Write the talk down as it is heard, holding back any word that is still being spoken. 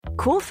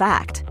Cool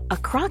fact, a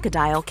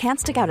crocodile can't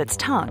stick out its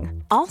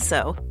tongue.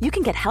 Also, you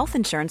can get health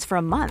insurance for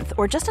a month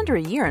or just under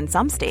a year in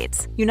some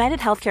states. United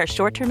Healthcare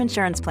short-term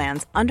insurance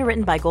plans,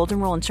 underwritten by Golden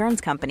Rule Insurance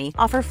Company,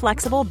 offer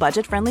flexible,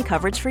 budget-friendly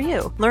coverage for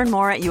you. Learn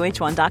more at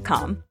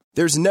uh1.com.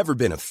 There's never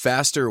been a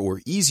faster or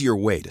easier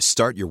way to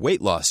start your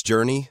weight loss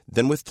journey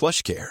than with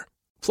PlushCare.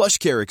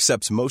 PlushCare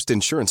accepts most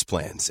insurance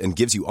plans and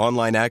gives you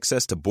online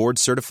access to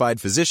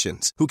board-certified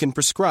physicians who can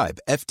prescribe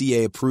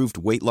FDA-approved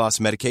weight loss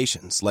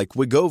medications like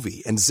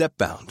Wegovy and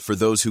Zepbound for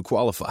those who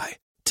qualify.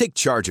 Take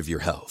charge of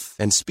your health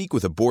and speak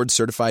with a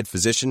board-certified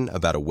physician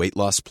about a weight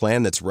loss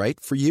plan that's right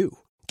for you.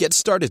 Get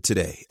started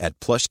today at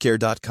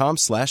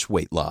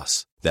plushcare.com/weight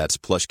loss. That's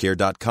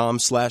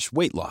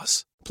plushcare.com/weight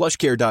loss.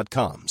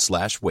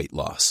 plushcare.com/weight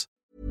loss.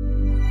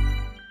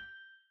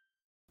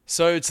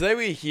 So today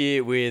we're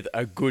here with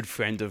a good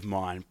friend of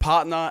mine,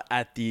 partner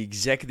at the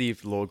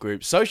Executive Law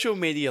Group, social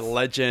media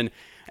legend,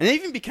 and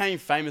even became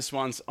famous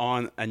once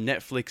on a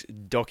Netflix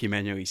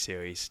documentary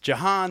series.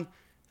 Jahan,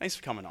 thanks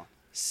for coming on.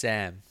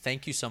 Sam,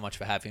 thank you so much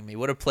for having me.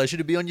 What a pleasure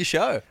to be on your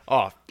show.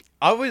 Oh,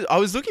 I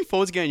was looking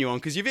forward to getting you on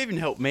because you've even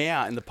helped me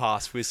out in the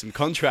past with some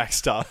contract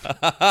stuff.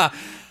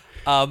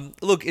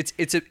 Look,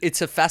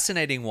 it's a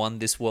fascinating one,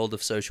 this world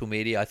of social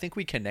media. I think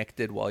we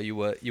connected while you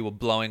were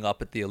blowing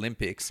up at the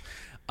Olympics.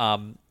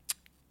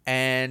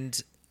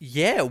 And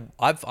yeah,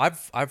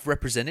 I've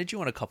represented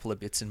you on a couple of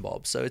bits and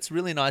bobs. So it's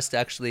really nice to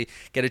actually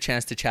get a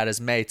chance to chat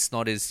as mates,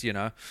 not as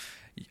your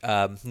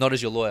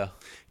lawyer.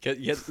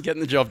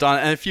 Getting the job done.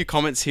 And a few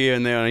comments here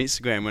and there on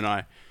Instagram when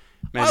I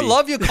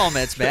love your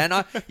comments,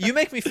 man. You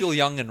make me feel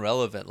young and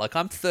relevant. Like,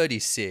 I'm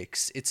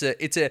 36.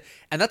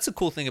 And that's the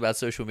cool thing about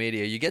social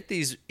media. You get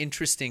these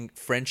interesting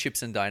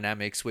friendships and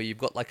dynamics where you've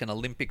got like an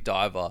Olympic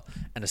diver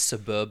and a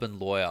suburban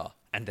lawyer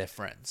and they're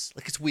friends.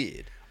 Like, it's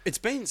weird. It's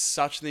been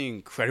such an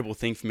incredible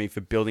thing for me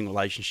for building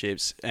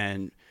relationships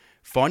and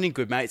finding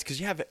good mates because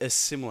you have a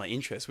similar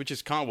interest, which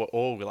is kind of what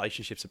all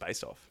relationships are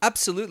based off.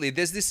 Absolutely.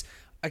 There's this,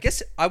 I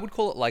guess I would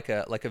call it like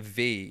a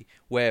V,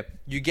 where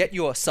you get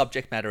your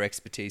subject matter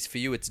expertise. For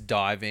you, it's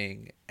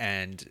diving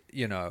and,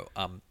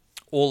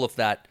 all of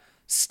that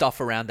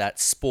stuff around that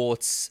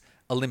sports,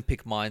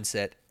 Olympic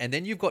mindset. And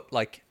then you've got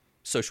like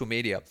social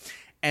media.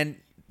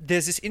 And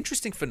there's this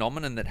interesting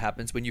phenomenon that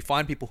happens when you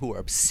find people who are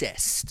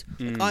obsessed.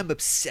 Like, I'm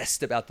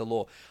obsessed about the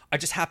law. I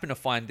just happen to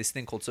find this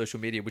thing called social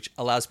media, which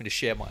allows me to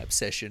share my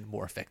obsession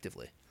more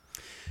effectively.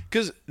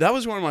 Because that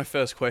was one of my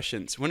first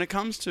questions. When it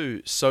comes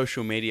to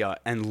social media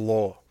and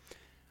law,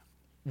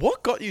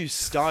 what got you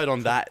started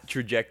on that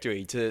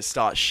trajectory to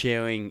start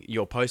sharing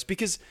your posts?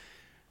 Because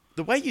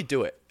the way you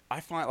do it,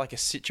 I find it like a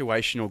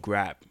situational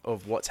grab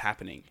of what's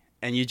happening.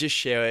 And you just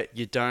share it.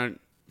 You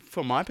don't,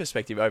 from my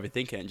perspective,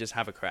 overthink it and just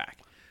have a crack.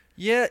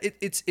 Yeah,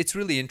 it's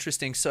really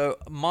interesting. So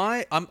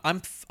I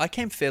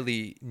came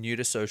fairly new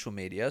to social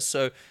media.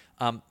 So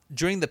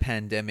during the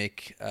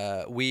pandemic,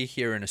 we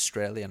here in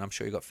Australia, and I'm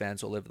sure you got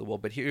fans all over the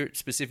world, but here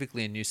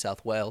specifically in New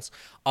South Wales,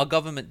 our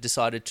government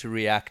decided to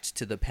react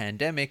to the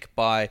pandemic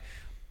by,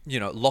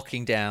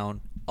 locking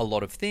down a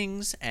lot of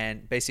things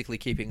and basically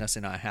keeping us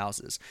in our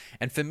houses.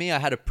 And for me, I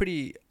had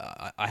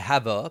I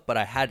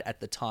had at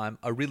the time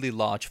a really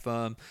large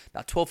firm,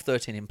 about 12,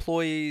 13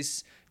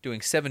 employees, doing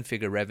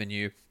 7-figure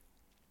revenue.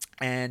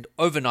 And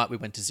overnight we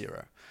went to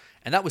zero.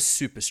 And that was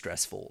super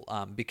stressful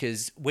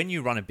because when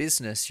you run a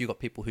business, you got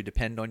people who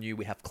depend on you.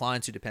 We have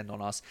clients who depend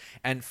on us.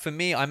 And for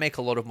me, I make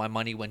a lot of my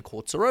money when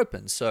courts are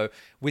open. So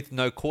with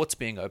no courts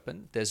being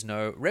open, there's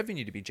no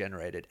revenue to be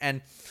generated.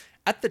 And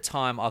at the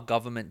time, our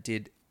government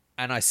did,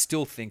 and I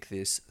still think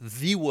this,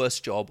 the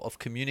worst job of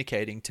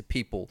communicating to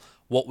people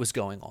what was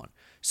going on.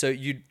 So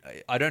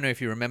I don't know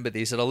if you remember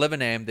these, at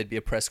 11 a.m. there'd be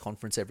a press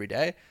conference every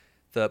day.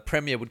 The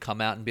premier would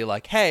come out and be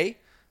like, hey,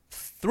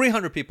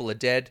 300 people are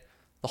dead.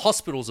 The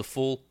hospitals are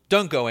full.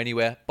 Don't go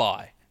anywhere.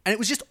 Bye. And it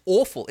was just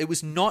awful. It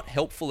was not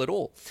helpful at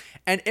all.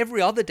 And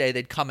every other day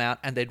they'd come out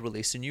and they'd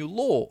release a new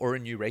law or a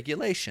new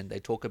regulation.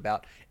 They'd talk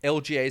about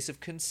LGAs of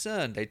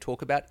concern. They'd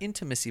talk about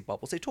intimacy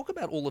bubbles. They talk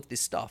about all of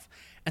this stuff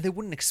and they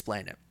wouldn't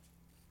explain it.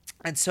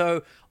 And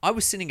so I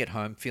was sitting at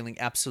home feeling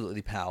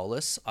absolutely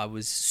powerless. I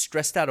was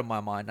stressed out of my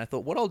mind. And I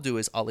thought, what I'll do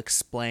is I'll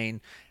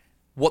explain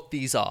what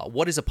these are.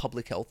 What is a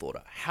public health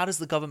order? How does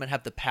the government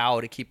have the power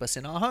to keep us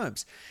in our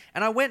homes?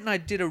 And I went and I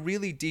did a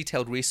really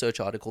detailed research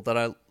article that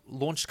I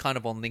launched kind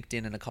of on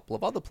LinkedIn and a couple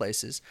of other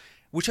places,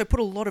 which I put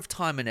a lot of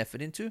time and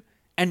effort into,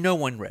 and no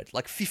one read.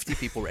 Like 50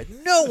 people read.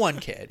 No one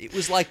cared. It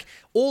was like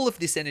all of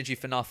this energy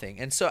for nothing.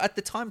 And so at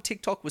the time,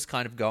 TikTok was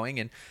kind of going,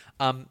 and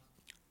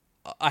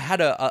I had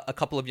a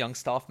couple of young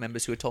staff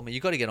members who had told me, you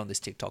got to get on this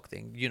TikTok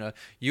thing.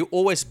 You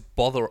always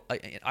bother.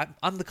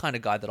 I'm the kind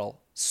of guy that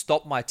I'll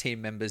stop my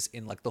team members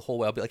in like the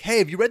hallway. I'll be like, hey,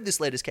 have you read this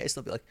latest case?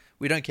 And they'll be like,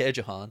 we don't care,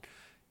 Jahan.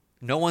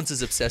 No one's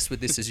as obsessed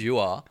with this as you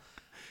are.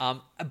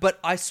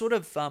 But I sort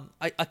of,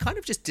 I kind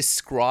of just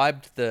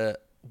described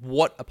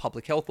what a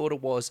public health order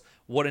was,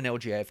 what an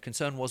LGA of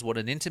concern was, what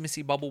an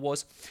intimacy bubble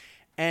was.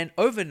 And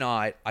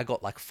overnight, I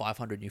got like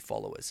 500 new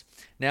followers.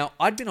 Now,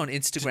 I'd been on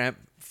Instagram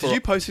for... Did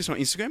you post this on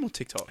Instagram or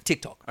TikTok?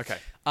 TikTok. Okay.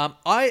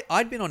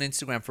 I'd been on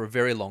Instagram for a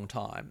very long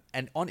time.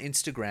 And on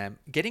Instagram,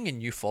 getting a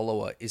new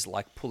follower is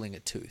like pulling a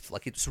tooth.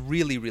 Like, it's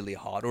really, really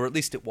hard, or at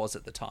least it was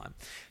at the time.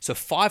 So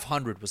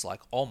 500 was like,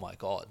 oh my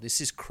God,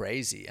 this is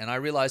crazy. And I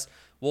realized,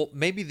 well,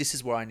 maybe this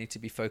is where I need to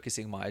be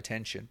focusing my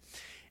attention.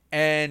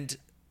 And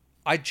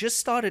I just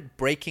started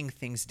breaking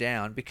things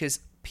down because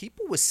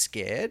people were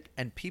scared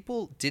and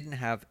people didn't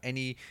have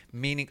any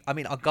meaning. I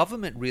mean, our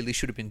government really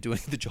should have been doing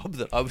the job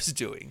that I was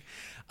doing.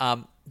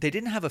 They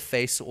didn't have a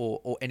face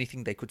or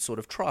anything they could sort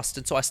of trust.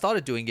 And so I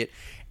started doing it.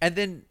 And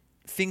then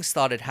things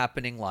started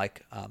happening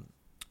like,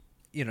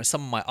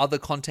 some of my other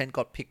content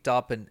got picked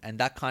up and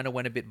that kind of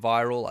went a bit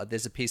viral.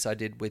 There's a piece I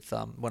did with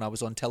when I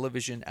was on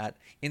television at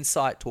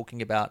Insight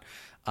talking about,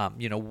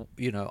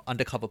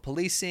 undercover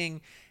policing.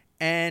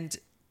 And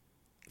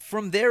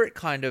from there, it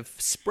kind of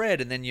spread.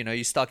 And then,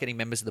 you start getting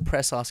members of the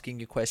press asking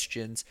you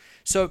questions.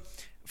 So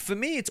for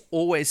me, it's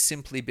always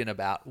simply been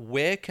about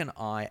where can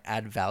I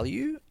add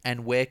value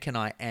and where can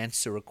I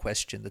answer a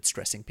question that's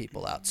stressing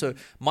people out. So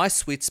my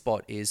sweet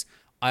spot is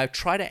I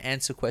try to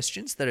answer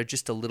questions that are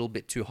just a little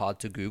bit too hard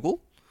to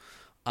Google.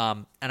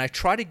 And I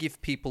try to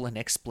give people an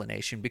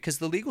explanation because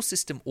the legal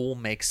system all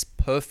makes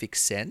perfect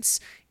sense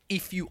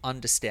if you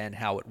understand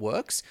how it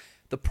works.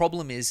 The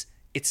problem is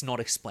it's not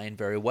explained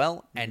very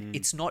well and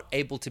it's not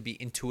able to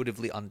be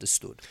intuitively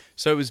understood.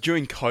 So it was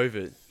during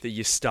COVID that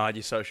you started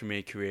your social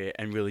media career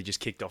and really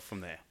just kicked off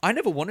from there. I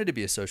never wanted to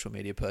be a social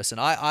media person.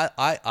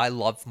 I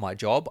love my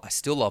job. I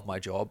still love my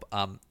job.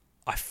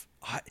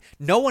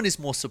 No one is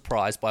more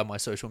surprised by my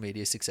social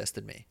media success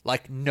than me.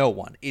 Like, no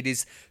one. It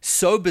is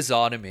so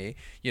bizarre to me.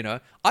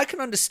 I can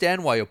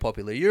understand why you're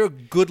popular. You're a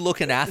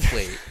good-looking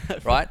athlete,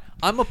 right?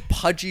 I'm a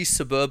pudgy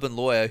suburban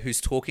lawyer who's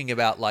talking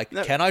about,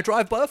 can I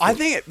drive Burfoot? I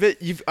think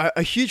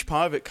a huge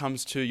part of it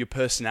comes to your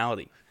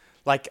personality.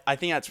 Like, I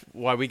think that's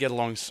why we get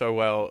along so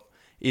well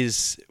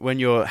is when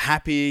you're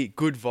happy,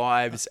 good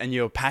vibes, and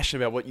you're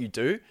passionate about what you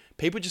do,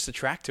 people just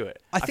attract to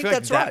it. I think feel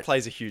that's like right. That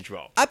plays a huge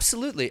role.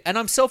 Absolutely. And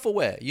I'm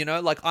self-aware,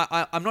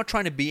 I'm not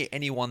trying to be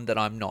anyone that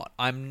I'm not.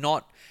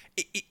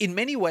 In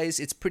many ways,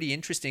 it's pretty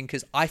interesting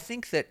because I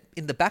think that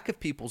in the back of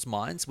people's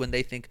minds, when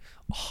they think,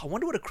 I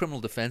wonder what a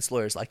criminal defense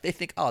lawyer is like, they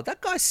think,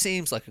 that guy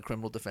seems like a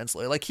criminal defense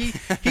lawyer. Like he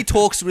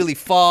talks really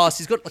fast.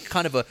 He's got like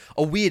kind of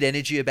a weird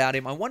energy about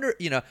him. I wonder,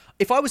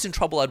 if I was in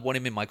trouble, I'd want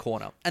him in my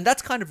corner. And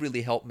that's kind of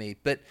really helped me.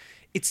 But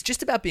it's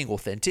just about being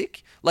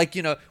authentic. Like,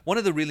 one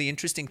of the really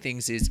interesting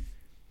things is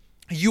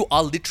you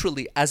are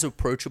literally as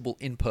approachable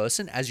in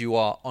person as you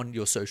are on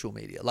your social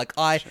media. Like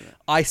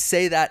I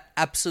say that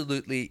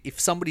absolutely. If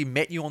somebody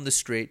met you on the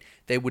street,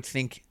 they would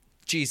think,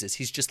 Jesus,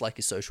 he's just like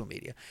his social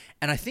media.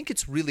 And I think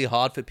it's really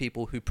hard for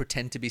people who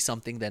pretend to be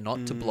something they're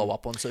not to blow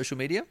up on social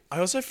media. I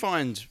also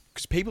find,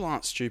 because people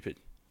aren't stupid.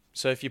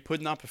 So if you're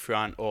putting up a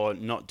front or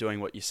not doing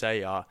what you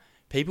say you are,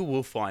 people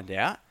will find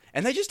out.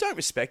 And they just don't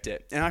respect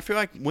it. And I feel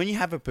like when you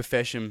have a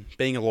profession,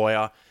 being a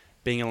lawyer,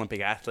 being an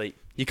Olympic athlete,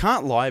 you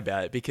can't lie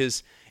about it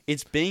because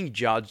it's being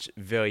judged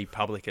very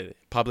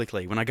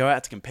publicly. When I go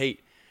out to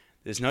compete,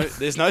 there's no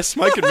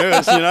smoke and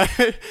mirrors,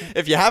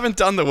 If you haven't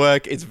done the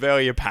work, it's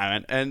very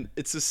apparent. And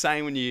it's the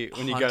same when you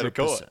go to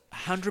court.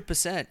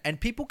 100%.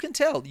 And people can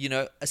tell,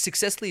 a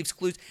success leaves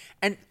clues.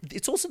 And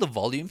it's also the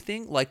volume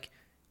thing. Like,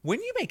 when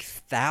you make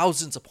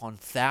thousands upon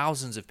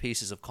thousands of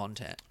pieces of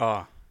content,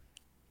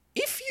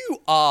 if you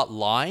are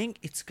lying,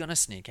 it's going to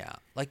sneak out.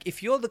 Like,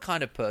 if you're the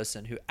kind of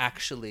person who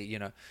actually,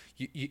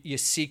 you're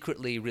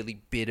secretly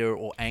really bitter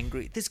or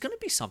angry, there's going to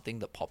be something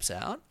that pops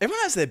out.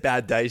 Everyone has their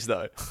bad days,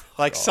 though.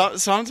 Like,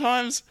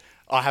 sometimes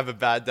I have a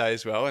bad day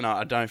as well, and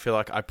I don't feel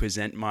like I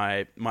present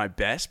my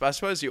best. But I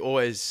suppose you're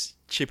always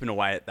chipping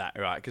away at that,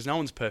 right? Because no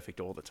one's perfect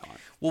all the time.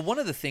 Well, one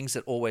of the things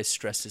that always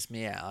stresses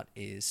me out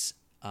is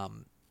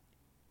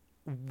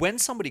when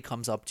somebody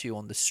comes up to you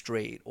on the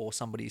street or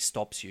somebody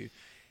stops you,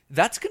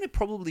 that's going to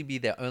probably be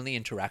their only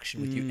interaction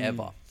with you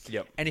ever.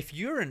 Yep. And if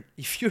you're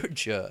a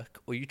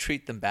jerk or you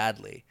treat them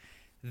badly,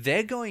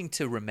 they're going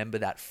to remember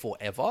that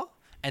forever.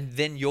 And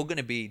then you're going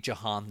to be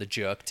Jahan the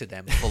jerk to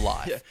them for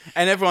life. Yeah.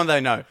 And everyone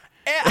they know.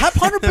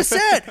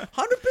 100%.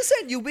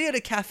 You'll be at a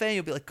cafe and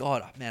you'll be like,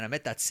 God, man, I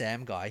met that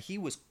Sam guy. He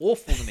was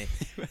awful to me.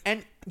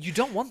 And you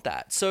don't want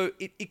that. So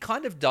it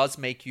kind of does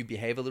make you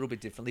behave a little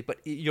bit differently. But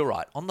you're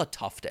right. On the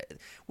tough day,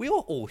 we are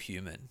all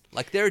human.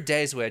 Like, there are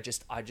days where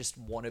I just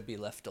want to be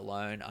left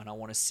alone and I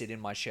want to sit in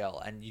my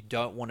shell. And you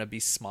don't want to be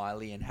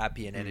smiley and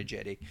happy and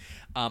energetic.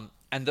 And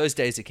those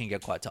days it can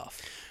get quite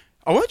tough.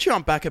 I want to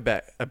jump back a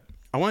bit.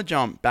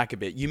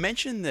 You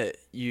mentioned that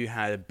you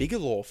had a bigger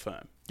law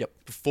firm. Yep.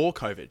 Before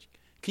COVID.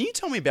 Can you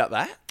tell me about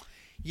that?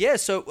 Yeah,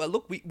 so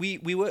look, we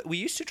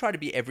used to try to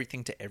be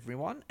everything to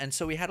everyone, and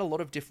so we had a lot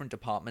of different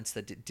departments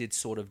that did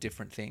sort of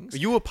different things.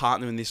 You were a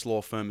partner in this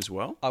law firm as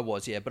well? I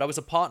was, yeah, but I was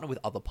a partner with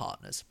other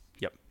partners.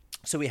 Yep.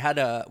 So we had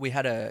a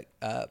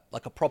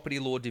like a property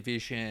law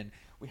division.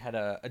 We had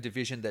a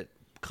division that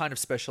kind of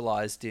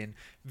specialized in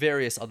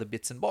various other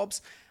bits and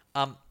bobs.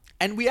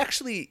 And we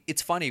actually,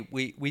 it's funny,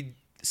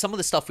 some of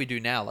the stuff we do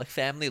now, like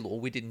family law,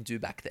 we didn't do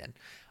back then.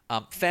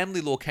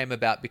 Family law came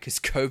about because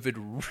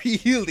COVID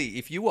really,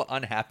 if you were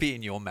unhappy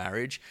in your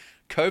marriage,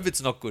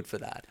 COVID's not good for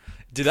that.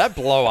 Did that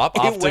blow up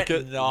after? It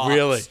went nuts.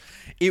 Really?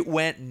 It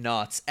went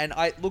nuts. And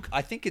I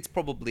think it's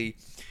probably,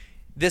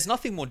 there's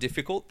nothing more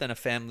difficult than a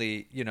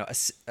family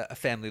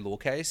law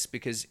case,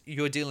 because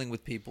you're dealing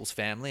with people's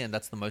family, and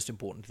that's the most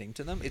important thing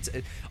to them.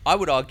 I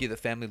would argue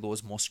that family law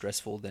is more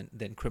stressful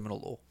than criminal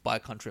law by a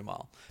country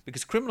mile,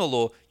 because criminal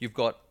law, you've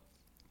got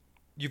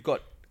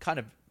kind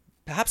of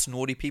perhaps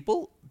naughty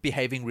people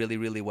behaving really,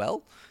 really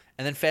well.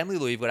 And then family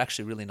law, you've got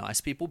actually really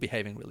nice people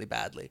behaving really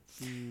badly.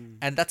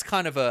 And that's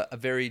kind of a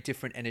very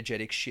different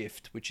energetic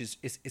shift, which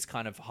is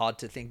kind of hard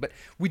to think. But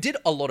we did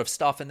a lot of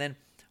stuff. And then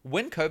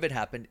when COVID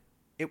happened,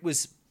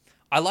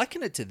 I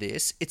liken it to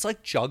this. It's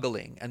like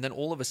juggling. And then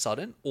all of a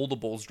sudden, all the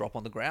balls drop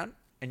on the ground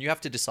and you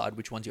have to decide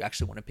which ones you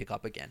actually want to pick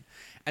up again.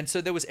 And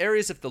so there was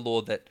areas of the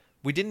law that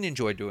we didn't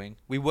enjoy doing.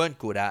 We weren't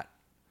good at.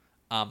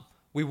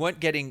 We weren't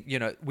getting,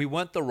 we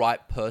weren't the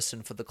right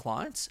person for the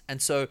clients. And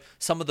so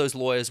some of those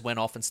lawyers went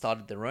off and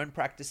started their own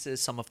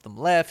practices. Some of them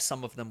left.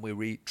 Some of them we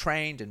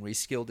retrained and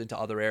reskilled into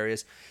other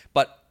areas.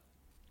 But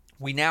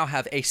we now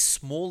have a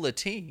smaller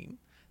team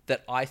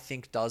that I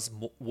think does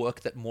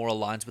work that more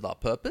aligns with our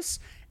purpose.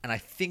 And I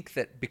think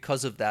that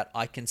because of that,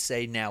 I can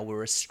say now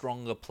we're a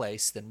stronger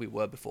place than we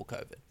were before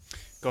COVID.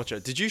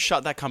 Gotcha. Did you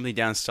shut that company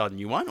down and start a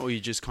new one, or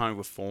you just kind of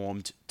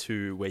reformed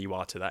to where you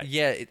are today?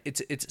 Yeah,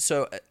 it's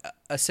so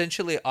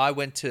essentially I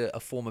went to a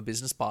former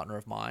business partner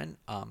of mine,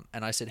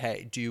 and I said,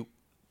 hey,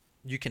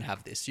 you can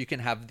have this. You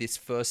can have this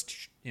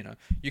first,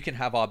 you can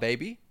have our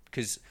baby,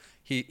 because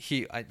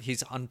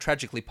he's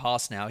tragically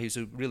passed now. He's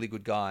a really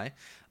good guy.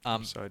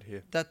 Sorry to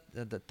hear.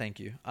 That thank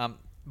you.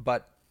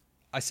 But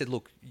I said,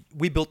 look,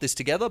 we built this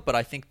together, but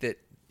I think that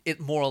it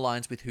more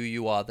aligns with who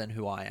you are than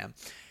who I am.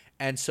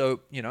 And so,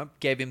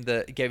 gave him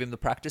the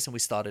practice, and we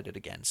started it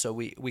again. So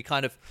we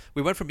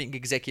went from being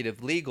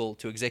executive legal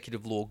to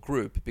executive law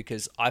group,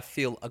 because I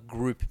feel a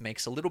group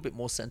makes a little bit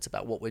more sense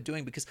about what we're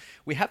doing, because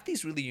we have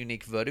these really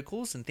unique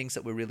verticals and things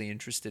that we're really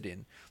interested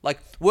in. Like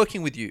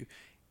working with you,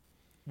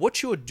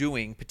 what you're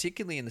doing,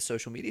 particularly in the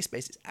social media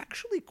space, is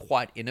actually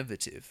quite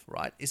innovative,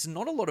 right? It's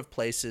not a lot of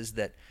places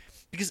that,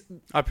 because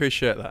I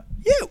appreciate that.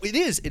 Yeah, it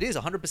is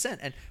 100%.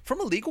 And from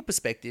a legal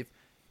perspective,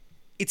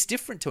 it's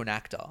different to an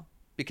actor.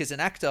 Because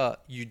an actor,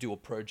 you do a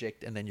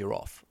project and then you're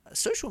off.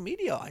 Social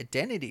media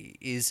identity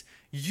is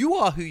you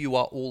are who you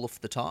are all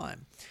of the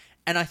time.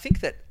 And I think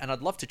that, and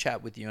I'd love to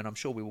chat with you, and I'm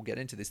sure we will get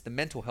into this, the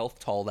mental health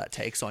toll that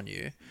takes on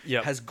you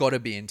has got to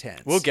be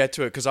intense. We'll get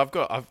to it, because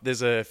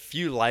there's a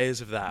few layers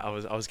of that I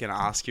was going to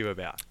ask you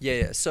about.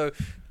 Yeah. So,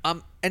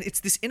 and it's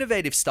this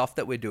innovative stuff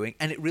that we're doing,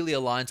 and it really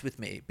aligns with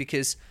me,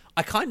 because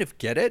I kind of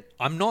get it.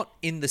 I'm not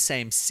in the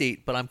same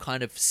seat, but I'm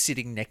kind of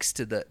sitting next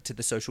to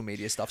the social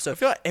media stuff. So I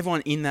feel like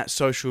everyone in that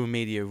social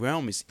media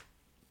realm is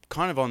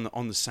kind of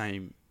on the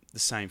same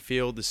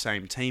field, the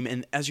same team.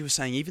 And as you were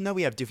saying, even though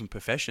we have different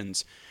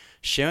professions,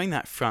 sharing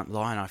that front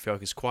line, I feel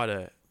like, is quite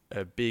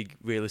a big,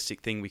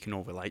 realistic thing we can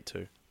all relate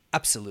to.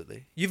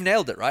 Absolutely. You've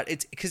nailed it,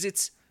 right?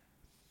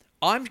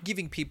 I'm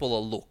giving people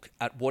a look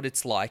at what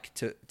it's like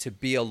to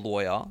be a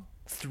lawyer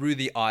through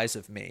the eyes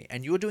of me.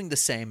 And you're doing the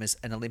same as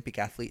an Olympic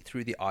athlete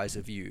through the eyes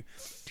of you.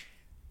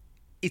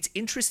 It's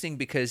interesting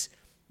because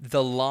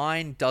the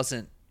line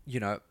doesn't,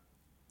 you're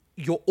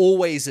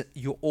always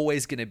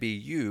going to be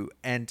you.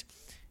 And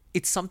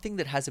it's something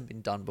that hasn't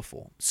been done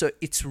before. So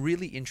it's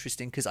really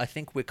interesting, because I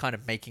think we're kind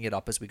of making it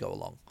up as we go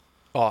along.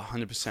 Oh,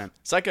 100%.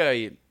 It's like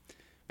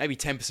maybe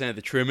 10% of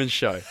the Truman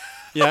Show.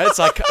 It's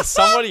like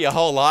somebody your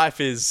whole life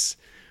is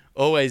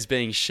always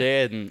being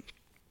shared, and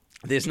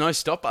there's no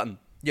stop button.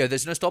 Yeah,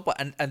 there's no stop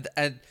button.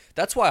 And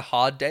that's why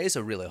hard days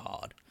are really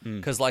hard.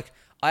 Because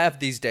I have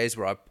these days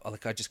where I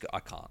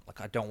can't.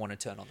 I don't want to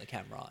turn on the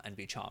camera and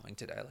be charming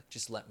today.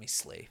 Just let me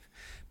sleep.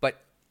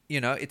 But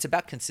it's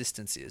about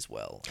consistency as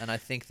well. And I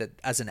think that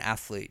as an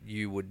athlete,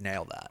 you would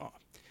nail that.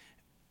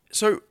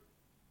 So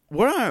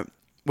when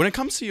it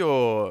comes to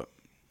your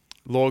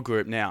law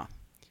group now,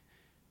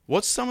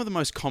 what's some of the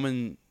most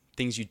common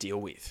things you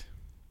deal with?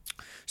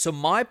 So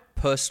my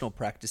personal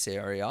practice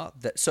area,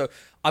 so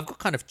I've got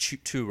kind of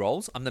two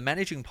roles. I'm the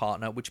managing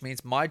partner, which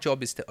means my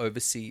job is to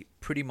oversee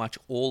pretty much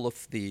all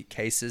of the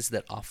cases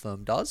that our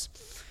firm does.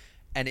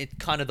 And it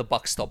kind of, the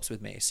buck stops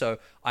with me. So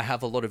I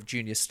have a lot of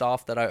junior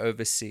staff that I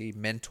oversee,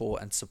 mentor,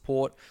 and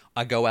support.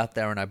 I go out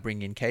there and I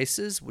bring in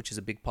cases, which is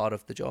a big part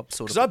of the job.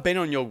 Because I've been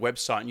on your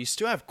website, and you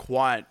still have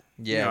quite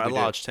a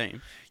large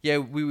team. Yeah,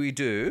 we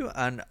do.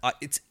 And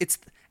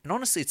and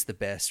honestly, it's the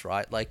best,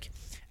 right? Like,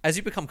 as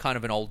you become kind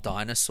of an old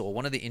dinosaur,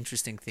 one of the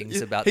interesting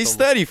things about he's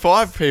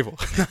 35 people,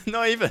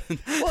 not even.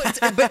 Well,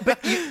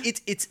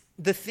 it's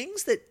the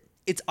things that.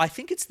 I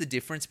think it's the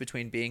difference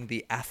between being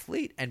the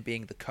athlete and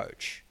being the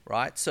coach,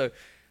 right? So,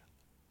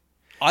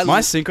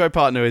 my Synco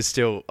partner is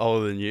still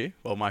older than you.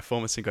 Well, my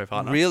former Synco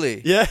partner.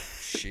 Really? Yeah.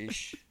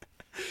 Sheesh.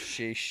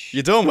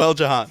 You're doing well,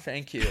 Jahan.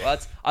 Thank you.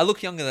 I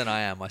look younger than I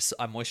am. I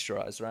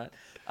moisturize, right?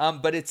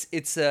 But it's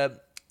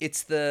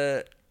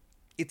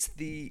it's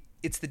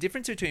the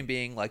difference between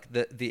being like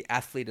the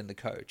athlete and the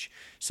coach.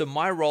 So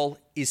my role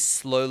is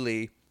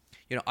slowly,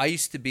 I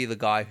used to be the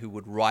guy who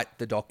would write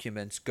the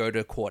documents, go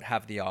to court,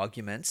 have the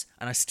arguments,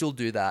 and I still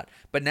do that.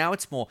 But now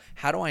it's more,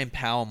 how do I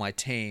empower my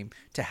team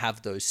to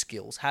have those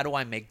skills? How do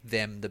I make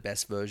them the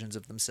best versions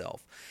of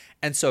themselves?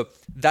 And so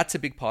that's a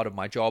big part of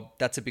my job.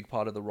 That's a big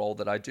part of the role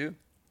that I do.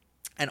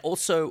 And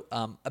also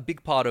a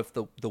big part of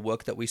the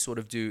work that we sort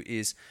of do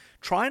is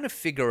trying to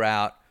figure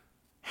out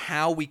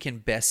how we can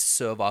best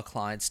serve our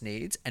clients'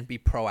 needs and be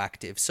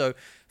proactive. So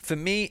for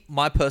me,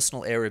 my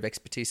personal area of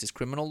expertise is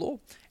criminal law,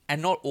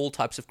 and not all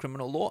types of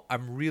criminal law.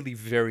 I'm really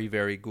very,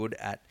 very good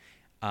at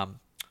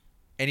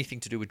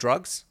anything to do with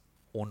drugs,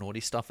 or naughty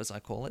stuff as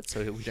I call it,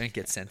 so we don't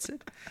get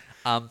censored.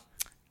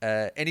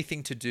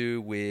 Anything to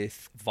do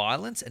with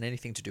violence and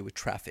anything to do with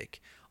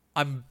traffic.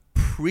 I'm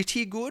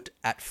pretty good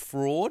at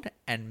fraud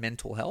and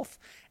mental health,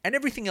 and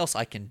everything else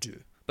I can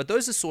do. But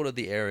those are sort of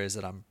the areas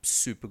that I'm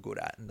super good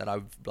at and that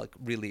I like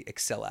really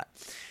excel at.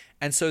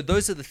 And so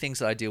those are the things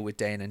that I deal with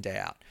day in and day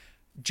out.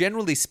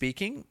 Generally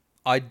speaking,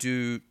 I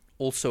do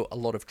also a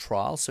lot of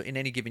trials. So in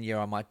any given year,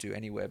 I might do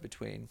anywhere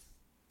between,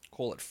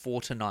 call it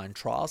 4 to 9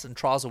 trials. And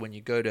trials are when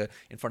you go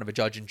in front of a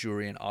judge and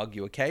jury and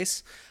argue a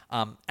case.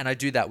 And I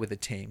do that with a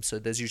team. So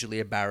there's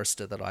usually a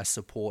barrister that I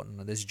support, and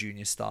there's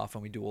junior staff,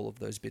 and we do all of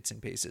those bits and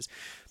pieces.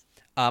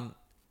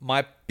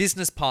 My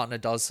business partner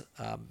does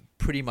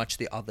pretty much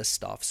the other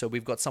stuff. So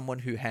we've got someone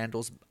who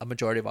handles a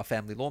majority of our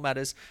family law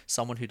matters,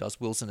 someone who does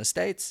wills and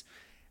estates.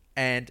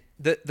 And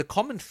the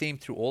common theme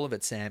through all of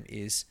it, Sam,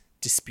 is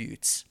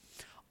disputes.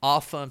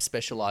 Our firm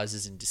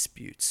specializes in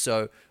disputes.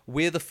 So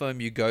we're the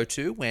firm you go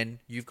to when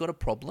you've got a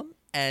problem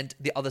and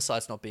the other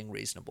side's not being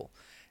reasonable.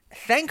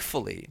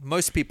 Thankfully,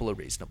 most people are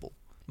reasonable.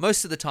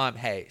 Most of the time,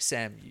 hey,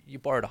 Sam, you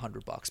borrowed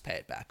 $100, pay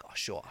it back. Oh,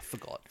 sure, I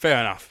forgot. Fair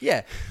enough.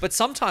 Yeah, but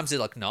sometimes they're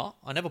like, no,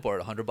 I never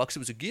borrowed $100. It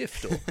was a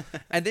gift.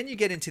 And then you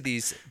get into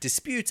these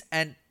disputes,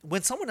 and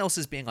when someone else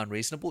is being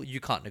unreasonable, you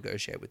can't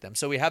negotiate with them.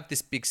 So we have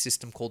this big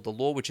system called the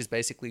law, which is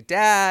basically,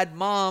 Dad,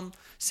 Mom,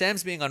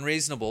 Sam's being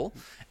unreasonable,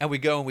 and we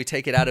go and we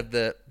take it out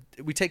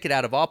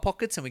of our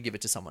pockets and we give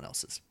it to someone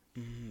else's.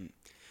 Mm-hmm.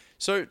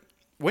 So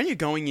when you're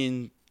going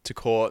into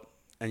court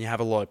and you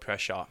have a lot of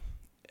pressure,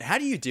 how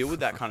do you deal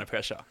with that kind of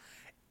pressure?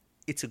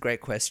 It's a great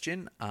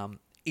question.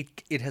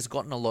 It has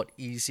gotten a lot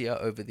easier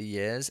over the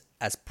years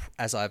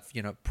as I've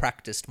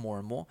practiced more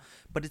and more,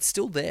 but it's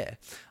still there.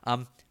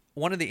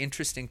 One of the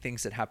interesting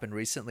things that happened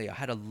recently, I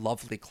had a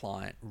lovely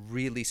client,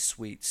 really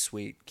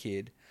sweet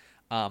kid,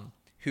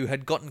 who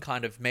had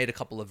made a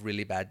couple of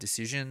really bad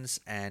decisions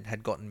and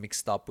had gotten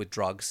mixed up with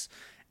drugs,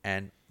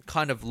 and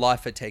kind of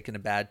life had taken a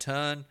bad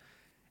turn.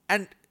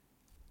 And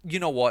you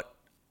know what?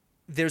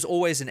 There's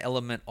always an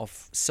element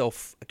of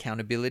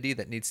self-accountability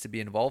that needs to be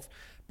involved,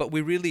 but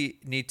we really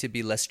need to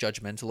be less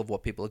judgmental of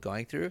what people are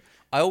going through.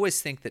 I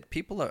always think that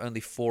people are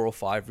only 4 or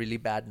 5 really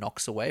bad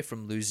knocks away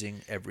from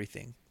losing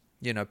everything.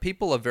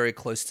 People are very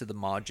close to the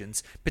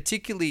margins,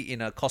 particularly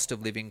in a cost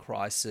of living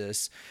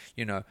crisis.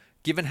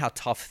 Given how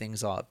tough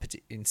things are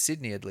in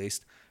Sydney, at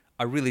least,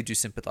 I really do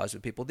sympathize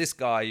with people. This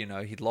guy,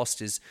 he'd lost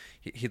his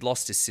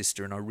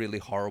sister in a really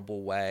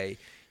horrible way.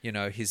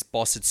 His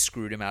boss had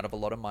screwed him out of a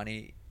lot of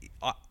money.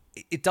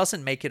 It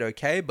doesn't make it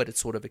okay, but it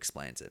sort of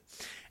explains it.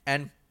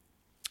 And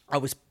I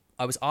was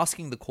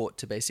asking the court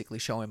to basically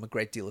show him a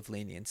great deal of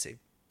leniency.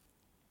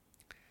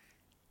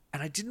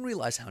 And I didn't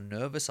realize how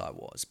nervous I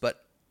was.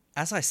 But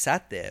as I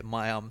sat there,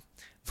 my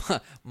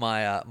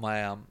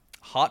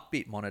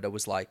heartbeat monitor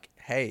was like,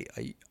 "Hey,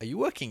 are you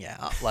working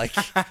out? Like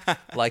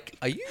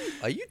are you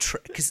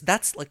because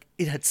that's like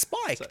it had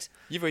spiked." So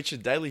you've reached a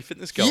daily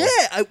fitness goal.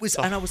 Yeah, I was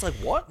like,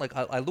 "What?" Like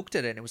I looked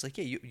at it and it was like,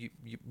 "Yeah,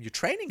 you're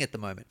training at the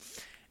moment."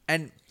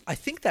 And I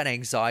think that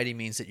anxiety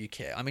means that you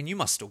care. I mean, you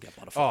must still get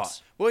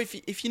butterflies. Well,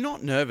 if you're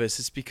not nervous,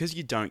 it's because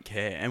you don't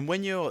care. And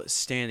when you're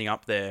standing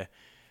up there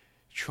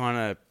trying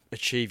to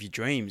achieve your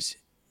dreams,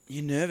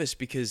 you're nervous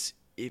because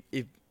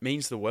it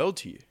means the world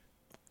to you.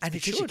 And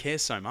because you care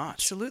so much.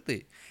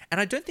 Absolutely. And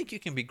I don't think you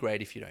can be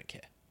great if you don't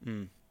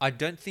care. I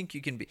don't think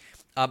you can be...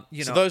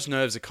 So those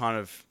nerves are kind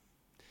of,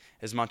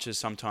 as much as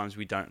sometimes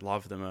we don't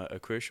love them, are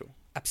crucial.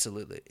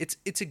 Absolutely.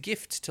 It's a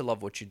gift to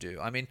love what you do.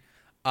 I mean...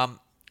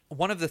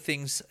 one of the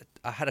things,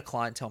 I had a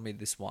client tell me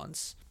this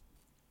once,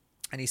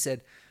 and he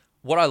said,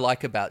 what I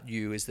like about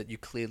you is that you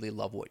clearly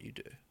love what you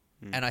do.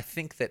 And I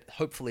think that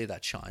hopefully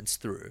that shines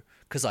through,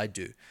 because I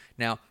do.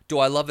 Now, do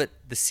I love it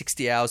the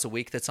 60 hours a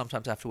week that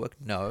sometimes I have to work?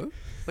 No.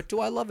 But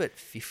do I love it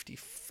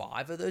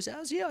 55 of those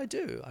hours? Yeah, I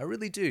do. I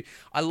really do.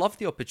 I love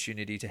the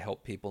opportunity to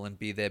help people and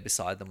be there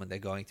beside them when they're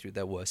going through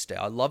their worst day.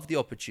 I love the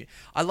opportunity.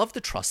 I love the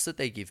trust that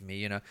they give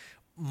me.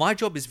 My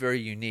job is very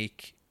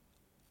unique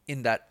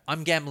in that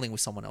I'm gambling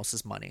with someone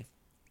else's money.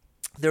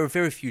 There are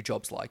very few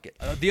jobs like it.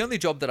 The only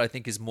job that I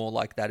think is more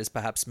like that is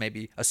perhaps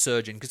maybe a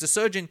surgeon. Because a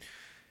surgeon,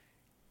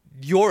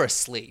 you're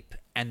asleep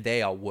and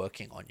they are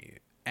working on you.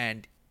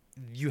 And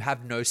you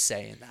have no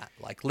say in that.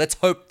 Like, let's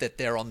hope that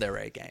they're on their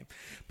A game.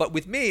 But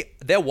with me,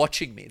 they're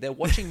watching me. They're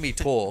watching me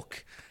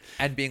talk.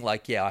 and being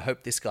like, yeah, I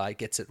hope this guy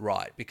gets it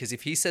right, because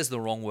if he says the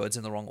wrong words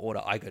in the wrong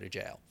order, I go to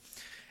jail.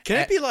 Can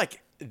it be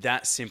like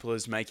that simple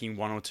as making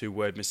 1 or 2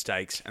 word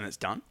mistakes and it's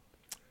done?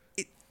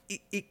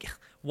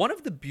 One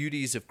of the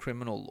beauties of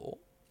criminal law,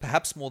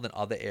 perhaps more than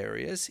other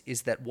areas,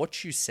 is that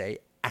what you say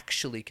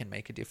actually can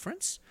make a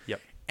difference.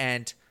 Yep.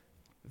 And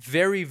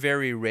very,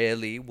 very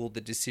rarely will the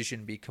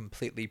decision be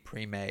completely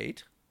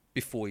pre-made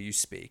before you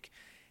speak.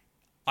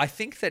 I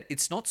think that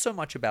it's not so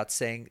much about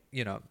saying,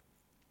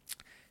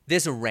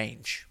 there's a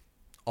range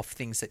of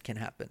things that can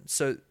happen.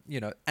 So,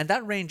 and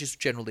that range is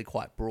generally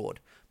quite broad.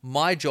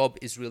 My job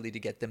is really to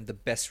get them the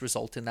best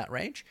result in that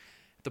range.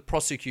 The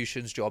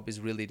prosecution's job is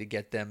really to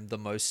get them the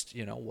most,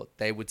 what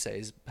they would say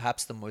is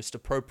perhaps the most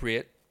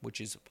appropriate, which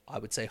is, I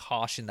would say,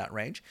 harsh in that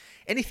range.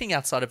 Anything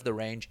outside of the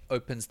range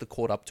opens the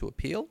court up to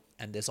appeal.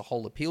 And there's a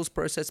whole appeals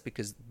process,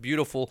 because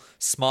beautiful,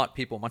 smart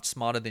people, much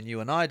smarter than you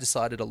and I,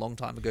 decided a long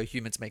time ago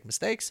humans make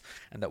mistakes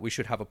and that we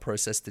should have a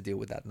process to deal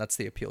with that. And that's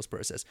the appeals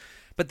process.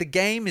 But the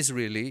game is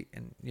really,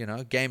 and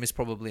game is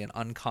probably an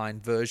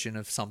unkind version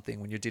of something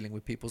when you're dealing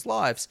with people's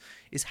lives,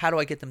 is how do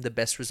I get them the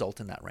best result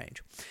in that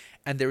range?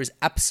 And there is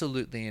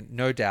absolutely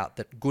no doubt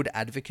that good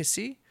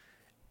advocacy,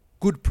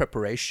 good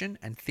preparation,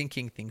 and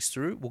thinking things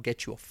through will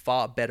get you a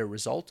far better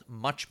result,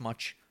 much,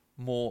 much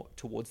more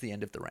towards the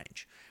end of the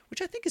range,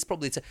 which I think is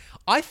probably...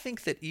 I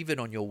think that even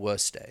on your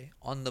worst day,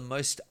 on the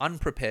most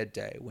unprepared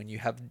day, when you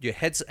have your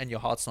heads and your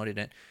heart's not in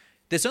it,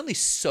 there's only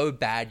so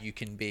bad you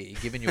can be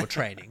given your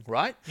training,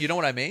 right? You know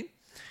what I mean?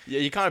 Yeah,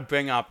 you kind of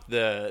bring up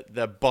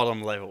the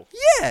bottom level.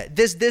 Yeah,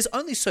 there's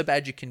only so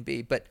bad you can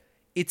be, but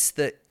it's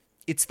that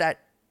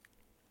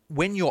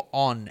when you're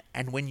on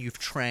and when you've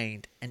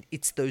trained, and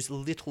it's those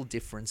little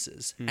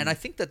differences. And I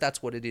think that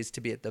that's what it is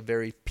to be at the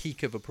very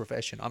peak of a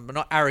profession. I'm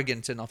not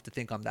arrogant enough to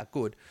think I'm that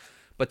good,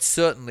 but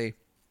certainly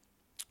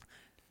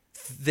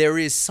there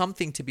is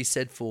something to be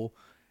said for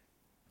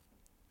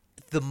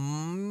the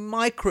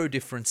micro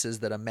differences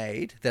that are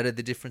made, that are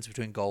the difference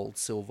between gold,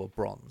 silver,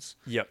 bronze.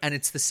 Yep. And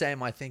it's the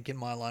same, I think, in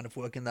my line of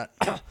work, in that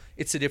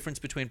it's the difference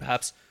between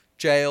perhaps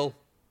jail,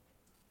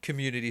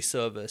 community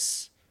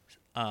service,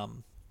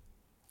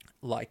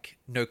 like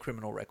no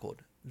criminal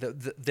record.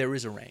 There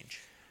is a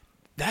range.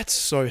 That's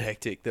so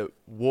hectic that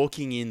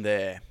walking in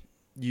there,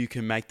 you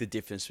can make the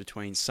difference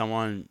between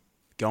someone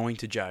going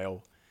to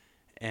jail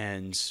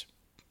and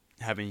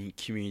having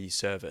community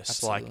service.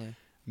 Absolutely. Like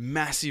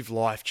massive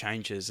life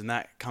changes, and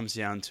that comes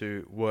down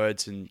to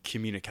words and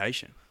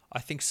communication. I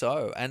think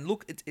so. And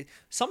look,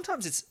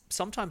 sometimes it's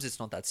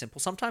not that simple.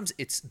 Sometimes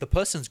it's the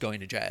person's going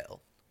to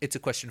jail. It's a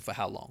question for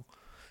how long.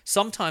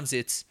 Sometimes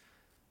it's,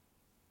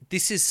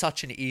 this is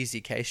such an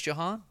easy case,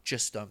 Jahan,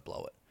 just don't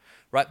blow it,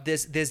 right?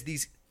 There's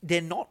these,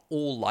 they're not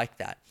all like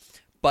that,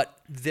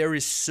 but there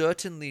is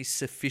certainly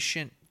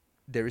sufficient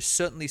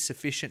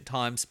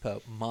times per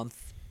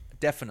month,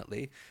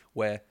 definitely,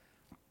 where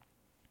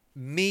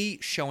me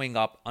showing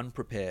up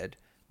unprepared,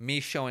 me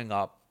showing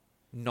up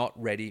not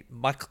ready,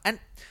 and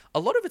a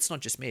lot of it's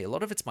not just me, a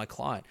lot of it's my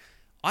client.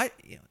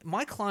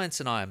 My clients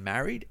and I are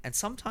married, and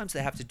sometimes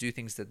they have to do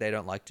things that they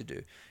don't like to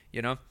do.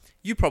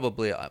 You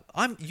probably,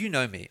 you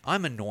know me,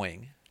 I'm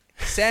annoying.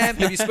 Sam,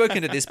 have you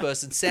spoken to this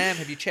person? Sam,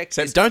 have you checked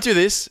Sam, this? don't do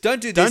this.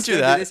 Don't do this. Don't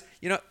do that. This.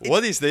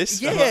 What is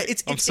this? Yeah,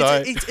 I'm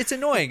sorry. It's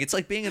annoying. It's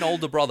like being an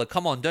older brother.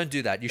 Come on, don't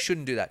do that. You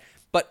shouldn't do that.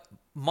 But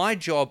my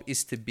job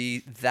is to be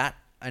that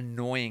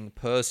annoying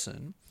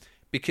person,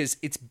 because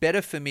it's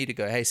better for me to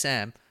go, hey,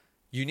 Sam,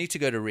 you need to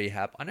go to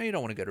rehab. I know you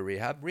don't want to go to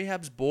rehab.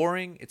 Rehab's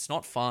boring. It's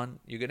not fun.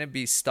 You're going to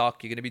be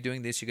stuck. You're going to be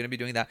doing this. You're going to be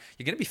doing that.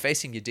 You're going to be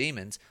facing your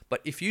demons.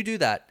 But if you do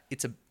that,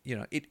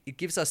 it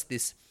gives us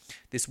this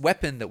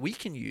weapon that we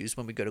can use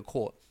when we go to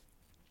court.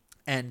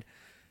 And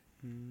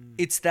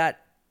it's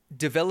that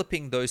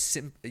developing those,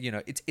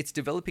 it's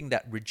developing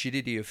that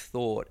rigidity of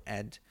thought.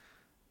 And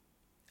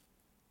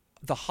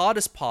the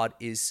hardest part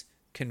is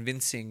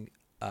convincing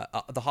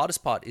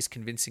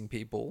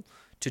people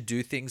to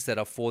do things that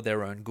are for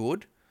their own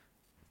good.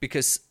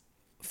 Because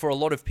for a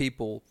lot of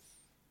people,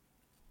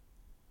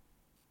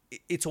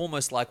 it's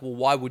almost like, well,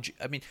 why would you?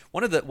 I mean,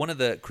 one of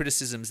the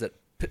criticisms that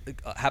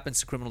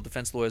happens to criminal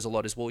defense lawyers a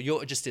lot is, well,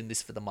 you're just in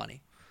this for the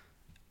money.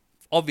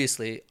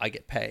 Obviously, I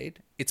get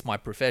paid. It's my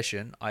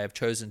profession. I have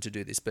chosen to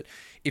do this. But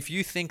if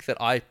you think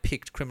that I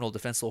picked criminal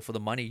defense law for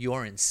the money,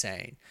 you're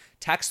insane.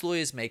 Tax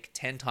lawyers make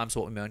 10 times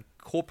what we earn.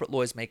 Corporate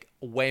lawyers make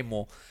way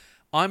more.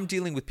 I'm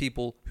dealing with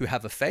people who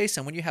have a face,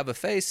 and when you have a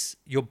face,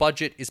 your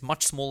budget is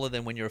much smaller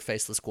than when you're a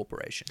faceless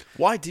corporation.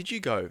 Why did you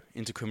go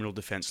into criminal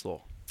defense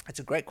law? It's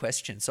a great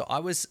question. So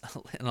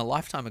in a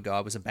lifetime ago, I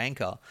was a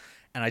banker,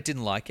 and I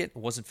didn't like it. It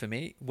wasn't for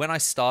me. When I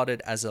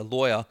started as a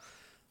lawyer,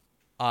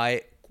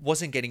 I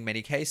wasn't getting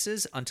many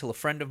cases until a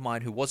friend of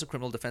mine who was a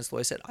criminal defense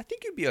lawyer said, I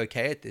think you'd be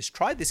okay at this.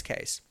 Try this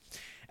case.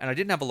 And I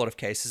didn't have a lot of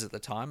cases at the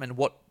time, and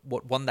what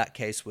won that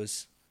case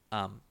was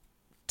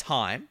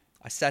time.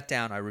 I sat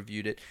down, I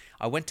reviewed it,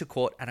 I went to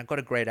court, and I got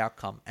a great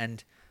outcome.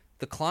 And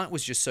the client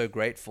was just so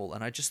grateful.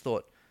 And I just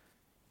thought,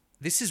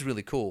 this is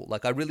really cool.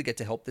 Like, I really get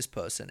to help this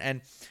person.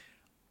 And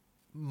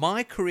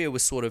my career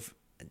was sort of,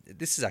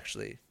 this is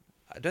actually,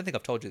 I don't think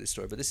I've told you this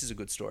story, but this is a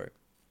good story.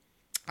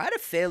 I had a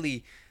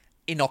fairly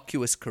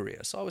innocuous career.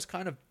 So I was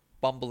kind of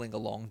bumbling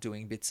along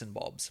doing bits and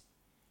bobs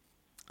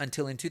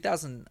until in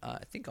 2000, I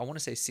think I want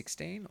to say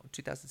 16 or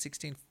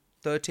 2016,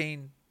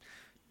 13,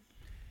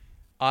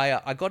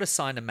 I got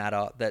assigned a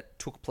matter that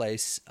took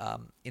place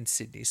in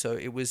Sydney. So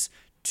it was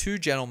two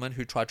gentlemen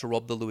who tried to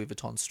rob the Louis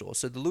Vuitton store.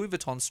 So the Louis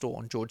Vuitton store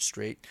on George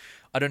Street,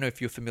 I don't know if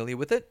you're familiar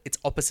with it. It's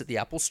opposite the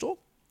Apple store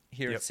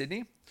here in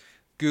Sydney.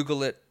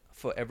 Google it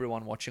for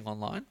everyone watching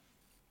online.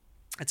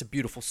 It's a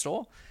beautiful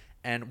store.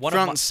 And front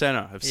and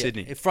center of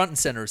Sydney. Front and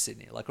center of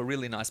Sydney, like a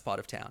really nice part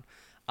of town.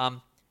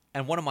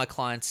 And one of my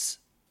clients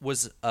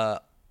was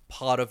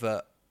part of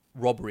a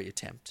robbery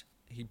attempt.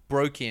 He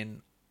broke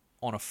in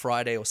on a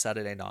Friday or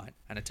Saturday night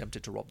and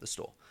attempted to rob the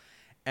store.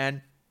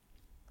 And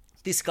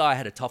this guy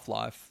had a tough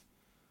life,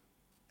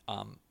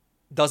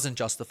 doesn't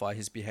justify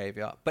his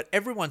behavior, but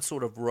everyone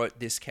sort of wrote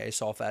this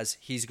case off as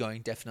he's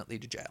going definitely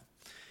to jail.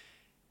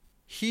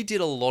 He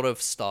did a lot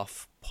of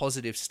stuff,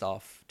 positive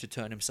stuff, to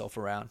turn himself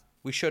around.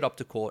 We showed up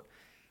to court.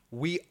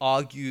 We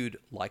argued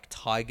like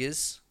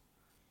tigers,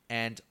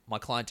 and my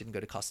client didn't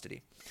go to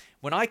custody.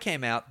 When I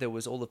came out, there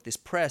was all of this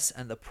press,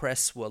 and the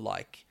press were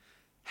like,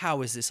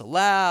 how is this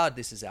allowed?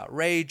 This is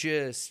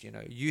outrageous.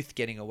 Youth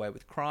getting away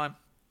with crime.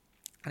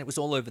 And it was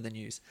all over the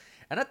news.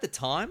 And at the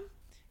time,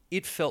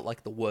 it felt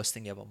like the worst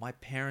thing ever. My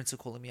parents are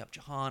calling me up,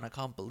 Jahan, I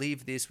can't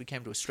believe this. We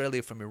came to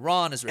Australia from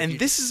Iran as refugees. And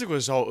this is a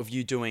result of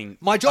you doing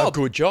my job. A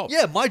good job.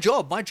 Yeah, my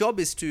job. My job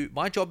is to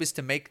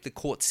make the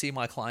court see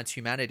my client's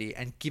humanity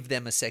and give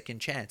them a second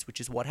chance, which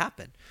is what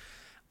happened.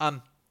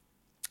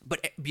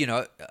 But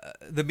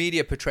the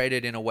media portrayed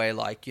it in a way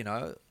like,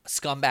 a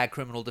scumbag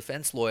criminal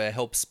defense lawyer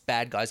helps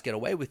bad guys get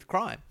away with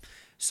crime.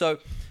 So,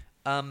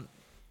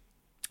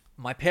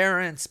 my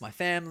parents, my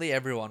family,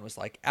 everyone was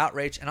like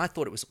outraged. And I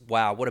thought it was,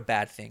 wow, what a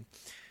bad thing.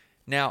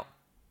 Now,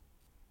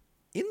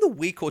 in the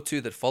week or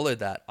two that followed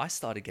that, I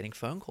started getting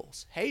phone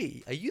calls.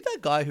 Hey, are you that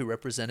guy who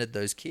represented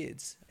those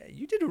kids?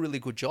 You did a really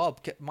good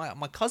job.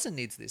 My cousin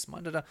needs this.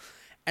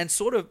 And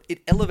sort of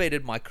it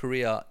elevated my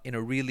career in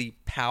a really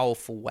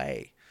powerful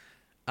way.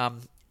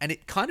 And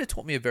it kind of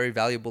taught me a very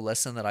valuable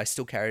lesson that I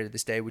still carry to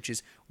this day, which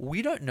is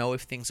we don't know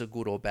if things are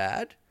good or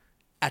bad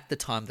at the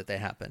time that they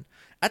happen.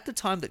 At the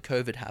time that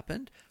COVID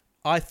happened,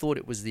 I thought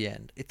it was the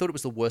end. I thought it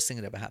was the worst thing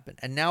that ever happened.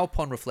 And now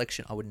upon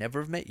reflection, I would never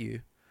have met you.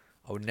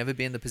 I would never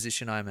be in the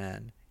position I'm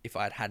in if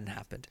it hadn't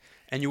happened.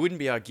 And you wouldn't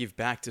be able to give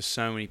back to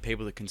so many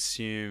people that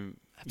consume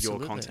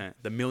your content.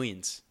 The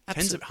millions.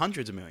 Tens of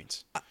hundreds of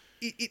millions.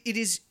 It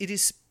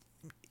is.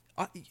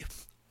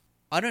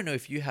 I don't know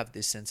if you have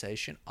this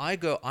sensation.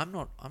 I'm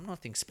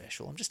nothing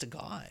special. I'm just a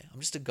guy. I'm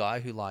just a guy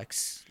who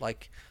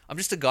I'm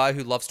just a guy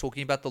who loves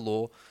talking about the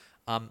law,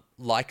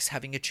 likes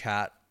having a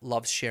chat,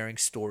 loves sharing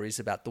stories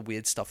about the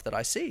weird stuff that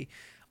I see.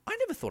 I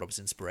never thought I was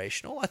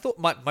inspirational. I thought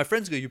my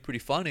friends go, you're pretty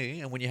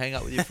funny. And when you hang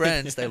out with your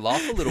friends, they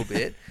laugh a little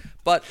bit.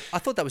 But I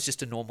thought that was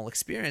just a normal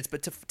experience.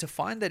 But to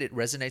find that it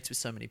resonates with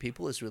so many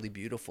people is really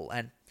beautiful.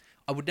 And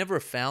I would never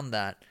have found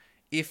that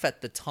if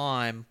at the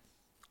time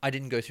I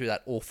didn't go through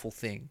that awful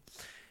thing.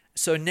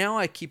 So now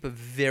I keep a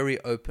very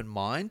open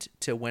mind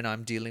to when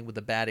I'm dealing with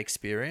a bad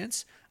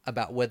experience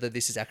about whether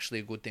this is actually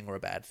a good thing or a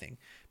bad thing,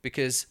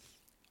 because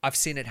I've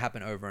seen it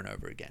happen over and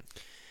over again.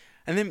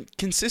 And then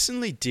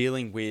consistently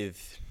dealing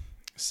with,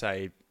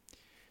 say,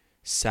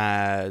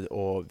 sad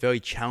or very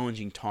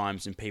challenging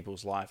times in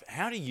people's life,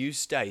 how do you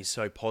stay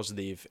so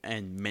positive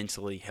and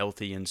mentally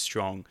healthy and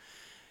strong,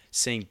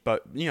 seeing,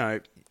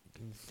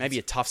 maybe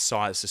a tough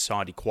side of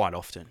society quite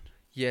often?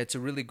 Yeah, it's a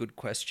really good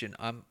question.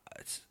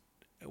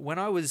 When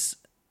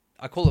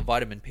I call it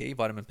vitamin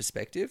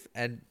perspective.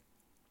 And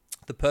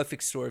the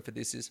perfect story for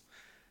this is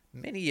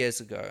many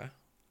years ago,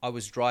 I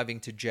was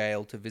driving to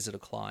jail to visit a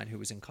client who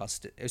was in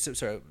custody.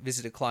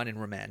 Visit a client in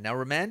remand. Now,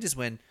 remand is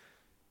when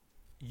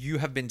you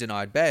have been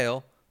denied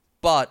bail,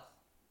 but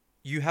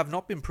you have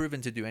not been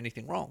proven to do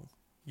anything wrong.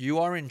 You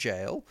are in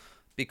jail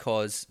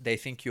because they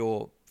think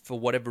you're, for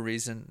whatever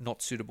reason,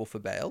 not suitable for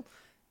bail,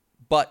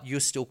 but you're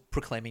still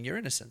proclaiming your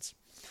innocence.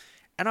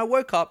 And I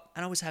woke up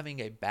and I was having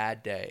a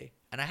bad day.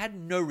 And I had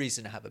no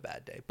reason to have a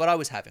bad day, but I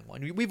was having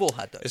one. We've all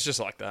had those. It's just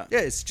like that. Yeah,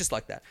 it's just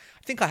like that.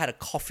 I think I had a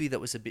coffee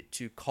that was a bit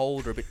too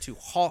cold or a bit too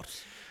hot.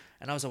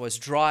 And as I was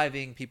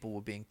driving, people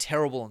were being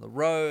terrible on the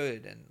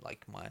road. And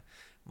like my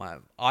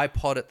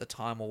iPod at the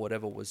time or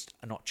whatever was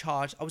not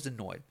charged. I was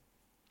annoyed.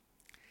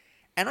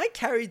 And I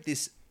carried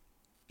this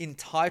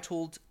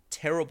entitled,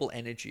 terrible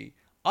energy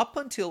up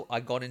until I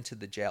got into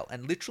the jail.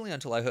 And literally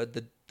until I heard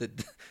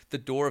the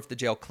door of the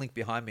jail clink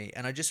behind me.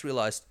 And I just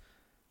realized,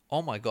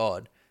 oh my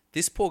God,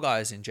 this poor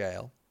guy is in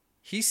jail.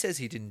 He says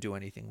he didn't do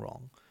anything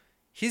wrong.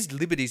 His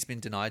liberty's been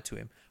denied to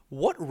him.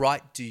 What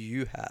right do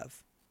you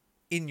have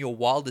in your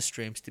wildest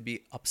dreams to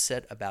be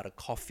upset about a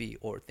coffee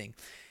or a thing?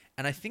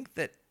 And I think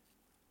that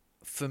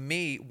for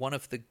me, one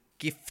of the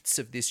gifts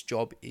of this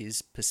job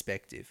is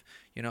perspective.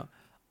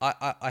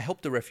 I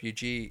helped a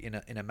refugee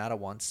in a matter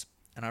once,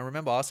 and I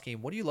remember asking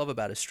him, what do you love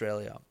about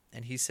Australia?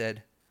 And he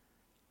said,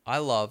 I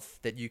love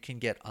that you can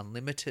get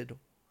unlimited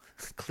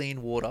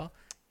clean water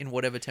in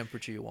whatever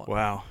temperature you want.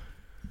 Wow.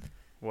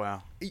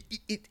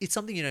 It's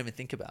something you don't even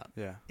think about.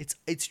 Yeah.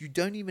 It's you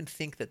don't even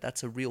think that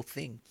that's a real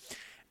thing.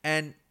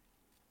 And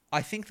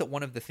I think that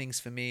one of the things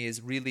for me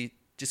is really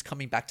just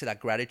coming back to that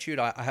gratitude.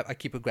 I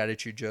keep a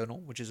gratitude journal,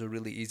 which is a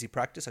really easy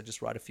practice. I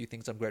just write a few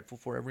things I'm grateful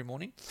for every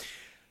morning.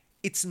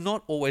 It's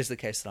not always the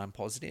case that I'm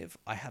positive.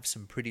 I have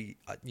some pretty,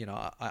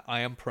 I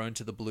am prone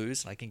to the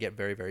blues and I can get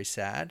very, very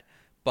sad.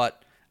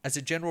 But as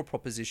a general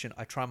proposition,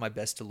 I try my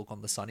best to look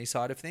on the sunny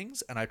side of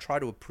things and I try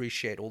to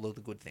appreciate all of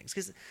the good things.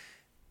 Because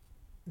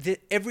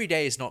every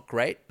day is not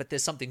great, but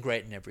there's something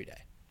great in every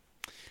day.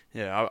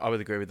 Yeah, I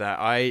would agree with that.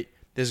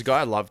 There's a guy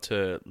I love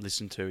to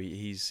listen to.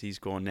 He's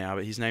gone now,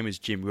 but his name is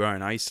Jim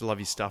Rohn. I used to love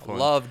his stuff on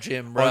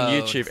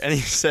YouTube. And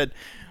he said,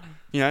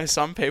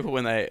 some people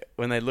when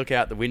they look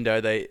out the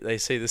window, they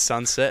see the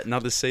sunset, and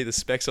others see the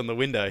specks on the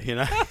window.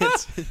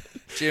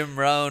 Jim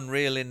Rohn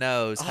really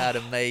knows how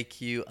to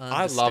make you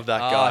understand. I love that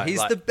guy.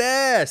 He's the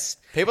best.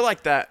 People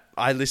like that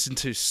I listened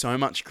to so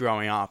much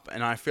growing up,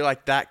 and I feel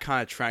like that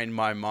kind of trained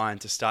my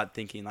mind to start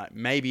thinking like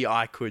maybe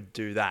I could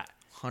do that.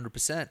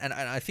 100%. And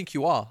I think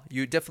you are.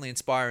 You're definitely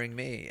inspiring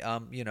me.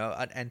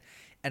 And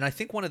I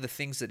think one of the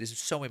things that is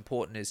so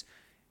important is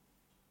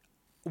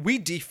we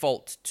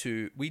default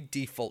to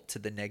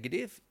the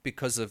negative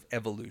because of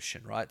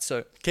evolution, right?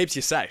 So Keeps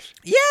you safe.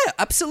 yeah,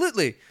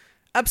 absolutely.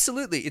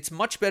 Absolutely. It's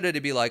much better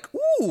to be like,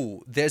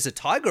 ooh, there's a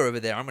tiger over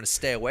there. I'm going to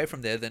stay away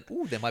from there than,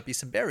 ooh, there might be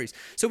some berries.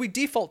 So we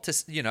default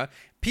to,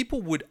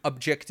 people would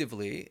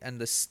objectively,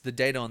 and the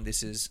data on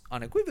this is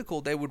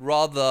unequivocal, they would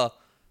rather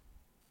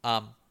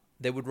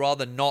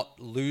not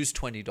lose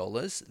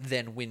 $20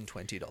 than win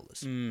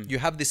 $20. You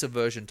have this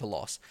aversion to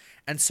loss.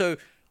 And so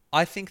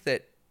I think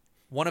that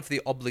one of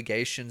the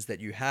obligations that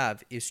you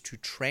have is to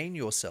train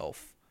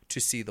yourself to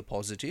see the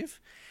positive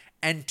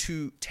and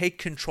to take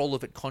control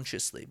of it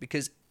consciously,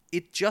 because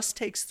it just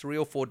takes 3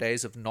 or 4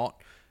 days of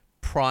not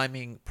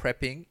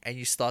prepping, and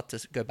you start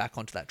to go back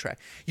onto that track.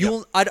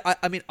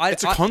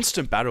 It's a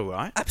constant battle,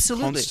 right?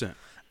 Absolutely. Constant.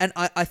 And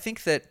I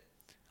think that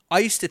I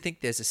used to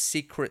think there's a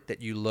secret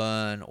that you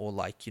learn, or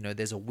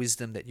there's a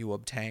wisdom that you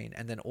obtain,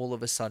 and then all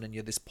of a sudden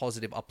you're this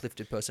positive,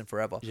 uplifted person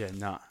forever. Yeah,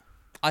 nah.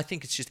 I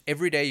think it's just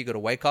every day you got to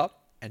wake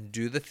up and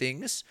do the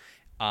things,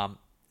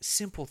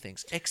 simple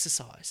things,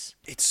 exercise.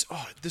 It's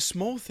the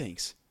small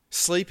things.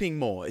 Sleeping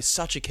more is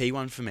such a key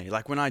one for me.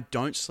 Like when I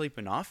don't sleep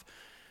enough,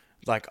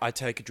 like I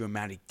take a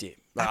dramatic dip.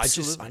 Like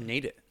Absolutely. I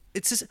need it.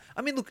 It's just,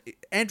 look,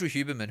 Andrew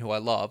Huberman, who I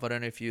love, I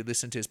don't know if you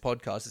listen to his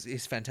podcast,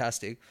 he's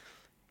fantastic.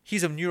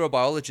 He's a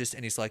neurobiologist,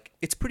 and he's like,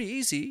 it's pretty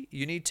easy.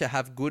 You need to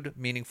have good,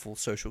 meaningful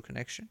social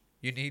connection.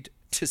 You need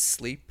to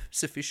sleep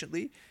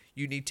sufficiently.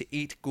 You need to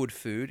eat good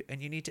food,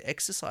 and you need to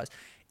exercise.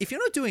 If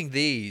you're not doing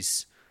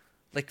these,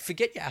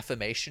 forget your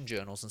affirmation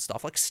journals and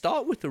stuff.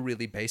 Start with the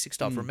really basic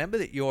stuff. Remember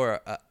that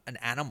you're an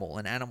animal,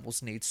 and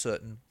animals need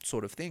certain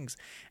sort of things.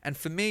 And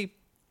for me,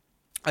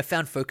 I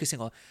found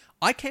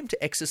I came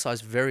to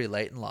exercise very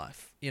late in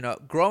life.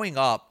 Growing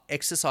up,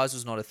 exercise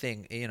was not a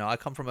thing. I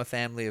come from a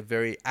family of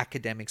very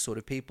academic sort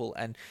of people,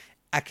 and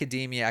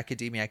academia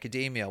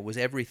was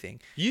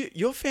everything.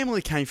 Your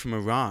family came from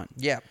Iran.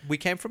 Yeah, we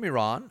came from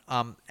Iran.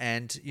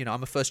 And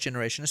I'm a first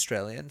generation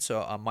Australian,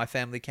 so my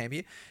family came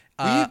here.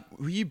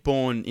 Were you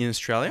born in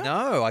Australia?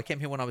 No, I came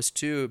here when I was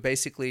 2,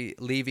 basically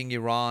leaving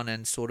Iran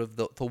and sort of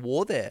the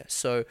war there.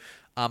 So,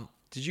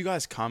 did you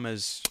guys come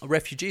as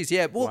refugees?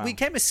 Yeah. Well, Wow. we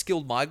came as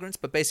skilled migrants,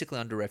 but basically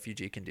under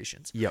refugee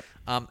conditions. Yep.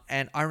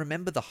 And I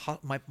remember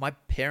my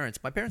parents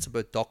are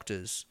both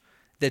doctors.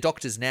 They're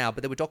doctors now,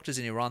 but they were doctors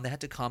in Iran. They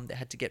had to come. They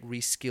had to get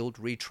reskilled,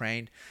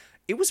 retrained.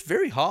 It was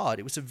very hard.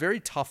 It was a very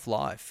tough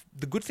life.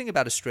 The good thing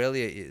about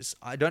Australia is,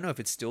 I don't know if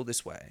it's still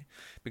this way,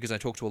 because I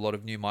talk to a lot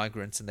of new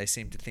migrants and they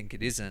seem to think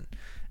it isn't.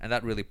 And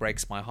that really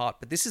breaks my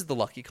heart. But this is the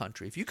lucky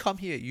country. If you come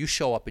here, you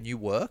show up and you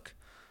work,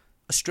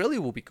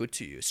 Australia will be good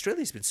to you.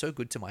 Australia's been so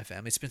good to my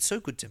family. It's been so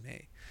good to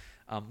me,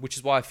 which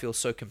is why I feel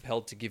so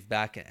compelled to give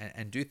back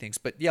and do things.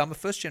 But yeah, I'm a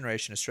first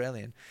generation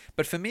Australian.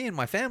 But for me and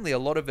my family, a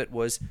lot of it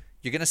was,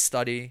 you're going to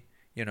study,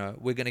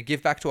 we're going to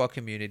give back to our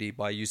community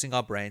by using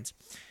our brains.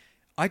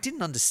 I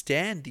didn't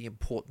understand the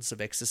importance of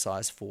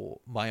exercise for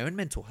my own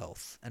mental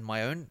health and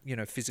my own, physical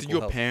health. Did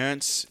your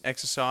parents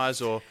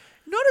exercise, or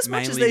not as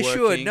much as they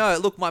should? No,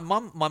 look, my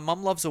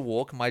mum loves a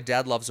walk. My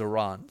dad loves a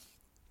run.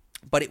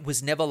 But it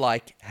was never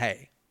like,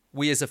 hey,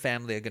 we as a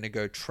family are going to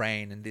go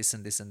train and this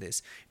and this and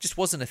this. It just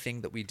wasn't a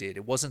thing that we did.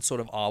 It wasn't sort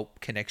of our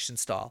connection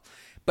style.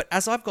 But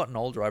as I've gotten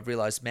older, I've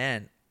realized,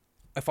 man,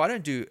 if I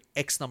don't do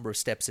X number of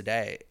steps a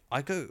day,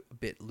 I go a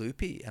bit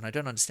loopy, and I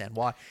don't understand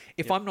why.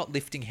 If I'm not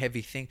lifting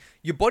heavy things,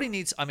 your body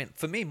needs,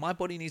 for me, my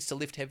body needs to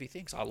lift heavy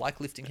things. I like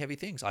lifting heavy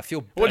things. I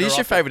feel better. What is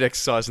your favorite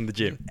exercise in the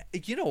gym?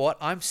 You know what?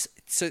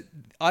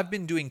 I've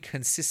been doing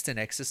consistent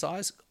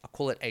exercise. I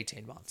call it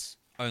 18 months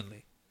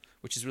only,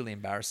 which is really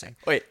embarrassing.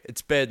 Wait,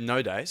 it's bed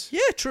no days? Yeah,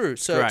 true.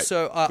 So Great.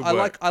 I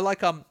like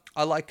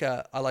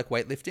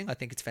weightlifting. I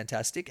think it's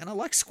fantastic, and I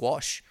like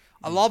squash.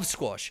 I love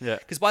squash. Yeah.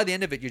 Because by the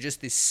end of it, you're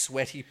just this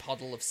sweaty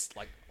puddle of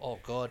oh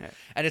God. Yeah.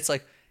 And it's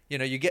like,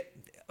 you get,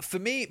 for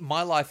me,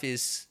 my life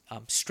is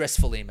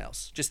stressful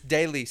emails, just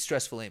daily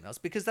stressful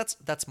emails, because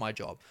that's my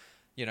job.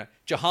 You know,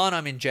 Jahan,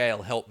 I'm in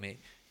jail. Help me.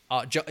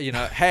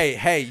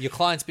 Hey, your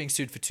client's being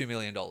sued for $2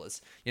 million.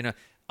 You know,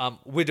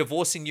 we're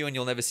divorcing you and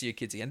you'll never see your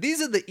kids again.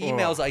 These are the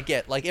emails I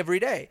get like every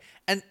day.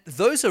 And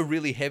those are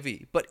really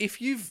heavy. But if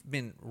you've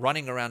been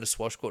running around a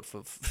squash court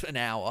for an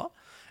hour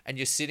and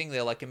you're sitting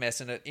there like a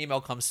mess and an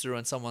email comes through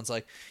and someone's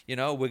like,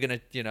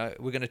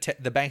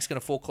 the bank's going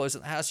to foreclose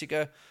on the house. You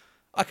go,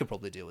 I could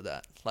probably deal with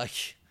that.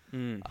 Like,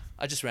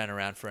 I just ran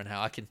around for an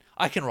hour.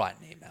 I can write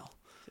an email.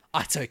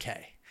 It's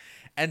okay.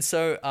 And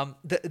so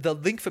the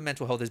link for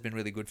mental health has been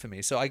really good for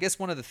me. So I guess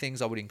one of the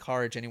things I would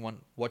encourage anyone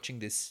watching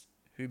this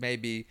who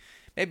maybe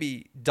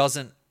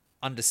doesn't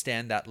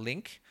understand that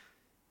link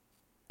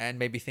and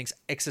maybe thinks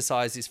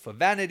exercise is for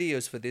vanity or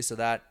is for this or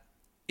that,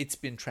 it's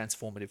been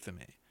transformative for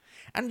me.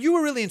 And you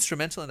were really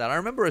instrumental in that. I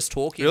remember us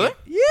talking. Really?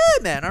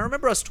 Yeah, man. I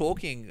remember us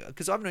talking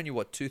because I've known you,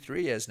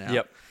 2-3 years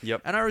now.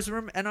 Yep. And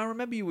I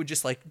remember you were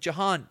just like,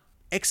 Jahan,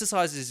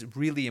 exercise is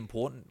really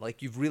important.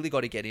 Like, you've really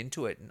got to get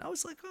into it. And I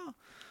was like, oh,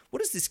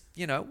 what is this?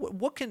 You know,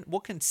 what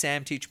can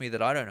Sam teach me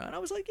that I don't know? And I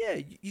was like,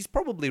 yeah, he's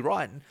probably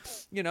right. And,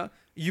 you know,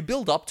 you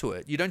build up to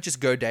it. You don't just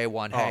go day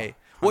one, hey.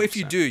 Well, if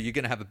you do, you're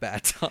going to have a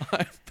bad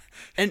time.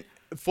 And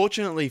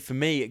fortunately for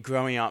me,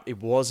 growing up,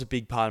 it was a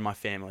big part of my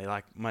family.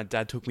 Like, my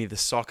dad took me to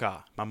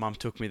soccer. My mum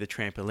took me to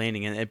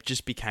trampolining. And it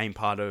just became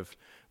part of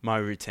my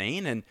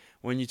routine. And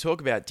when you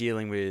talk about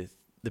dealing with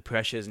the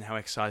pressures and how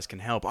exercise can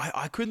help,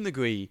 I couldn't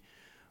agree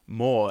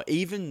more.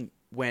 Even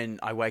when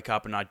I wake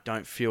up and I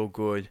don't feel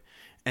good,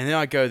 and then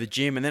I go to the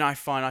gym, and then I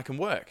find I can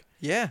work.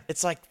 Yeah.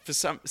 It's like for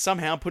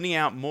somehow putting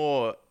out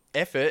more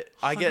effort,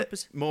 I 100%.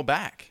 get more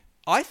back.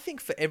 I think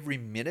for every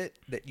minute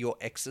that you're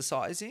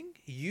exercising,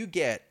 you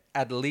get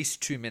at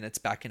least 2 minutes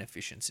back in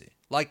efficiency.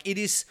 Like, it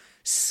is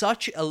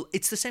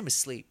it's the same as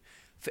sleep.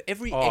 For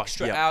every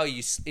extra hour,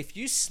 if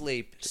you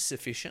sleep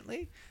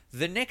sufficiently,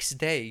 the next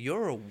day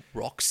you're a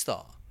rock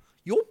star.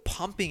 You're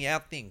pumping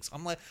out things.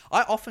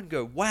 I often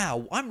go,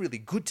 wow, I'm really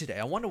good today.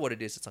 I wonder what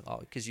it is. It's like, oh,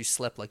 because you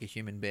slept like a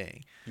human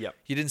being. Yep.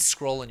 You didn't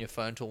scroll on your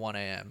phone till 1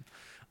 a.m.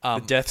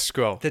 The death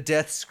scroll. The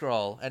death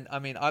scroll. And I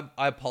mean, I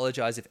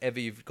apologize if ever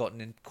you've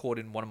gotten caught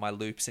in one of my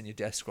loops and you're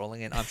death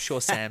scrolling. And I'm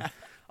sure Sam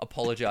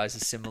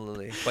apologizes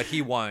similarly, but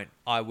he won't.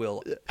 I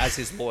will, as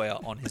his lawyer,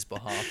 on his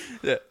behalf.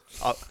 Yeah.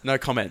 No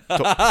comment.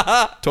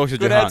 Talk to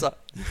Good Jahan. answer.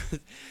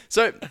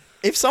 So,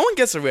 if someone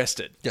gets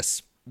arrested,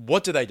 Yes.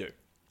 what do they do?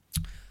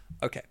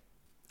 Okay.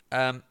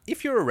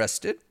 If you're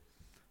arrested,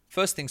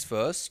 first things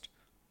first,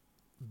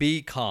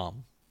 be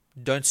calm.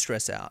 Don't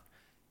stress out.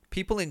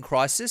 People in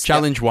crisis...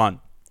 Challenge one.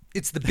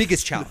 It's the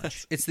biggest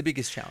challenge. It's the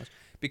biggest challenge.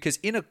 Because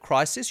in a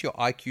crisis, your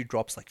IQ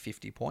drops like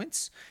 50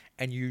 points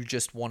and you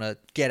just want to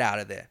get out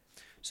of there.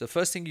 So the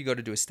first thing you got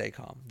to do is stay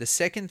calm. The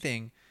second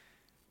thing,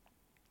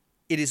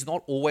 it is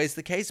not always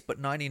the case,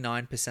 but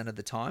 99% of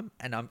the time,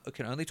 and I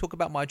can only talk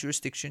about my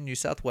jurisdiction, New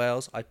South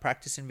Wales. I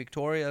practice in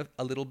Victoria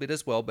a little bit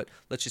as well, but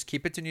let's just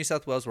keep it to New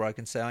South Wales where I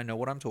can say I know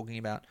what I'm talking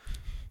about.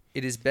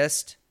 It is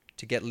best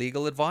to get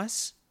legal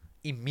advice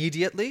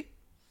immediately.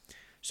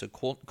 So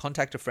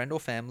contact a friend or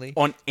family.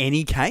 On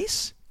any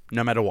case,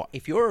 no matter what.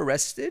 If you're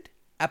arrested,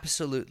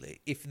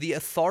 absolutely. If the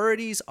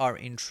authorities are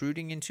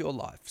intruding into your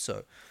life,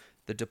 so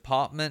the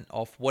Department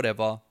of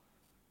whatever,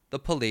 the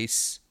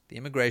police, the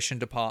immigration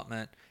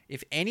department,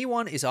 if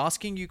anyone is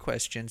asking you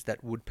questions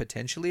that would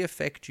potentially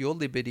affect your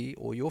liberty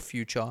or your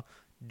future,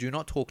 do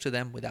not talk to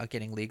them without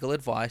getting legal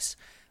advice.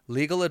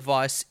 Legal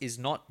advice is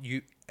not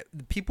you.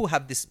 People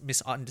have this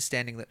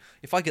misunderstanding that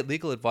if I get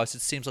legal advice,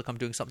 it seems like I'm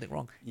doing something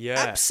wrong. Yeah.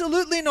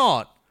 Absolutely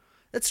not.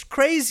 That's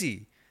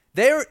crazy.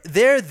 They're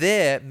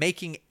there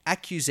making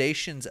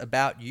accusations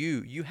about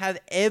you. You have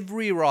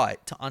every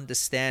right to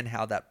understand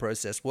how that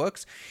process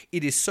works.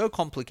 It is so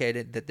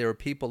complicated that there are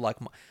people like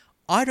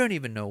I don't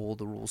even know all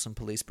the rules and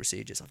police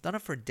procedures. I've done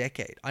it for a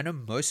decade. I know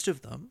most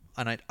of them,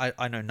 and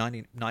I know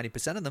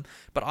 90% of them,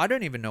 but I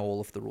don't even know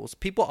all of the rules.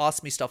 People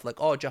ask me stuff like,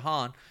 oh,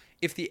 Jahan,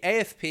 if the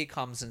AFP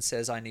comes and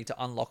says I need to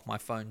unlock my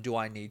phone, do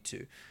I need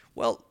to?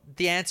 Well,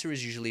 the answer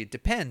is usually it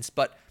depends,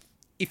 but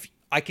if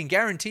I can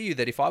guarantee you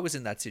that if I was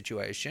in that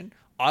situation,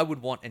 I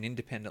would want an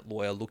independent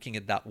lawyer looking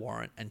at that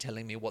warrant and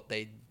telling me what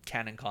they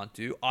can and can't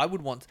do. I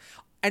would want...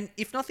 And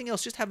if nothing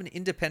else, just have an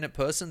independent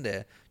person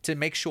there to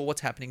make sure what's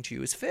happening to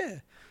you is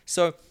fair.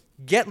 So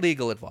get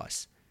legal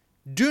advice.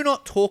 Do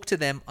not talk to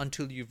them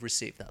until you've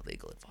received that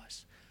legal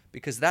advice,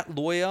 because that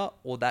lawyer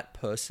or that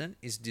person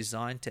is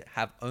designed to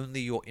have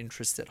only your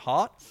interests at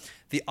heart.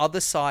 The other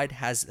side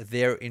has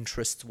their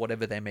interests,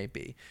 whatever they may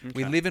be. Okay.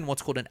 We live in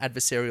what's called an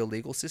adversarial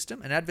legal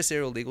system. An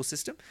adversarial legal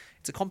system,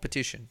 it's a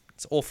competition.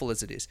 It's awful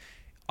as it is.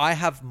 I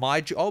have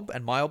my job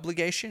and my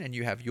obligation, and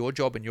you have your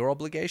job and your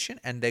obligation,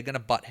 and they're going to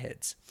butt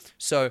heads.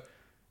 So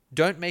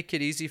don't make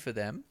it easy for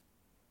them.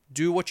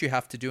 Do what you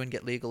have to do and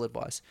get legal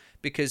advice,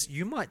 because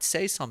you might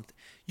say something.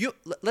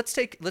 Let's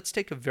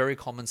take a very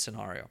common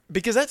scenario,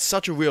 because that's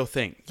such a real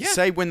thing. Yeah.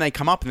 Say when they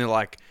come up and they're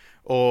like,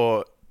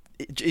 or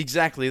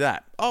exactly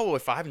that. Oh, well,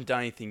 if I haven't done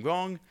anything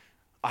wrong,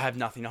 I have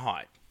nothing to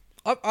hide.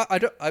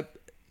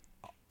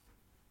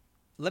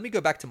 let me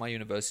go back to my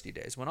university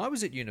days. When I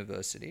was at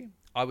university,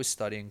 I was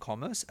studying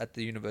commerce at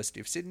the University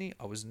of Sydney.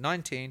 I was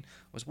 19.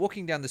 I was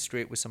walking down the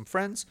street with some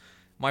friends.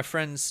 My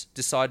friends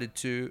decided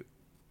to,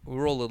 we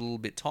were all a little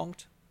bit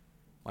tonked.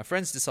 My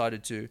friends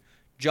decided to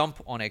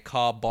jump on a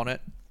car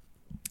bonnet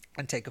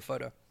and take a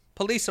photo.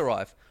 Police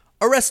arrive,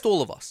 arrest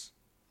all of us.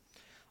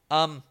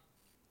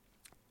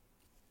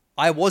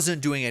 I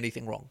wasn't doing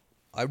anything wrong.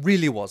 I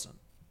really wasn't.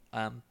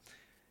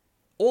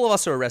 All of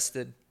us are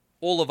arrested.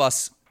 All of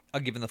us are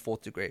given the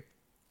 4th degree.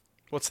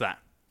 What's that?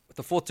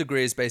 The 4th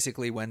degree is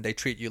basically when they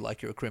treat you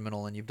like you're a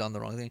criminal and you've done the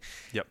wrong thing.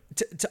 Yep.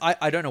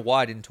 I don't know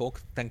why I didn't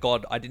talk. Thank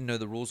God I didn't know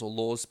the rules or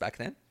laws back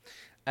then.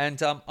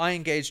 And I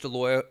engaged a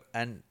lawyer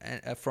and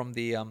from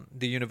the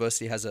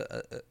university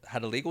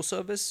had a legal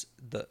service.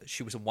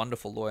 She was a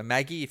wonderful lawyer.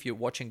 Maggie, if you're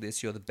watching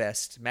this, you're the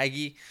best.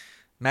 Maggie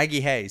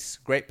Hayes,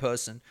 great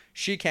person.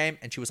 She came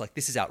and she was like,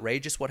 "This is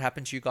outrageous. What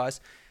happened to you guys?"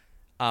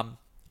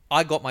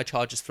 I got my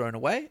charges thrown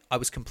away. I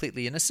was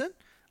completely innocent.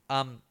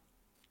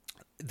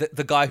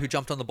 The guy who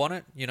jumped on the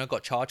bonnet,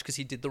 got charged because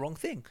he did the wrong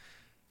thing.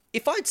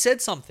 If I'd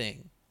said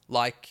something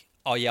like,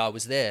 "Oh yeah, I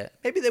was there,"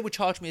 maybe they would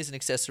charge me as an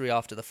accessory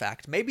after the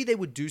fact. Maybe they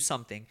would do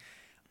something.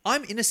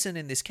 I'm innocent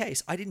in this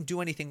case. I didn't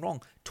do anything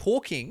wrong.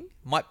 Talking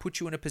might put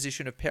you in a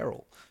position of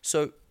peril.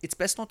 So it's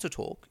best not to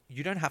talk.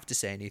 You don't have to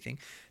say anything.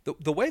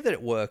 The way that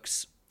it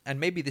works, and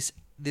maybe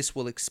this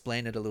will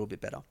explain it a little bit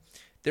better.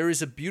 There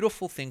is a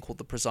beautiful thing called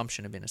the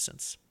presumption of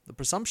innocence. The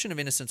presumption of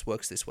innocence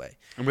works this way.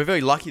 And we're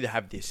very lucky to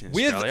have this in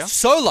Australia. We're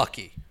so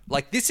lucky.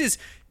 Like, this is...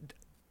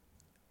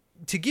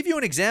 To give you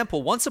an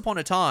example, once upon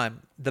a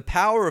time, the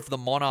power of the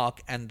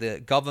monarch and the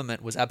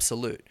government was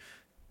absolute.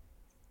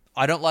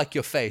 I don't like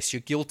your face. You're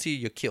guilty.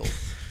 You're killed.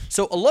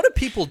 So a lot of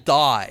people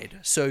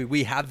died. So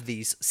we have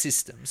these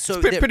systems. So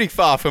it's pretty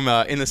far from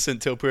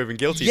innocent till proven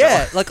guilty.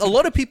 Yeah, like a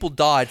lot of people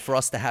died for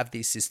us to have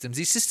these systems.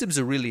 These systems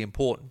are really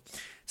important.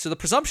 So the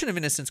presumption of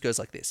innocence goes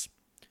like this.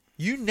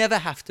 You never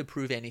have to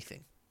prove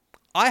anything.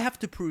 I have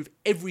to prove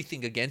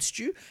everything against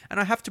you,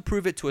 and I have to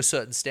prove it to a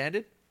certain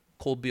standard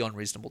called beyond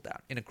reasonable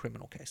doubt in a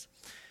criminal case.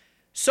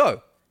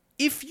 So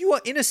if you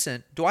are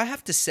innocent, do I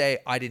have to say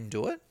I didn't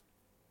do it?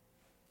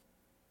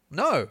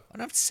 No, I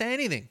don't have to say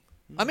anything.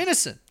 I'm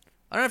innocent.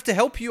 I don't have to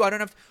help you.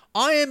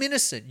 I am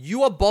innocent.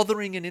 You are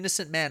bothering an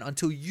innocent man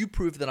until you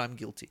prove that I'm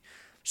guilty.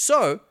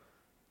 So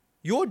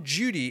your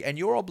duty and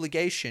your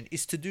obligation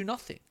is to do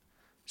nothing.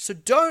 So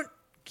don't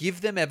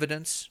give them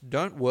evidence.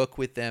 Don't work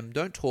with them.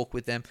 Don't talk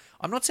with them.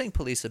 I'm not saying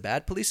police are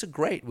bad. Police are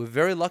great. We're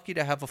very lucky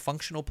to have a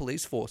functional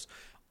police force.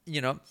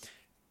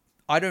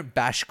 I don't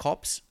bash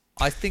cops.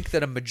 I think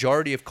that a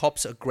majority of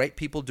cops are great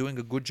people doing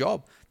a good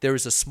job. There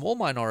is a small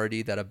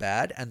minority that are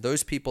bad, and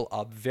those people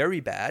are very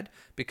bad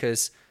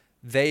because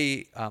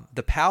the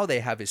power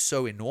they have is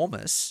so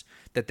enormous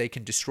that they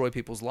can destroy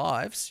people's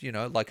lives.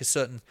 Like a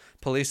certain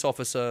police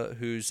officer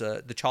who's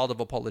the child of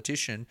a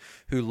politician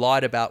who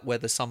lied about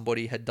whether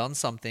somebody had done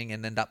something,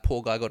 and then that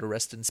poor guy got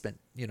arrested and spent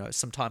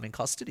some time in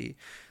custody,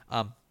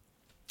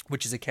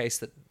 which is a case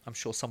that I'm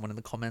sure someone in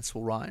the comments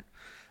will write.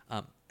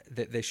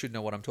 They should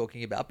know what I'm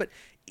talking about. But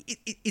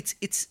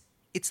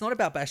it's not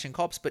about bashing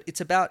cops, but it's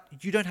about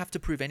you don't have to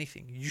prove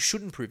anything. You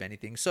shouldn't prove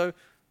anything. So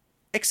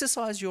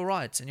exercise your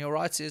rights, and your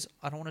rights is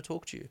I don't want to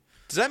talk to you.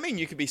 Does that mean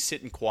you could be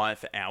sitting quiet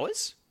for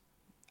hours?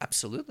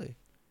 Absolutely.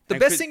 The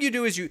best thing you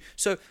do is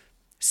so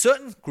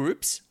certain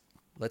groups,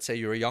 let's say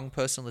you're a young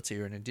person, let's say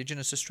you're an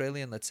Indigenous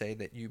Australian, let's say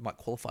that you might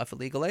qualify for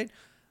legal aid,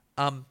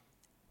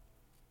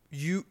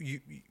 you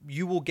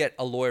will get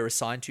a lawyer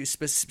assigned to you,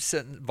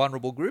 certain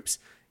vulnerable groups.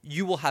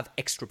 You will have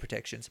extra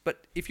protections.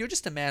 But if you're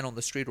just a man on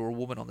the street or a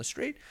woman on the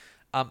street,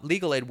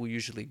 legal aid will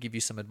usually give you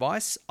some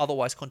advice.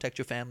 Otherwise, contact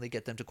your family,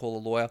 get them to call a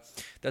lawyer.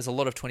 There's a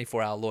lot of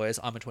 24-hour lawyers.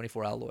 I'm a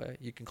 24-hour lawyer.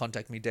 You can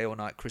contact me day or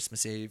night,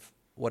 Christmas Eve,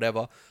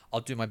 whatever.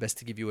 I'll do my best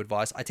to give you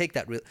advice. I take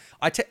that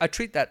I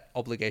treat that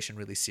obligation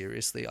really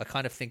seriously. I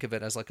kind of think of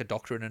it as like a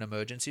doctor in an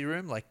emergency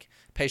room. Like,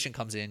 patient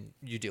comes in,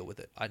 you deal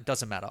with it. It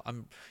doesn't matter.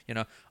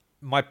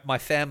 My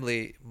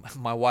family,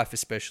 my wife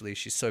especially,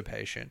 she's so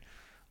patient.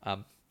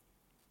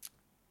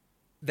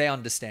 They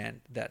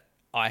understand that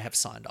I have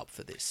signed up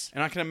for this.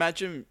 And I can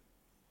imagine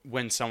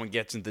when someone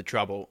gets into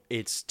trouble,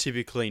 it's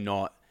typically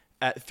not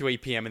at 3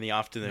 p.m. in the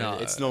afternoon. No,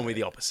 it's normally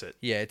the opposite.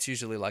 Yeah, it's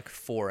usually like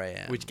 4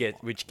 a.m.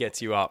 Which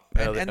gets you up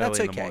early, and that's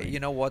early in the okay. morning. You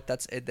know what?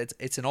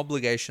 It's an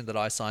obligation that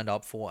I signed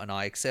up for and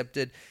I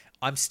accepted.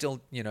 I'm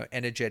still,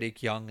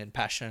 energetic, young, and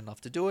passionate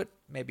enough to do it.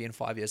 Maybe in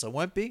 5 years I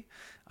won't be,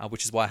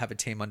 which is why I have a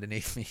team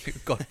underneath me.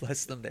 God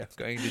bless them. They're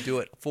going to do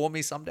it for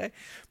me someday.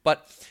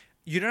 But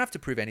you don't have to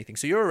prove anything.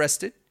 So you're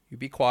arrested. You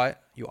be quiet.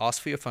 You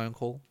ask for your phone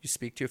call. You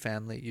speak to your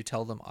family. You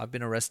tell them, I've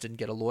been arrested, and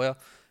get a lawyer.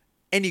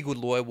 Any good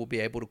lawyer will be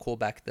able to call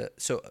back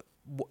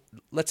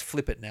let's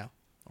flip it now.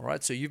 All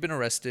right. So you've been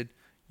arrested.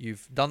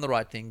 You've done the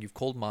right thing. You've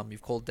called mum.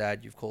 You've called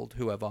dad. You've called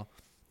whoever.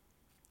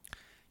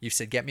 You've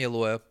said, get me a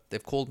lawyer.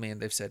 They've called me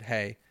and they've said,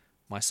 hey,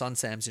 my son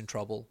Sam's in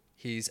trouble.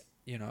 He's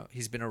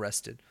been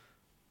arrested.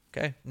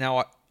 Okay.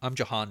 Now I'm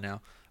Jahan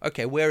now.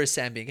 Okay. Where is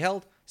Sam being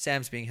held?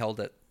 Sam's being held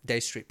at Day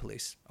Street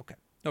Police. Okay.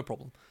 No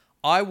problem.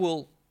 I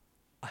will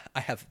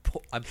I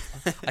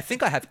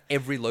think I have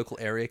every local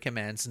area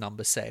command's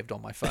number saved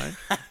on my phone.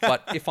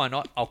 But if I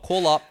not, I'll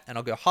call up and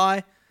I'll go,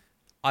 hi,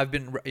 I've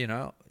been,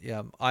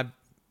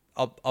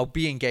 I'll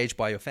be engaged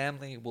by your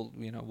family.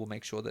 We'll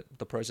make sure that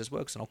the process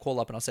works. And I'll call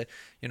up and I'll say,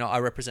 I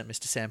represent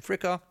Mr. Sam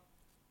Fricker.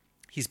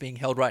 He's being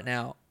held right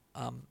now.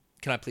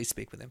 Can I please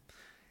speak with him?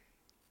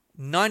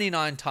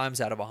 99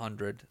 times out of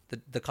 100,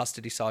 the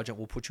custody sergeant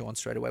will put you on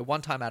straight away.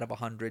 1 time out of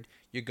 100,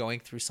 you're going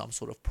through some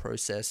sort of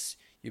process.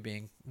 You're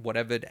being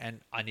whatevered, and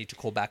I need to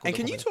call back. And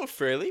can you talk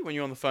freely when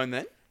you're on the phone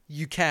then?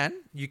 You can.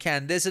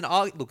 There's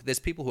there's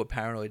people who are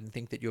paranoid and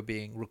think that you're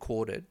being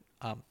recorded.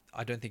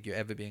 I don't think you're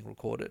ever being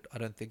recorded. I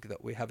don't think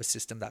that we have a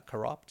system that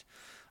corrupt.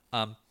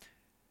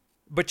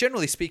 But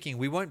generally speaking,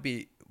 we won't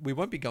be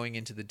going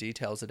into the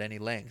details at any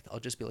length. I'll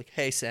just be like,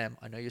 hey, Sam,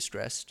 I know you're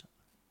stressed.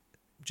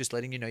 Just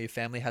letting you know your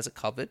family has it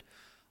covered.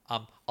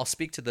 I'll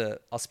speak to the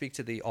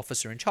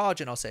officer in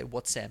charge and I'll say,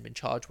 what's Sam been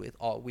charged with?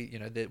 Oh,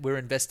 we're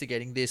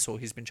investigating this, or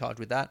he's been charged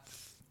with that.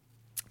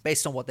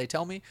 Based on what they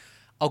tell me,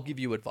 I'll give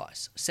you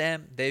advice.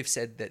 Sam, they've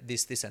said that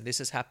this, and this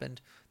has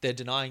happened. They're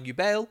denying you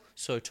bail.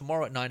 So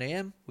tomorrow at 9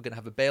 a.m., we're going to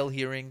have a bail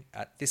hearing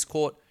at this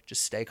court.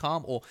 Just stay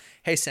calm. Or,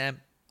 hey, Sam,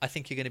 I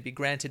think you're going to be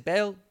granted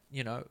bail.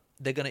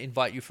 They're going to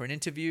invite you for an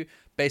interview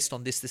based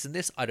on this, and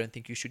this. I don't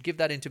think you should give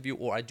that interview,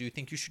 or I do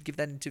think you should give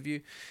that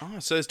interview. Oh,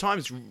 so there's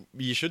times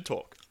you should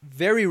talk.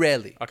 Very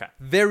rarely. Okay.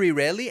 Very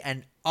rarely.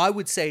 And I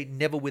would say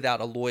never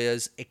without a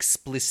lawyer's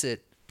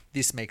explicit,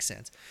 this makes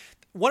sense.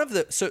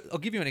 So I'll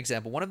give you an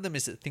example. One of them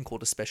is a thing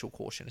called a special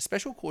caution. A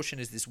special caution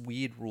is this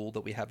weird rule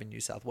that we have in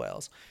New South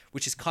Wales,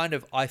 which is kind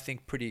of, I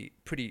think,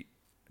 pretty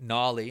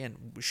gnarly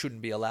and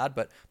shouldn't be allowed.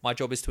 But my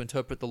job is to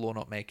interpret the law,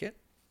 not make it.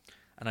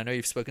 And I know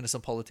you've spoken to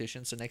some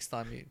politicians, so next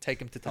time you take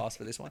them to task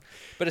for this one.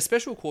 But a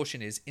special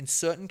caution is, in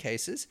certain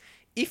cases,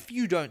 if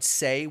you don't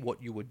say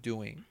what you were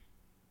doing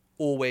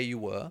or where you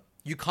were,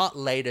 you can't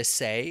later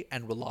say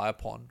and rely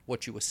upon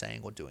what you were saying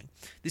or doing.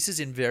 This is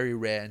in very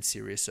rare and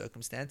serious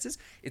circumstances.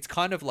 It's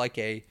kind of like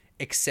a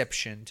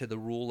exception to the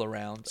rule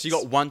around... So you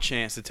got one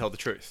chance to tell the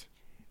truth.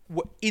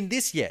 In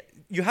this,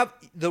 you have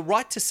the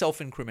right to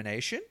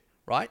self-incrimination,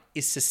 right,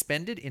 is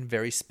suspended in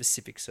very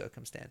specific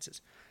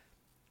circumstances.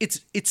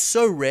 It's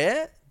so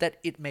rare that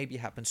it maybe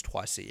happens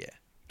twice a year.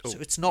 So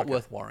it's not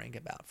worth worrying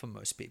about for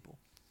most people.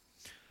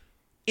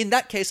 In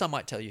that case, I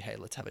might tell you, hey,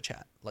 let's have a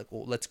chat.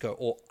 Or let's go.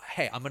 Or,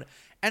 hey,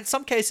 and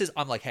some cases,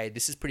 I'm like, hey,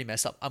 this is pretty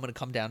messed up. I'm going to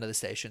come down to the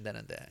station then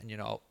and there. And,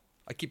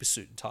 I keep a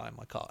suit and tie in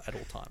my car at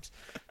all times.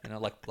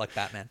 Like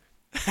Batman.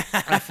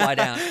 And I fly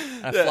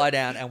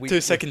down. And we...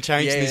 2-second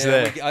change is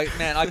there.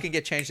 I can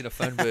get changed in a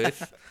phone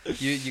booth.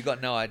 You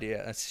got no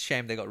idea. It's a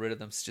shame they got rid of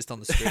them. It's just on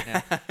the street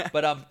now.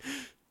 But,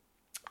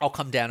 I'll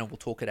come down and we'll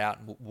talk it out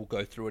and we'll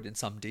go through it in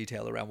some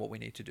detail around what we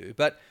need to do.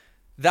 But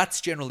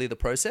that's generally the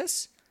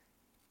process.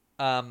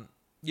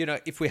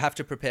 If we have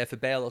to prepare for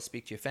bail, I'll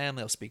speak to your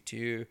family, I'll speak to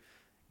you,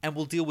 and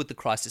we'll deal with the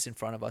crisis in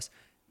front of us.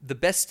 The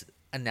best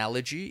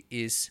analogy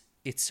is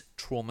it's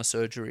trauma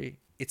surgery.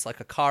 It's like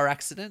a car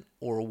accident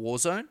or a war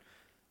zone.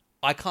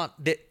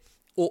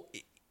 Or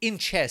in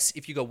chess,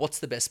 if you go, what's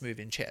the best move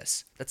in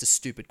chess? That's a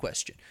stupid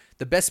question.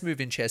 The best move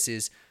in chess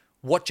is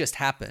what just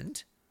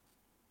happened,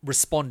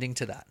 responding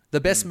to that.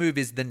 The best move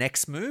is the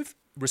next move,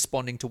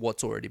 responding to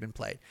what's already been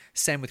played.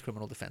 Same with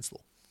criminal defense law.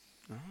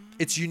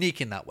 It's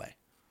unique in that way.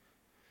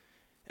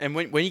 And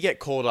when you get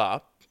called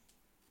up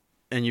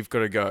and you've got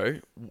to go,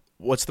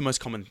 what's the most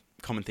common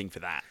thing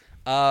for that?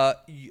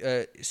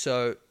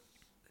 So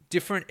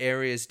different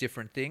areas,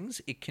 different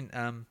things. It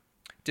can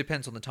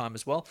depends on the time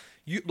as well.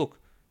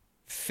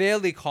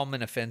 Fairly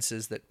common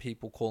offenses that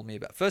people call me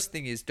about. First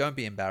thing is, don't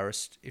be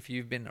embarrassed. If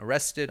you've been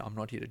arrested, I'm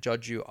not here to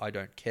judge you. I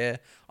don't care.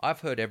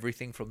 I've heard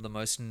everything from the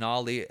most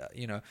gnarly,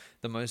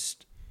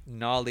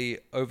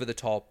 over the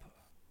top,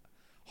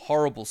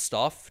 horrible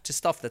stuff to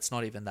stuff that's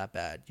not even that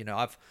bad.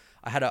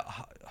 I had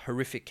a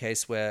horrific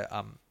case where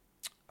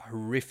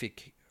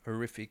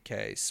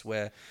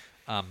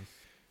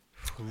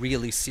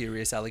really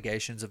serious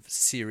allegations of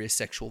serious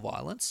sexual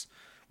violence,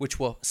 which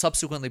were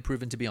subsequently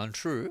proven to be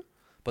untrue.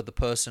 But the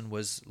person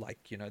was like,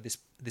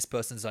 this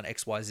person's done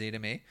XYZ to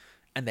me,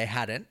 and they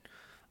hadn't.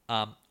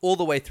 All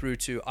the way through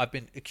to, I've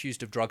been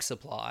accused of drug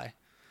supply.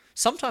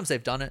 Sometimes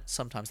they've done it,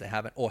 sometimes they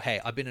haven't. Or,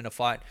 hey, I've been in a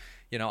fight.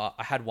 I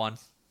had one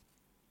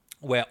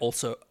where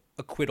also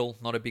acquittal,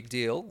 not a big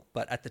deal.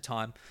 But at the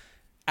time,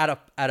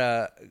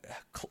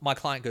 my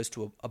client goes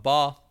to a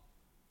bar.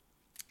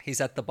 He's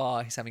at the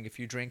bar, he's having a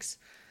few drinks.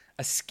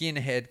 A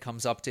skinhead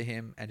comes up to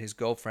him and his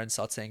girlfriend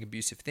starts saying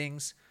abusive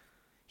things.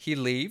 He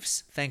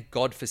leaves. Thank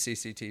God for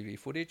CCTV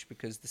footage,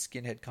 because the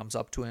skinhead comes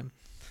up to him,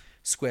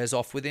 squares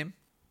off with him,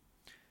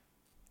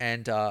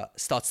 and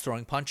starts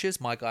throwing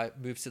punches. My guy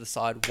moves to the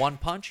side. One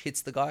punch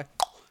hits the guy,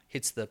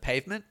 hits the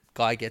pavement.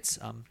 Guy gets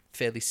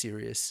fairly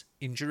serious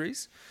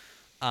injuries.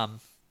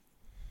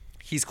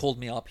 He's called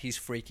me up. He's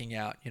freaking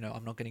out.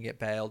 I'm not going to get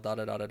bail.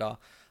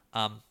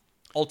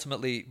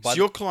 Ultimately, so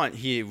your client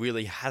here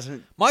really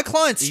hasn't. My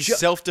client's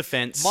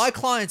self-defense. My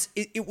client's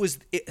it was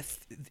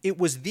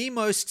the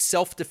most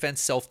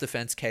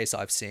self-defense case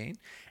I've seen,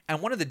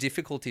 And one of the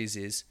difficulties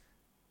is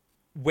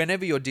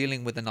whenever you're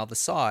dealing with another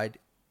side,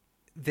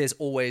 there's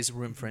always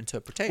room for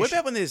interpretation. What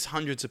about when there's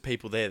hundreds of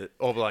people there,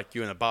 or like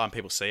you're in a bar and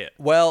people see it?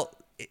 Well,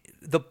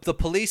 the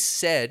police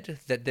said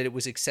that it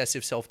was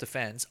excessive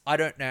self-defense. I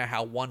don't know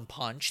how one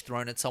punch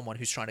thrown at someone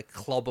who's trying to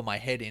clobber my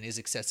head in is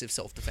excessive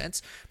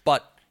self-defense.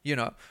 But,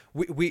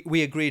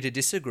 we agreed to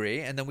disagree,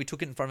 and then we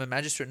took it in front of a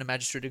magistrate, and the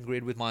magistrate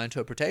agreed with my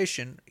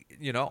interpretation.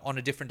 On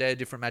a different day, a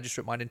different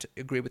magistrate might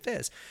agree with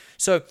theirs.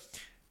 So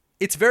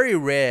it's very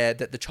rare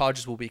that the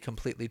charges will be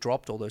completely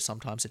dropped, although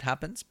sometimes it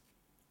happens.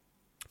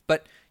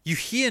 But you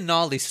hear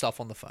gnarly stuff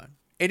on the phone.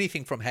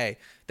 Anything from, hey,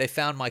 they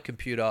found my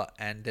computer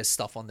and there's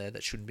stuff on there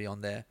that shouldn't be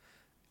on there,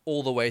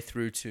 all the way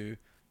through to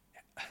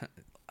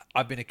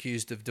I've been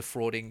accused of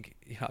defrauding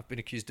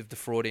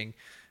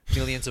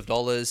millions of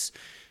dollars.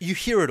 You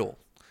hear it all.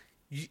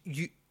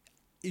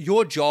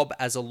 Your job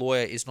as a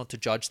lawyer is not to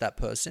judge that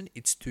person.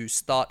 It's to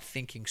start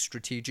thinking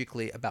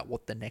strategically about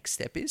what the next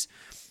step is.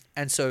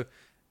 And so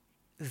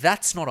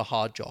that's not a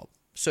hard job.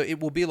 So it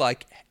will be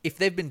like, if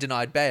they've been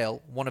denied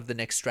bail, one of the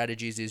next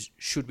strategies is,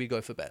 should we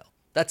go for bail?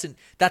 That's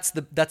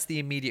the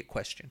immediate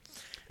question.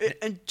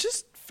 And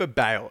just for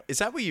bail, is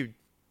that where you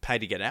pay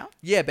to get out?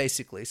 Yeah,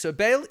 basically. So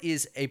bail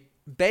is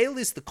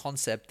the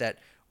concept that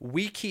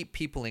we keep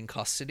people in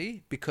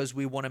custody because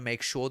we want to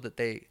make sure that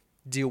they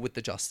deal with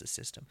the justice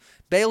system.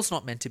 Bail's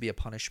not meant to be a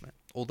punishment,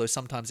 although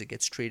sometimes it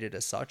gets treated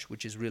as such,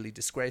 which is really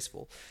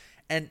disgraceful.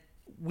 And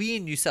we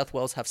in New South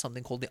Wales have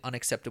something called the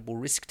unacceptable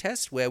risk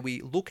test, where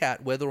we look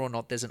at whether or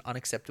not there's an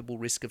unacceptable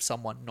risk of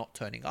someone not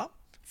turning up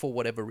for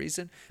whatever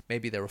reason.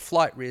 Maybe they're a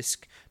flight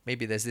risk,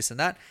 maybe there's this and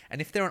that. And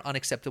if they're an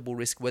unacceptable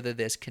risk, whether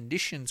there's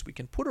conditions we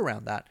can put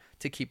around that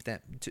to keep them,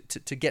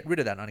 to get rid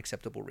of that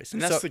unacceptable risk.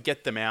 And that's to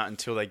get them out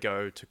until they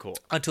go to court.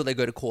 Until they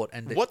go to court.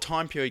 And what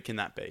time period can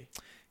that be?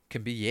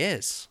 Can be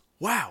years.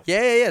 Wow.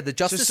 Yeah. The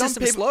justice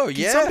system is slow.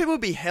 Can some people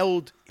be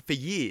held for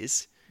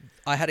years?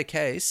 I had a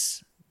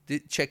case.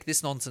 Check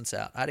this nonsense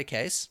out. I had a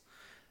case.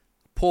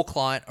 Poor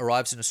client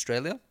arrives in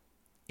Australia.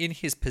 In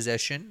his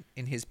possession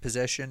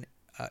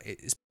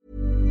is.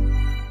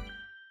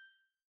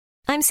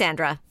 I'm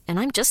Sandra, and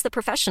I'm just the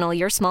professional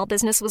your small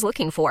business was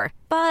looking for.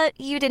 But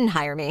you didn't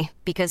hire me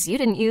because you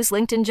didn't use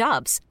LinkedIn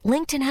Jobs.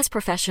 LinkedIn has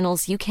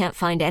professionals you can't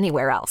find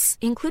anywhere else,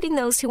 including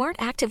those who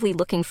aren't actively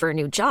looking for a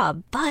new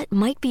job, but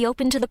might be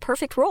open to the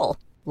perfect role,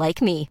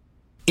 like me.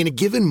 In a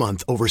given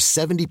month, over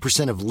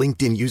 70% of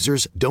LinkedIn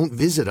users don't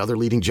visit other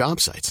leading job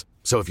sites.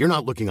 So if you're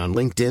not looking on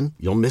LinkedIn,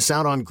 you'll miss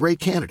out on great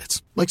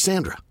candidates like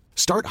Sandra.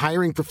 Start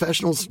hiring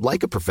professionals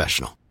like a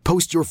professional.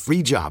 Post your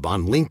free job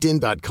on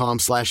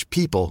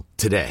linkedin.com/people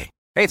today.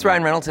 Hey, it's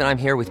Ryan Reynolds, and I'm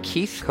here with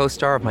Keith,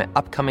 co-star of my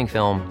upcoming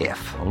film,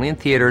 If, only in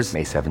theaters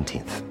May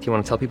 17th. Do you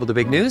want to tell people the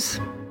big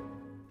news?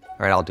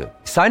 All right, I'll do it.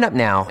 Sign up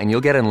now and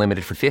you'll get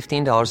unlimited for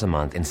 $15 a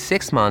month and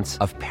 6 months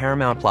of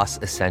Paramount Plus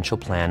Essential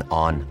Plan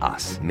on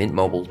us.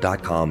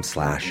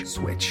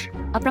 MintMobile.com/switch.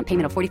 Upfront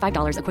payment of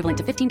 $45 equivalent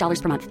to $15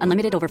 per month.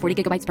 Unlimited over 40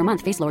 gigabytes per month.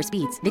 Face lower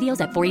speeds.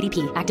 Videos at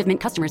 480p. Active Mint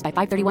customers by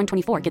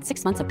 531.24 get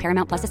 6 months of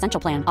Paramount Plus Essential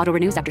Plan. Auto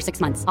renews after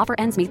 6 months. Offer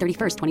ends May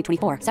 31st,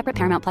 2024. Separate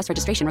Paramount Plus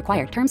registration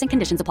required. Terms and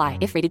conditions apply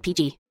if rated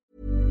PG.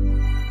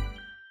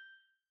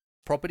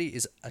 Property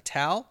is a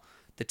towel.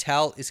 The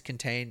towel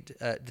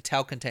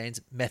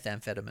contains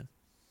methamphetamine.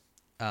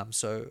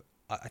 So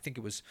I think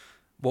it was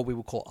what we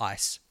would call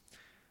ice.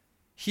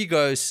 He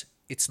goes,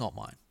 it's not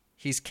mine.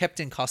 He's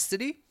kept in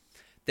custody.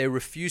 They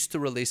refuse to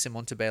release him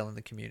onto bail in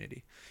the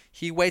community.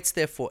 He waits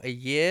there for a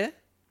year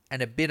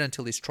and a bit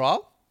until his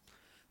trial.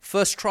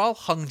 First trial,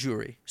 hung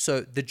jury.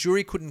 So the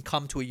jury couldn't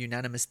come to a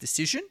unanimous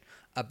decision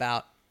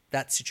about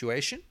that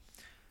situation.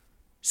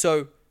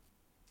 So,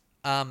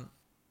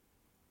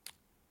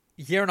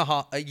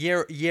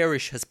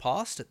 yearish has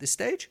passed at this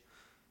stage.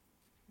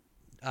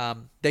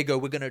 They go,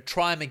 we're going to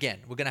try him again.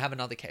 We're going to have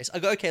another case. I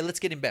go, okay,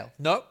 let's get him bail.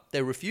 No,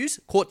 they refuse.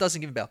 Court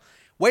doesn't give him bail.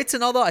 Waits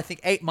another, I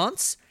think, 8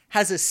 months.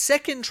 Has a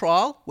second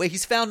trial where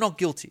he's found not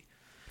guilty.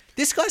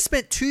 This guy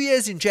spent 2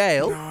 years in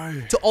jail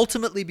to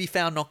ultimately be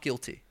found not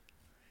guilty.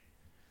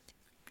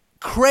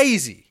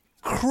 Crazy.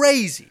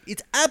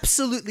 It's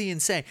absolutely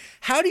insane.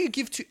 How do you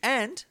give to...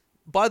 And...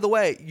 By the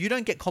way, you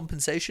don't get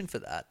compensation for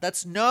that.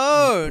 That's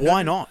no.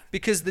 Why not?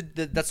 Because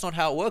that's not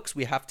how it works.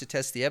 We have to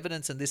test the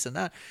evidence and this and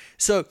that.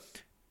 So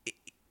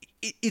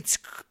it's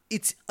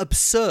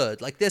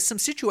absurd. Like there's some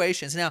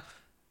situations. Now,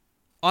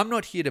 I'm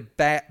not here to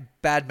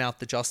badmouth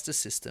the justice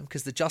system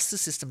because the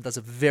justice system does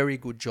a very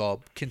good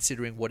job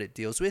considering what it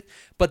deals with.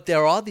 But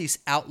there are these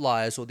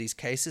outliers or these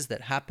cases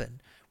that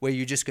happen where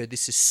you just go,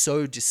 this is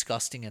so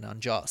disgusting and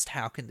unjust.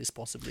 How can this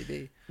possibly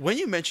be? When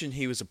you mentioned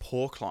he was a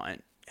poor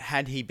client,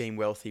 had he been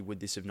wealthy, would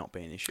this have not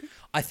been an issue?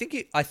 I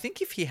think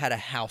if he had a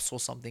house or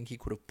something he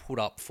could have put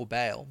up for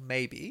bail,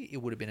 maybe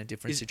it would have been a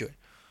different situation.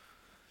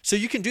 So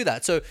you can do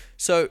that. So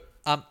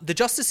the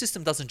justice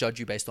system doesn't judge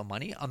you based on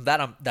money.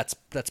 That's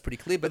pretty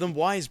clear. But then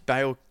why is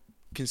bail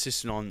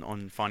consistent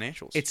on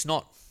financials? It's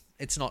not.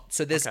 It's not.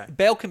 So there's Okay.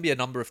 bail can be a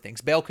number of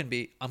things. Bail can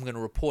be I'm going to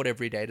report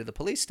every day to the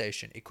police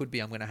station. It could be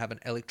I'm going to have an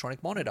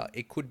electronic monitor.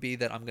 It could be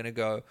that I'm going to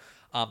go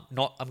I'm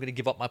going to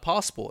give up my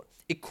passport.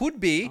 It could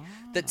be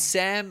that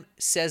Sam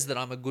says that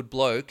I'm a good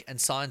bloke and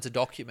signs a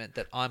document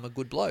that I'm a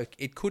good bloke.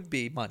 It could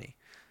be money.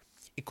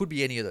 It could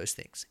be any of those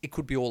things. It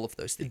could be all of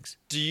those things.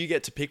 Do you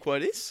get to pick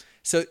what it is?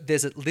 So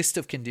there's a list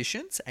of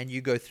conditions and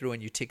you go through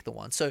and you tick the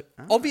one. So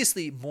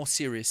obviously more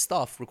serious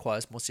stuff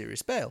requires more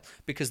serious bail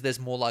because there's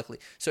more likely.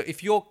 So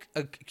if you're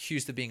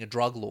accused of being a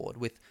drug lord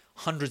with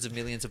hundreds of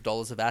millions of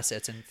dollars of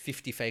assets and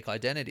 50 fake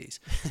identities,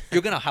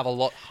 you're going to have a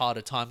lot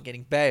harder time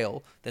getting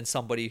bail than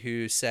somebody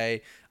who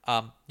say,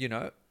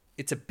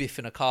 it's a biff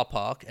in a car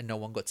park and no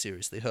one got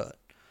seriously hurt,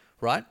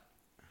 right?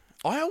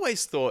 I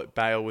always thought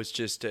bail was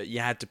just you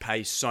had to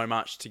pay so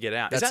much to get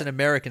out. That's an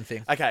American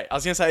thing. Okay, I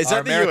was going to say, is Our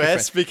that the American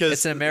US? friend. Because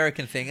it's an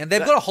American thing. And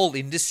they've got a whole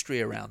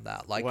industry around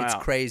that. Like, it's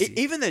Wow. crazy.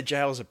 Even their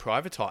jails are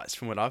privatized,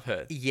 from what I've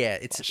heard. Yeah,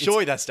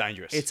 Surely that's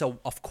dangerous.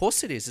 Of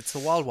course it is. It's the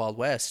wild, wild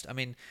west. I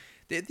mean,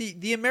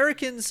 the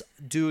Americans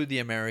do the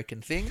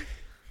American thing,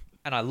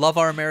 and I love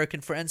our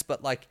American friends,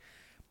 but like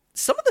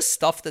some of the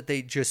stuff that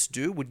they just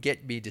do would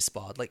get me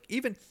disbarred. Like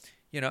even,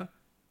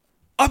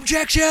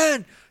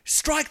 objection,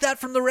 strike that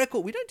from the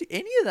record. We don't do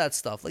any of that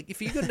stuff. Like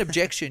if you got an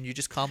objection, you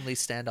just calmly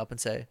stand up and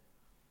say,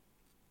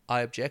 I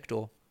object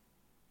or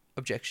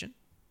objection.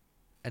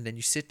 And then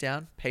you sit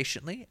down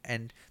patiently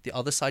and the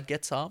other side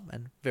gets up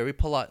and very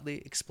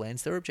politely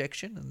explains their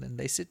objection. And then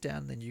they sit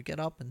down, then you get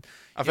up and...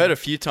 I've heard a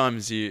few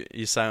times you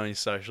say on your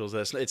socials,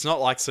 it's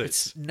not like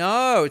Suits.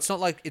 It's not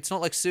like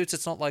Suits.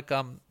 It's not like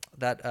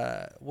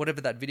that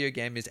whatever that video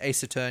game is,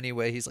 Ace Attorney,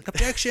 where he's like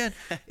objection.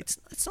 it's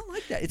not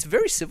like that. It's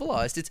very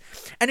civilized.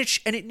 And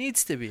it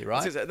needs to be,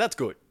 right. That's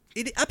good.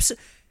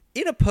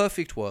 In a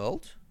perfect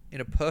world,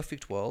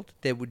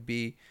 there would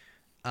be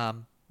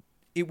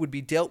it would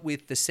be dealt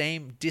with the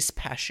same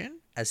dispassion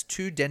as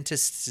two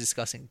dentists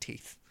discussing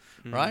teeth,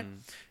 right?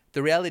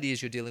 The reality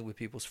is you're dealing with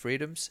people's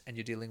freedoms and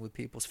you're dealing with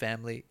people's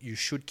family. You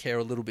should care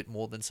a little bit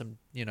more than some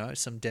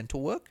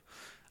dental work.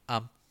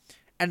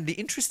 And the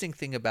interesting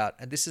thing about,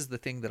 and this is the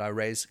thing that I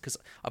raise, because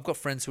I've got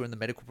friends who are in the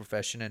medical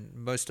profession and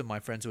most of my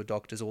friends who are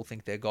doctors all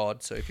think they're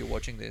God. So if you're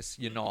watching this,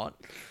 you're not.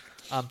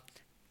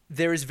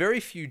 There is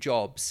very few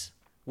jobs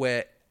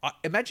where,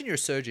 imagine you're a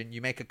surgeon, you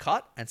make a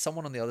cut and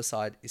someone on the other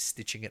side is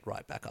stitching it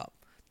right back up.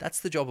 That's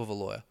the job of a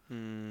lawyer,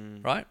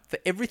 right? For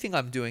everything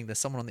I'm doing, there's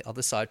someone on the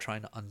other side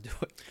trying to undo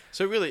it.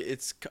 So really,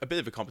 it's a bit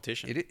of a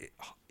competition. It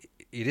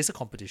is a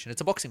competition.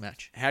 It's a boxing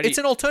match. It's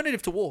an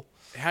alternative to war.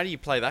 How do you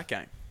play that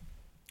game?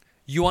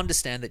 You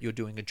understand that you're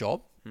doing a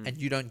job and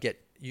you don't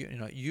get,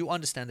 you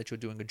understand that you're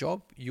doing a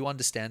job. You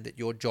understand that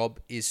your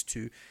job is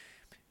to,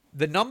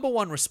 the number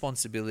one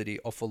responsibility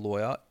of a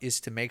lawyer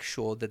is to make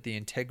sure that the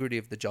integrity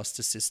of the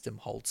justice system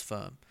holds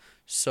firm.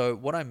 So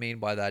what I mean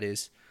by that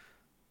is,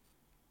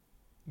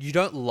 you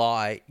don't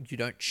lie, you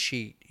don't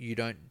cheat, you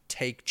don't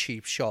take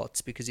cheap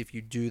shots, because if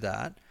you do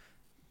that,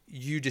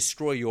 you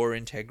destroy your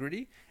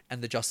integrity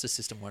and the justice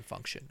system won't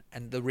function.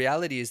 And the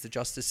reality is the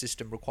justice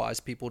system requires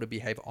people to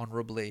behave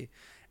honorably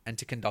and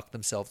to conduct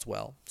themselves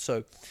well.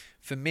 So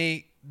for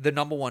me, the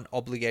number one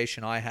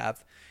obligation I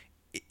have,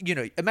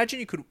 imagine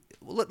you could,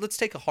 let's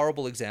take a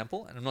horrible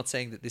example, and I'm not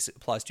saying that this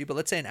applies to you, but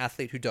let's say an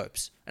athlete who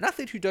dopes. An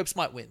athlete who dopes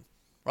might win,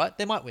 right?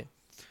 They might win.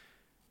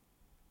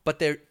 But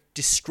they're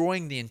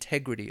destroying the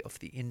integrity of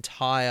the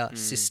entire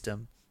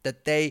system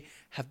that they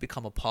have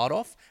become a part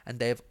of and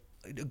they have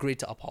agreed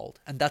to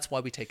uphold. And that's why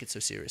we take it so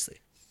seriously.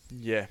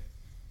 Yeah.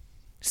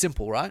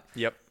 Simple, right?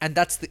 Yep. And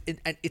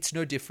and it's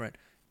no different.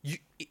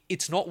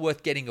 It's not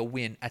worth getting a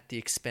win at the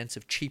expense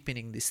of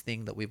cheapening this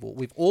thing that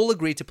we've all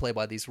agreed to play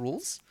by these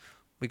rules.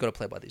 We've got to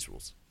play by these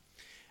rules.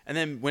 And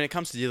then when it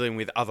comes to dealing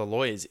with other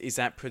lawyers, is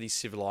that pretty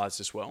civilized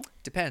as well?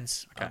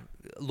 Depends. Okay.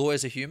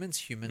 Lawyers are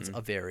humans. Humans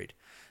are varied.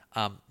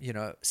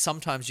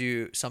 Sometimes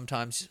it's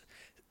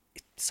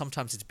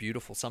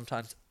beautiful.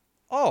 Sometimes,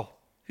 I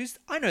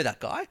know that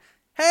guy.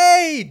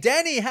 Hey,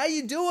 Danny, how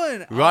you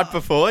doing? Right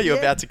before you're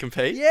about to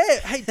compete?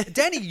 Yeah. Hey,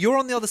 Danny, you're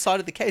on the other side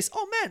of the case.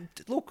 Oh, man,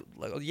 look.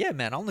 Yeah,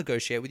 man, I'll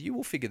negotiate with you.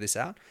 We'll figure this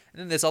out. And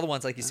then there's other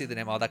ones like you see the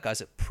name, that guy's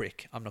a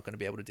prick. I'm not going to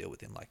be able to deal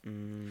with him.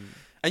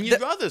 And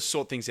you'd rather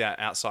sort things out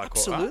outside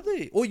court, right?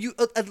 Absolutely. Or you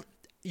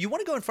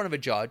want to go in front of a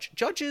judge.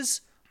 Judges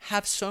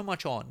have so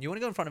much on. You want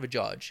to go in front of a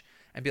judge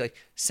and be like,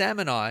 Sam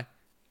and I,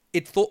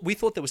 we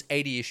thought there was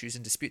 80 issues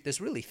in dispute. There's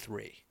really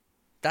 3.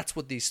 That's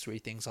what these 3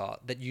 things are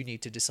that you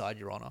need to decide,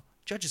 Your Honor.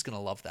 Judge is going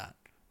to love that,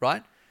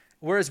 right?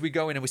 Whereas we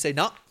go in and we say,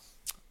 no,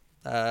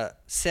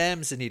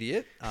 Sam's an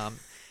idiot.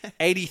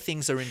 80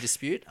 things are in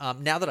dispute.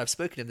 Now that I've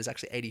spoken to him, there's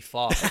actually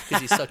 85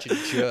 because he's such a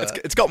jerk.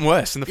 It's gotten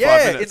worse in the 5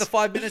 minutes. Yeah, in the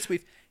 5 minutes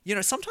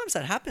sometimes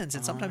that happens,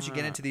 and sometimes you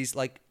get into these,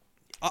 like,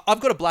 I've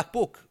got a black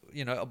book,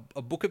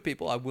 a book of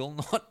people I will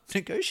not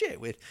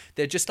negotiate with.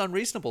 They're just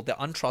unreasonable. They're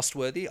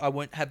untrustworthy. I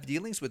won't have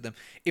dealings with them.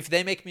 If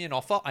they make me an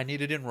offer, I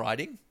need it in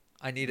writing.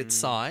 I need it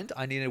signed.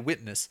 I need a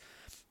witness.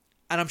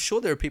 And I'm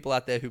sure there are people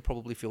out there who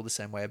probably feel the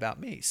same way about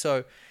me.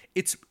 So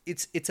it's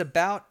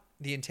about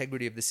the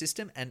integrity of the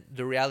system. And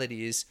the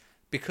reality is,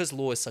 because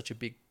law is such a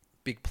big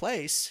big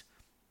place,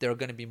 there are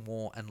going to be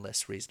more and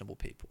less reasonable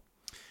people.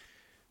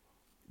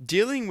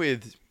 Dealing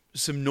with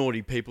some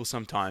naughty people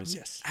sometimes.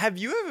 Yes. Have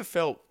you ever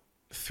felt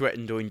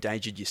threatened or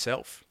endangered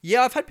yourself?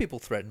 Yeah, I've had people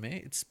threaten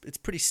me. It's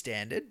pretty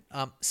standard.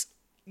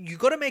 You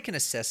got to make an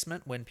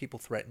assessment when people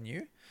threaten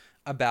you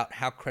about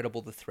how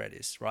credible the threat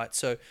is, right?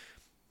 So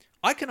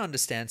I can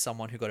understand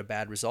someone who got a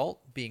bad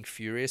result being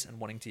furious and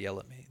wanting to yell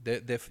at me.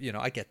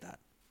 I get that.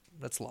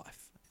 That's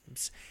life.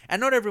 And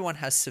not everyone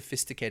has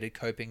sophisticated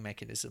coping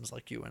mechanisms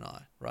like you and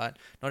I, right?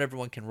 Not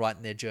everyone can write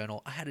in their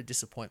journal, I had a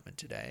disappointment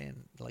today,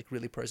 and like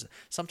really process.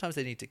 Sometimes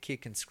they need to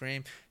kick and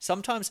scream.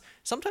 Sometimes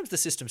the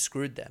system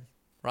screwed them,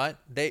 right?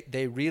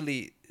 They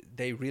really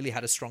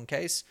had a strong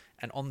case,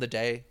 and on the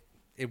day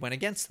it went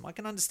against them. I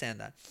can understand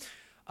that.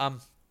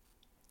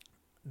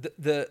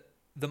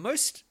 The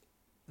most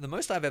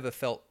I've ever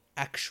felt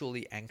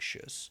actually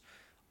anxious.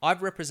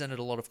 I've represented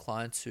a lot of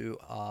clients who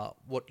are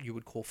what you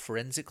would call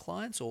forensic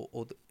clients,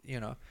 or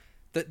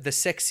the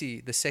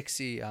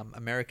sexy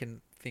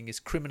American thing is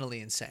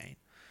criminally insane.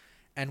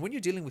 And when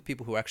you're dealing with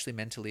people who are actually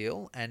mentally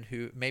ill and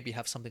who maybe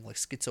have something like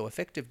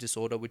schizoaffective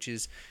disorder, which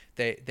is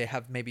they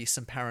have maybe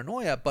some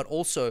paranoia, but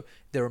also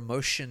their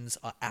emotions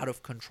are out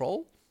of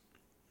control.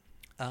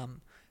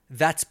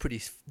 That's pretty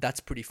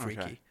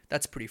freaky. Okay.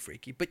 That's pretty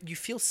freaky. But you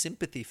feel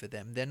sympathy for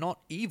them. They're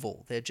not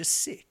evil. They're just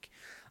sick.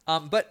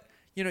 But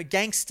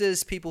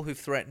gangsters, people who've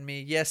threatened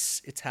me,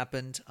 yes, it's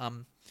happened.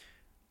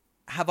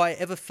 Have I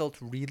ever felt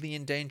really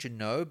in danger?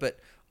 No, but...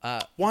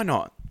 Why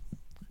not?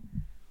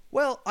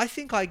 Well, I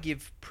think I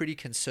give pretty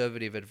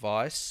conservative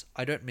advice.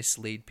 I don't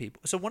mislead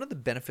people. So one of the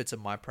benefits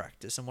of my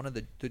practice and one of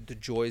the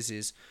joys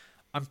is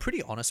I'm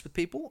pretty honest with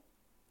people.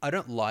 I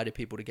don't lie to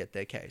people to get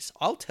their case.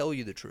 I'll tell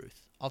you the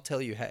truth. I'll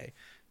tell you, hey,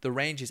 the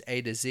range is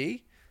A to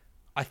Z.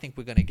 I think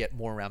we're going to get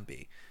more around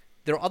B.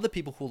 There are other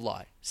people who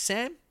lie.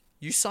 Sam,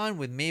 you sign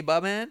with me,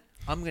 man.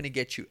 I'm going to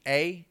get you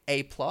A+,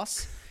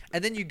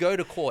 and then you go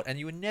to court and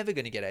you were never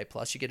going to get A+.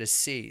 You get a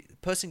C. The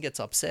person gets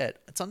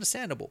upset. It's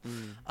understandable.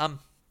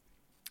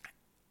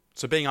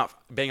 So being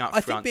up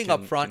I think being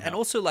upfront and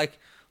also like,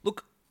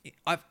 look,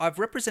 I've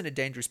represented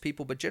dangerous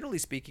people, but generally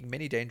speaking,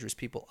 many dangerous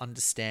people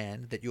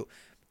understand that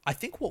I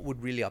think what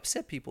would really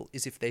upset people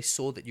is if they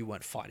saw that you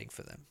weren't fighting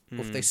for them, or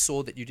if they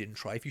saw that you didn't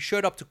try. If you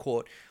showed up to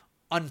court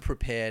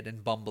unprepared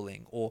and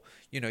bumbling, or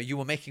you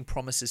were making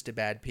promises to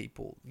bad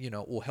people,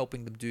 or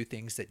helping them do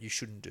things that you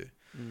shouldn't do.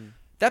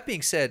 That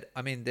being said,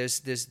 I mean,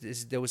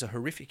 there was a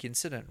horrific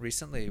incident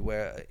recently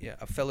where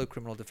a fellow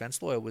criminal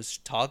defense lawyer was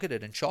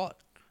targeted and shot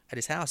at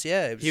his house.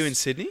 Yeah, it was here in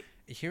Sydney.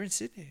 Here in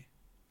Sydney,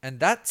 and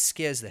that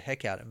scares the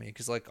heck out of me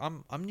because, like,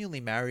 I'm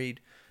newly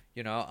married.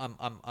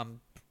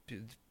 I'm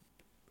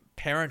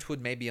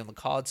parenthood may be on the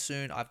cards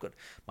soon. I've got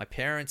my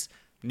parents.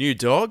 New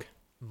dog.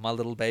 My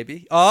little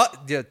baby. Oh,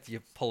 yeah,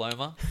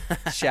 Paloma.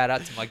 Shout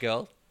out to my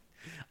girl.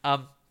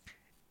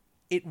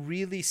 It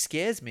really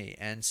scares me.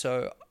 And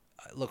so,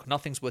 look,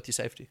 nothing's worth your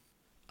safety.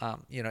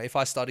 If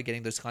I started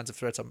getting those kinds of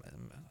threats, I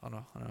don't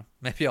know,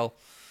 maybe I'll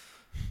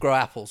grow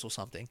apples or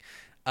something.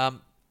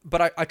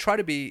 But I try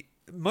to be,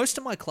 most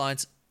of my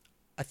clients,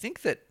 I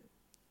think that,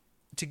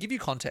 to give you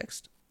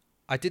context,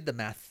 I did the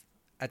math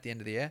at the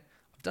end of the year.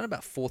 I've done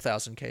about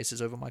 4,000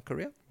 cases over my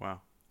career.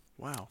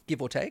 Wow.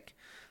 Give or take.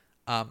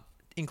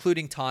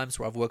 Including times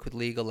where I've worked with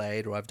legal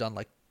aid or I've done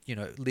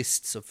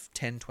lists of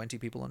 10, 20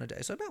 people on a day.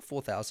 So about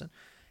 4,000.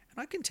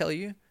 And I can tell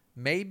you,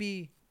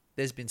 maybe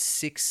there's been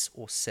 6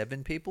 or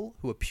 7 people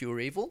who are pure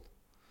evil.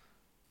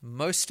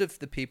 Most of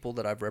the people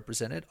that I've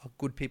represented are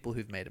good people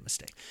who've made a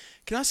mistake.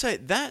 Can I say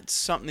that's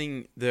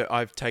something that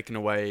I've taken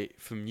away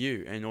from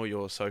you and all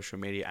your social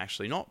media,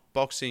 actually, not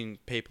boxing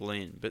people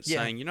in, but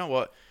saying, you know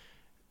what,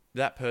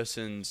 that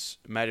person's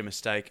made a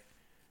mistake.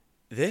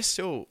 They're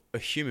still a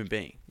human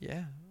being.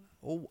 Yeah.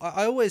 Well,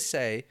 I always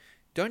say,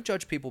 don't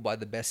judge people by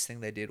the best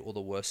thing they did or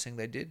the worst thing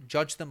they did.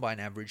 Judge them by an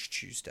average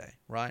Tuesday,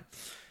 right?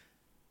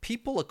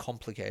 People are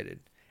complicated.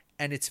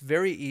 And it's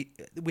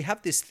we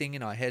have this thing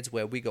in our heads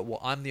where we go, well,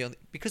 I'm the only,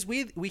 because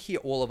we hear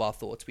all of our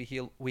thoughts. We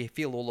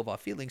feel all of our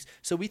feelings.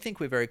 So we think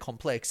we're very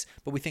complex,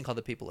 but we think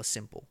other people are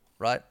simple,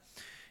 right?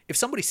 If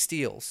somebody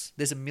steals,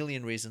 there's a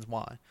million reasons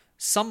why.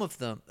 Some of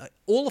them,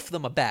 all of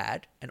them are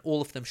bad and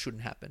all of them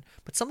shouldn't happen.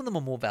 But some of them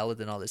are more valid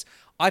than others.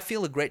 I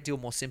feel a great deal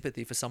more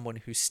sympathy for someone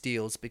who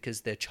steals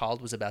because their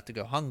child was about to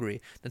go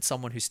hungry than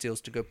someone who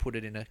steals to go put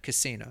it in a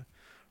casino,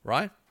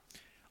 right?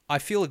 I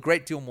feel a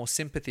great deal more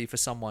sympathy for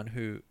someone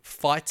who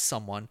fights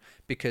someone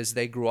because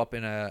they grew up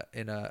in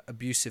a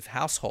abusive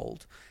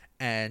household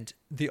and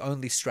the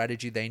only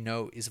strategy they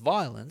know is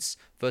violence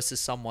versus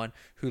someone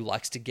who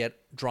likes to get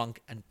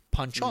drunk and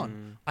punch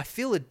on. I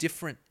feel a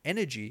different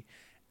energy.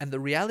 And the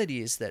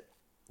reality is that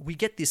we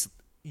get this,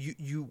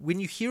 when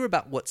you hear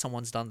about what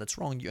someone's done that's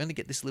wrong, you only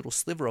get this little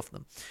sliver of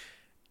them.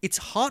 It's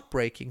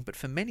heartbreaking, but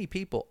for many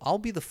people, I'll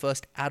be the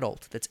first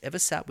adult that's ever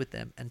sat with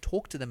them and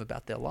talked to them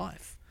about their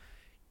life.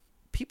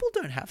 People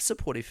don't have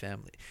supportive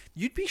family.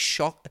 You'd be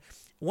shocked.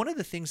 One of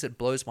the things that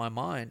blows my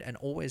mind and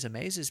always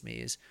amazes me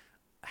is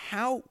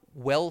how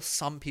well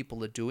some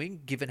people are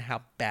doing given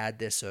how bad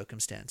their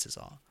circumstances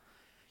are.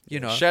 You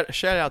know,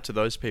 shout out to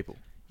those people.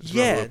 as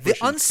well, who yeah, are the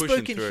pushing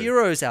unspoken through.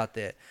 heroes out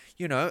there.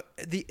 You know,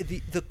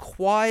 the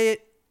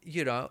quiet.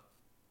 You know,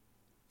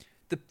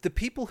 the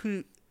people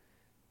who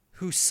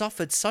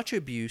suffered such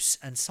abuse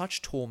and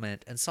such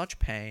torment and such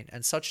pain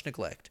and such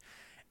neglect,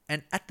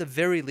 and at the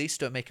very least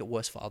don't make it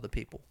worse for other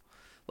people.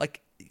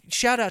 Like,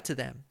 shout out to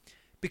them,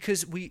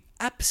 because we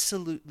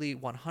absolutely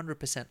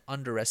 100%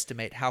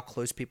 underestimate how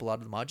close people are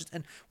to the margins.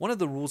 And one of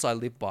the rules I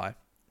live by: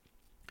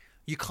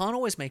 you can't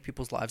always make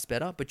people's lives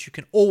better, but you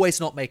can always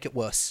not make it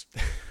worse.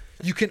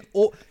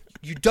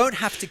 You don't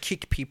have to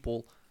kick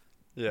people.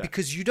 Yeah.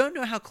 Because you don't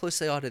know how close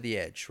they are to the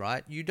edge,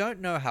 right? You don't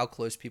know how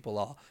close people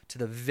are to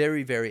the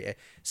very, very edge.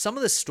 Some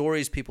of the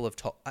stories people have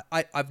told...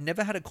 I've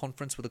never had a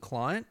conference with a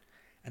client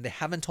and they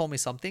haven't told me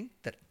something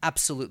that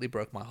absolutely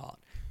broke my heart.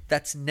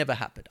 That's never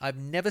happened. I've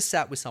never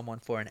sat with someone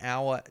for an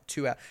hour,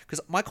 2 hours...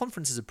 Because my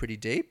conferences are pretty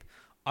deep.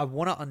 I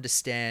want to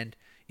understand...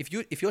 If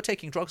you're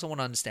taking drugs, I want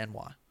to understand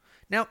why.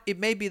 Now, it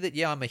may be that,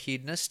 yeah, I'm a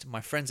hedonist.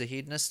 My friends are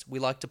hedonists. We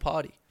like to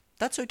party.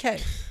 That's okay.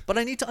 But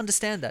I need to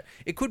understand that.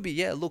 It could be,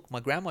 yeah, look, my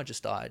grandma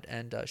just died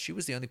and she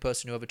was the only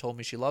person who ever told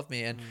me she loved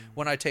me. And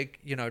when I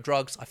take,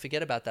 drugs, I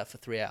forget about that for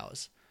 3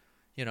 hours,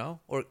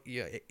 or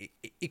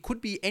it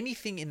could be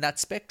anything in that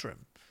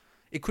spectrum.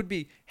 It could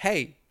be,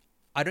 hey,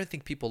 I don't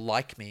think people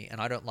like me and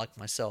I don't like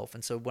myself.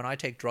 And so when I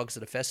take drugs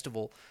at a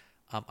festival,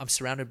 I'm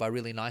surrounded by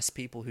really nice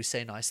people who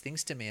say nice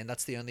things to me. And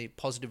that's the only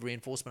positive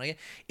reinforcement I get.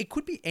 It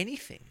could be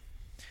anything.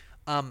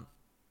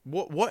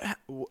 What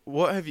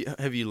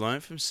have you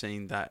learned from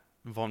seeing that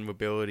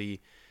vulnerability?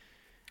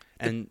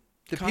 And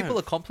the people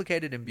are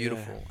complicated and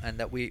beautiful, and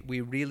that we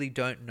really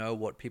don't know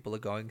what people are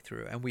going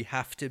through, and we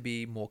have to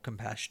be more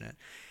compassionate.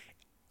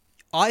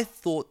 I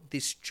thought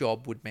this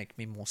job would make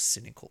me more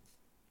cynical,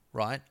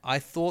 right? I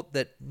thought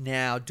that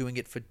now doing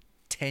it for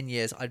 10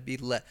 years, I'd be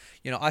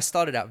I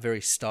started out very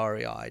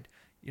starry-eyed,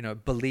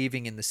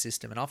 believing in the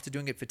system. And after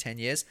doing it for 10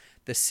 years,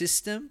 the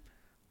system,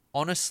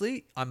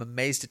 honestly, I'm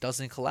amazed it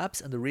doesn't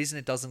collapse. And the reason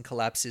it doesn't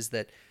collapse is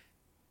that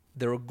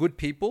there are good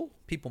people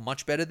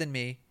much better than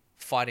me,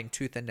 fighting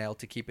tooth and nail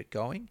to keep it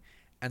going.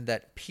 And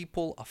that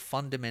people are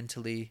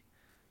fundamentally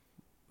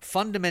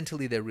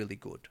they're really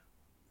good.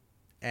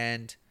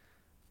 And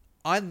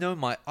I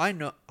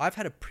know I've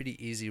had a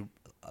pretty easy,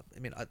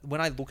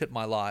 when I look at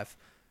my life,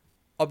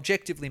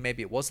 objectively,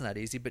 maybe it wasn't that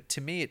easy, but to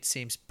me, it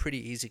seems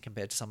pretty easy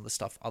compared to some of the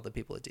stuff other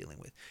people are dealing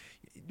with.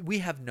 We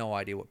have no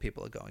idea what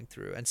people are going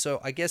through. And so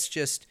I guess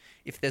just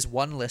if there's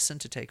one lesson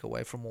to take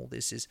away from all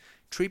this is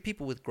treat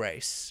people with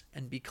grace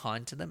and be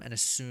kind to them and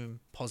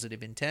assume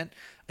positive intent.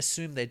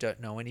 Assume they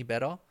don't know any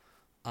better.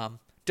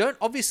 Don't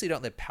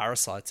let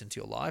parasites into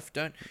your life.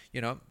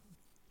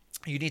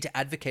 You need to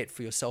advocate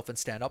for yourself and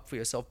stand up for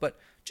yourself, but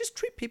just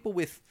treat people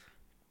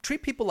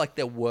like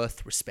they're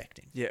worth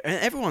respecting. Yeah,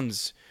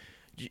 and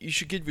you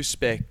should give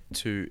respect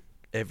to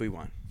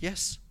everyone.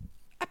 Yes,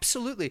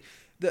 absolutely.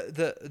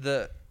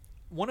 The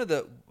one of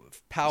the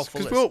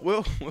powerful, because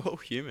we're all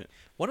human.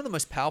 One of the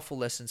most powerful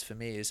lessons for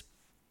me is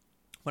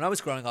when I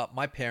was growing up,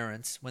 my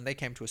parents, when they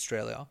came to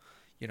Australia,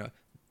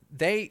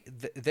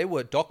 they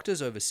were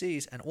doctors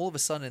overseas, and all of a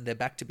sudden they're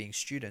back to being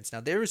students.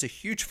 Now, there is a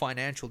huge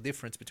financial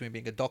difference between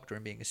being a doctor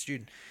and being a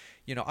student.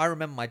 I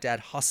remember my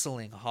dad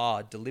hustling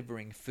hard,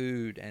 delivering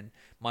food, and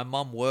my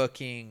mum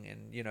working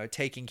and,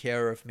 taking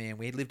care of me. And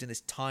we lived in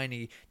this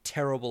tiny,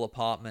 terrible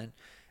apartment.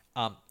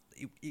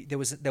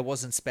 There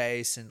wasn't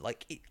space. And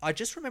I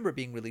just remember it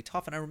being really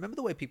tough. And I remember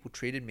the way people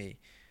treated me.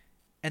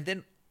 And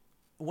then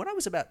when I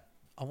was about,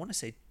 I want to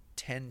say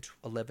 10,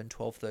 11,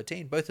 12,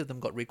 13, both of them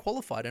got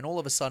requalified. And all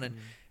of a sudden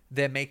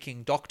they're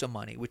making doctor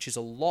money, which is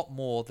a lot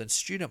more than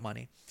student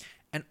money.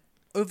 And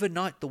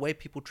overnight, the way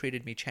people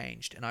treated me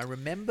changed. And I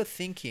remember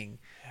thinking,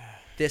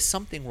 there's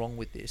something wrong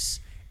with this.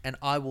 And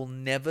I will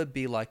never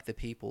be like the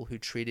people who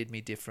treated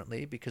me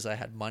differently because I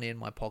had money in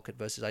my pocket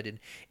versus I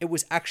didn't. It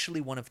was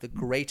actually one of the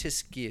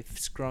greatest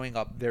gifts growing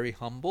up very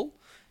humble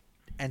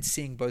and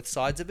seeing both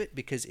sides of it,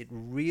 because it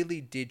really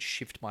did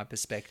shift my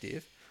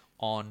perspective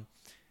on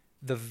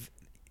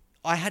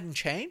I hadn't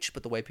changed,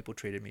 but the way people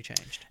treated me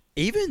changed.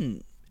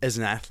 Even as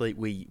an athlete,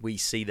 we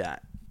see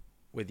that.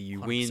 Whether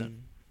you 100%.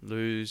 win,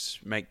 lose,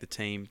 make the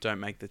team,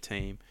 don't make the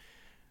team.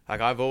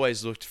 I've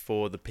always looked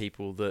for the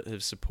people that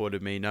have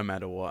supported me no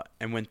matter what.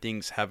 And when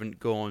things haven't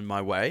gone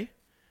my way,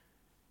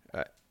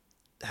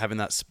 having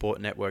that support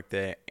network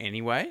there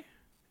anyway,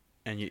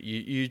 and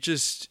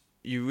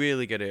you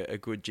really get a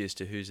good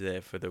gist of who's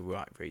there for the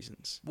right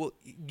reasons. Well,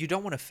 you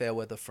don't want a fair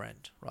weather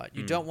friend, right?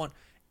 You don't want...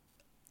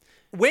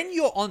 When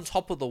you're on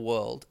top of the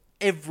world,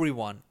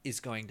 everyone is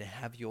going to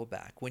have your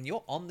back. When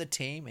you're on the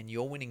team and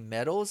you're winning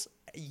medals,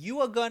 you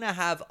are going to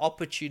have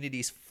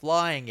opportunities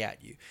flying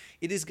at you.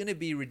 It is going to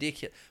be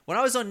ridiculous. When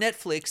I was on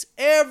Netflix,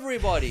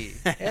 everybody,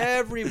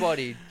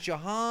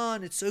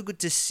 Jahan, it's so good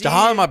to see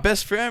Jahan, you. my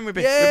best friend. We've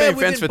been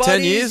friends for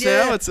 10 years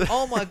now.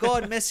 Oh my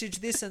God, message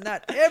this and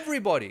that.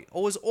 Everybody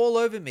was all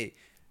over me.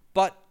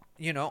 But,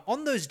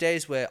 on those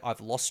days where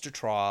I've lost a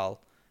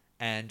trial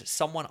and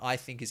someone I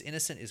think is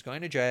innocent is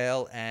going to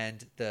jail,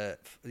 and the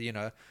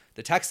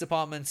tax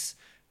department's,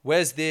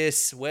 where's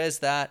this, where's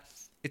that?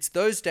 It's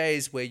those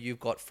days where you've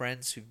got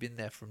friends who've been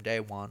there from day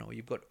one, or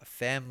you've got a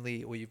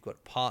family, or you've got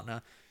a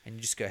partner, and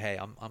you just go, hey,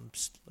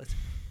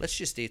 let's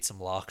just eat some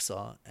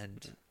laksa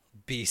and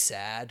be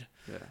sad.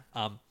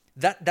 Yeah.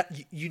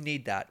 You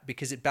need that,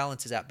 because it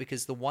balances out.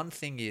 Because the one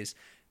thing is,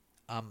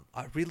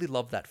 I really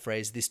love that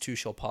phrase, "This too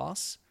shall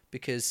pass,"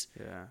 because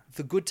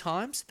the good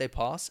times, they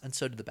pass, and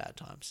so do the bad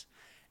times.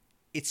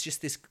 It's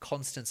just this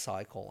constant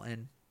cycle,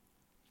 and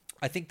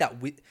I think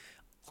that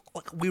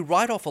we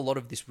write off a lot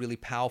of this really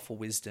powerful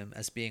wisdom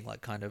as being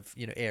like kind of,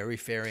 airy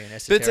fairy and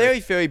esoteric. But it's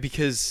airy fairy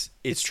because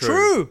it's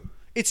true.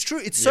 It's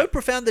true. It's so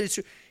profound that it's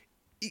true.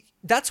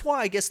 That's why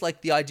I guess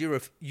like the idea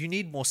of you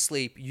need more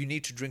sleep, you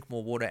need to drink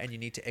more water, and you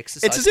need to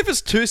exercise. It's as if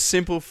it's too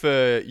simple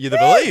for you to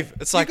believe.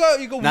 It's like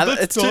you go. Well,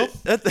 that's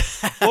tough.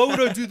 Why would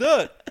I do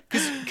that?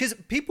 Because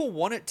people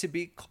want it to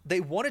be.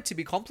 They want it to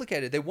be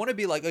complicated. They want to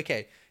be like,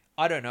 okay,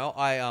 I don't know.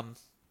 I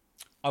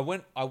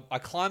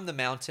climbed the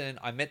mountain.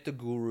 I met the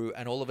guru,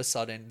 and all of a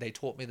sudden they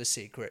taught me the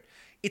secret.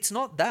 It's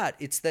not that.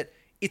 It's that.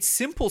 It's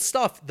simple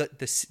stuff.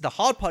 The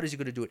hard part is you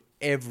got to do it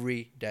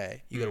every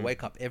day. You got to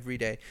wake up every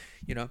day.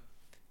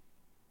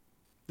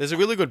 There's a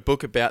really good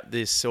book about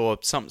this, or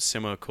something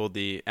similar, called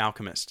The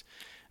Alchemist.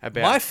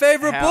 About my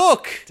favorite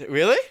book.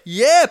 Really?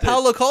 Yeah,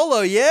 Paulo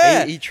Coelho.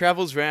 Yeah, he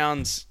travels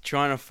around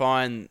trying to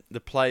find the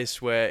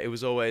place where it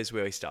was always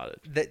where he started.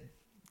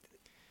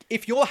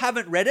 If you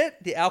haven't read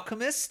it, The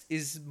Alchemist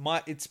it's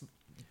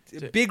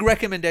a big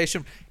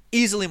recommendation.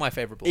 Easily my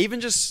favorite book. Even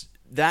just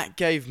that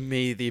gave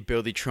me the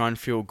ability to try and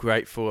feel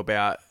grateful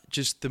about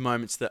just the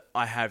moments that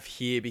I have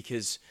here,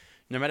 because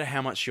no matter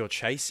how much you're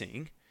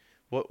chasing,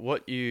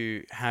 what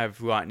you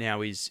have right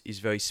now is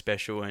very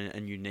special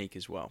and unique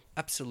as well.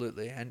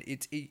 Absolutely. And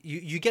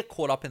you get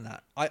caught up in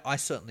that. I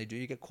certainly do.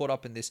 You get caught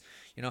up in this,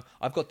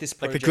 I've got this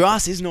project. Like the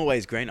grass isn't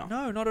always greener.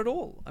 No, not at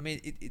all. I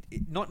mean,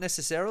 it not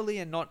necessarily,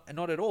 and not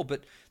at all,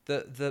 but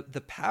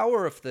the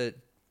power of the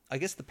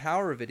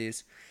power of it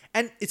is,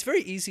 and it's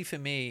very easy for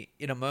me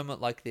in a moment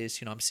like this,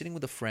 I'm sitting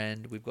with a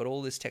friend, we've got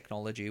all this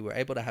technology, we're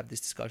able to have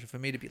this discussion, for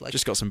me to be like...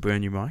 Just got some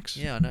brand new mics.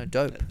 Yeah, I know,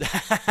 dope.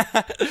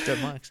 Dope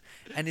mics.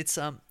 And it's,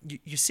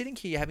 you're sitting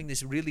here, you're having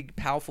this really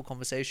powerful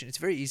conversation. It's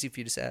very easy for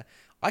you to say,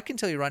 I can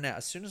tell you right now,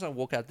 as soon as I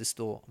walk out this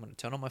door, I'm going to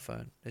turn on my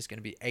phone, there's going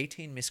to be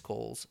 18 missed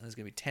calls, and there's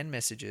going to be 10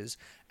 messages,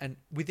 and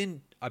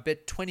within, I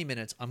bet, 20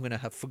 minutes, I'm going to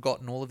have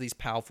forgotten all of these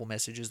powerful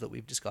messages that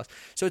we've discussed.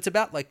 So it's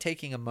about like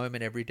taking a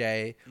moment every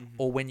day,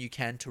 or when you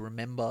can, to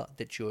remember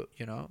that you're,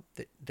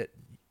 that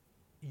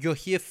you're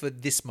here for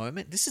this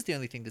moment. This is the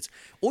only thing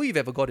all you've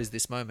ever got is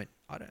this moment.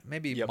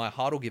 Maybe my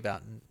heart will give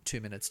out in 2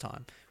 minutes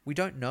time. We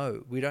don't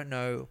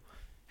know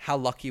how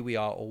lucky we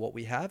are or what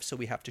we have. So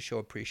we have to show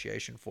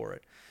appreciation for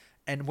it.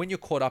 And when you're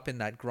caught up in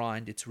that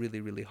grind, it's really,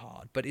 really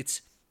hard. But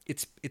it's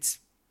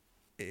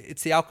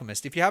The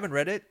Alchemist. If you haven't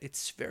read it,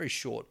 it's very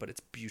short, but it's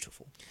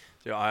beautiful.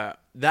 So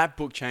that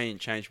book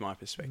changed my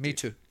perspective. Me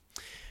too.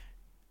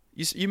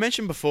 You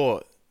mentioned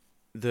before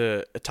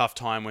a tough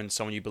time when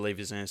someone you believe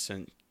is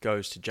innocent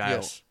goes to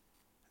jail. Yes.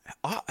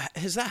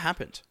 Has that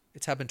happened?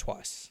 It's happened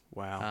twice.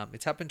 Wow.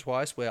 It's happened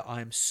twice where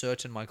I'm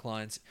certain my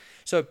clients...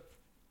 So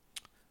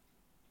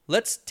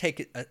let's take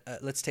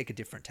a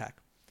different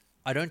tack.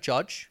 I don't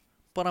judge,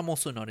 but I'm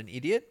also not an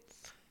idiot.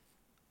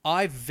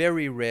 I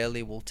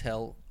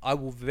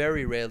will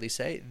very rarely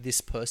say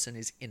this person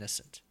is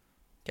innocent.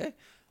 Okay?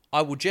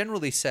 I will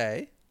generally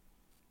say,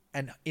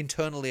 and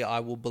internally I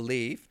will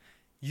believe,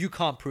 you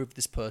can't prove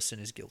this person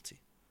is guilty.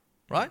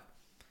 Right?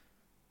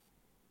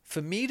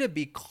 For me to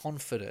be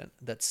confident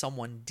that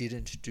someone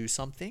didn't do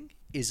something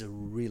is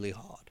really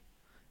hard.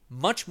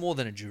 Much more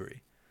than a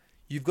jury.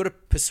 You've got to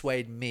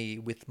persuade me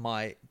with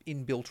my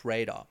inbuilt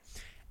radar.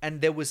 And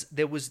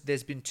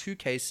there's been 2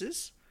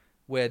 cases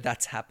where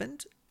that's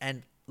happened,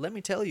 and let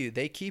me tell you,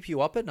 they keep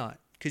you up at night,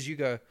 because you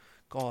go,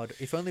 God,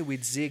 if only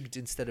we'd zigged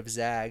instead of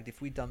zagged,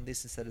 if we'd done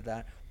this instead of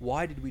that,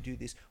 why did we do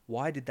this?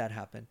 Why did that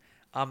happen?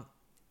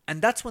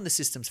 And that's when the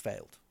system's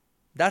failed.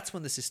 That's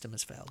when the system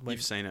has failed.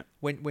 You've seen it.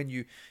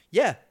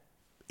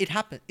 It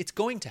happened. It's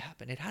going to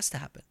happen. It has to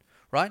happen,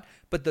 right?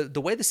 But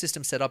the way the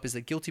system's set up is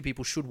that guilty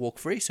people should walk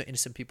free, so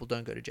innocent people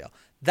don't go to jail.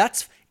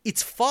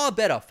 It's far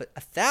better for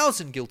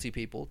 1,000 guilty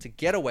people to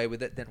get away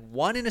with it than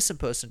 1 innocent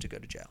person to go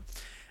to jail.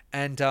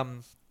 And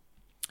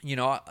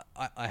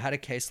I had a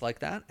case like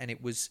that, and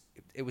it was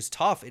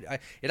tough.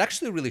 It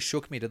actually really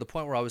shook me to the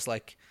point where I was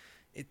like,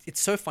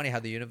 it's so funny how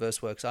the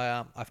universe works.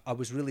 I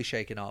was really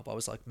shaken up. I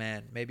was like,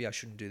 man, maybe I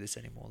shouldn't do this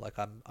anymore. Like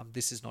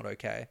this is not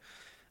okay.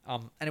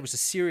 And it was a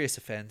serious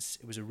offense.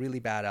 It was a really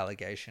bad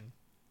allegation.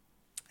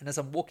 And as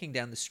I'm walking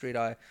down the street,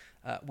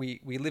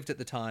 we lived at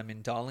the time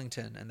in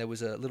Darlington, and there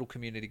was a little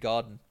community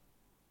garden.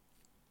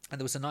 And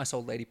there was a nice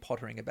old lady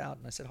pottering about.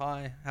 And I said,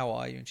 hi, how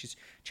are you? And she's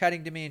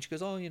chatting to me, and she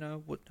goes, oh,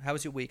 how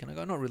was your week? And I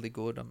go, not really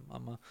good.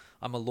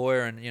 I'm a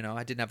lawyer, and,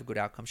 I didn't have a good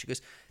outcome. She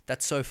goes,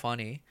 that's so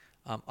funny.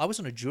 I was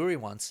on a jury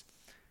once,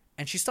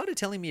 and she started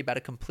telling me about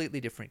a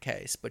completely different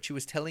case, but she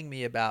was telling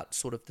me about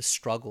sort of the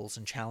struggles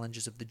and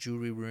challenges of the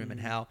jury room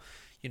and how,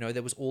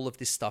 there was all of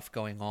this stuff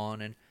going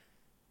on. And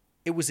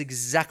it was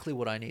exactly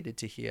what I needed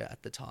to hear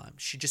at the time.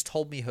 She just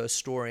told me her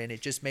story, and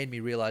it just made me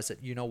realize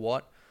that, you know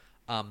what,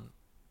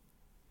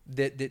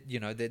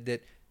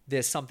 that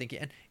there's something here.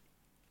 And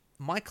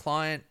my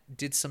client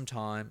did some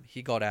time.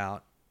 He got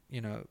out.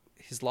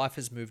 His life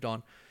has moved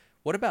on.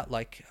 What about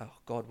oh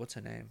God, what's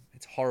her name?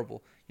 It's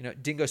horrible.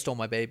 Dingo Stole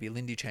My Baby,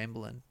 Lindy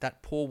Chamberlain.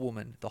 That poor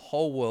woman, the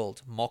whole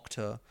world mocked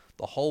her.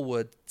 The whole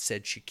world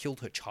said she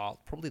killed her child.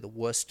 Probably the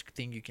worst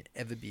thing you can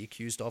ever be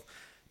accused of.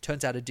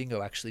 Turns out a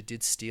dingo actually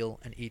did steal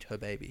and eat her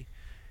baby.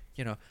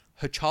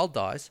 Her child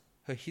dies.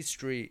 Her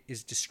history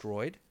is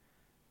destroyed.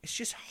 It's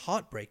just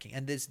heartbreaking.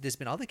 And there's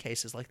been other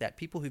cases like that.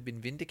 People who've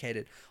been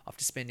vindicated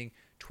after spending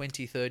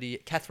 20, 30...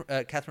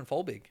 Catherine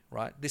Folbig,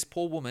 right? This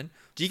poor woman...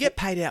 Do you get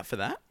paid out for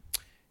that?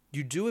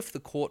 You do if the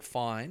court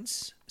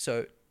finds...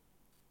 So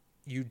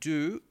you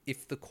do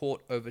if the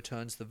court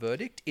overturns the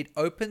verdict. It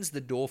opens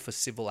the door for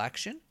civil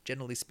action,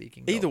 generally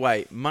speaking. Either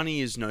way, money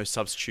is no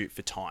substitute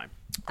for time.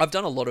 I've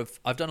done a lot of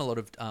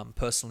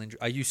personal injury.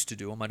 I used to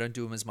do them. I don't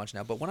do them as much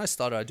now. But when I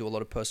started, I do a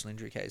lot of personal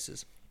injury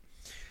cases.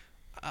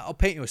 I'll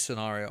paint you a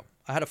scenario.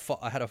 I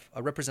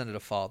represented a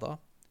father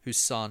whose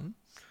son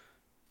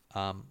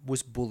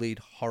was bullied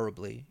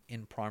horribly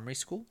in primary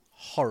school,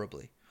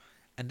 horribly,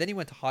 and then he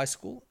went to high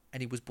school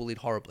and he was bullied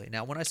horribly.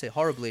 Now, when I say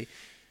horribly,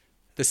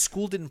 the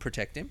school didn't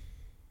protect him,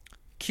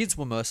 kids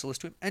were merciless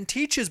to him, and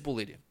teachers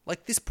bullied him.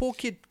 Like, this poor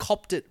kid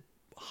copped it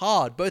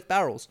hard, both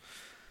barrels.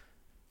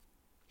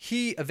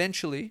 He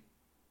eventually,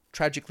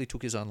 tragically,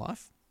 took his own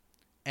life,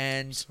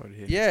 and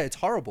yeah, it's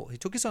horrible. He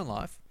took his own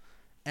life,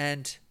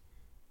 and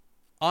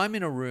I'm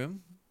in a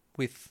room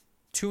with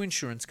 2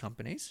 insurance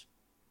companies.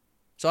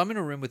 So I'm in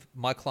a room with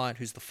my client,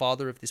 who's the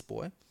father of this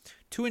boy,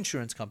 2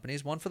 insurance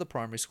companies, one for the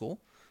primary school,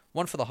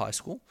 one for the high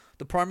school.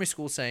 The primary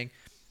school saying,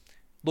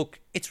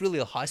 look, it's really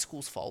the high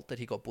school's fault that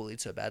he got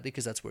bullied so badly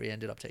because that's where he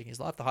ended up taking his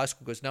life. The high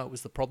school goes, no, it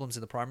was the problems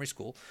in the primary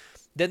school.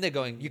 Then they're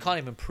going, you can't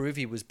even prove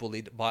he was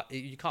bullied.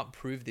 You can't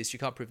prove this. You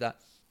can't prove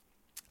that.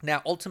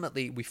 Now,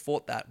 ultimately, we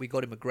fought that. We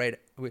got him a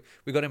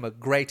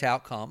great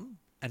outcome.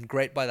 And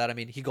great by that, I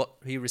mean,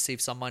 he received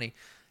some money.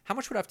 How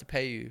much would I have to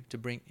pay you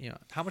to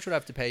how much would I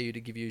have to pay you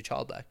to give you your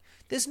child back?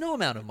 There's no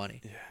amount of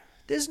money. Yeah.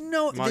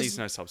 Money's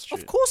no substitute.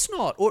 Of course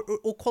not. Or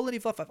quality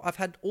of life. I've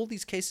had all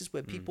these cases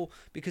where people,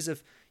 because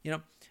of,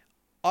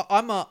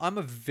 I'm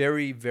a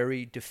very,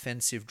 very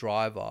defensive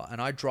driver,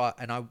 and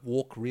I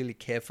walk really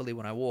carefully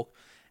when I walk.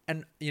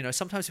 And,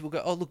 sometimes people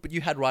go, oh, look, but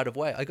you had right of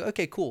way. I go,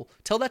 okay, cool.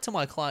 Tell that to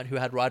my client who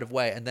had right of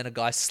way, and then a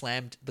guy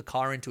slammed the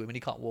car into him and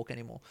he can't walk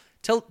anymore.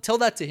 Tell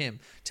that to him.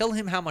 Tell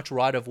him how much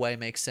right of way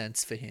makes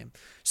sense for him.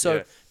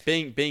 So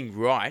being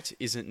right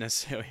isn't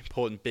necessarily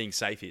important. Being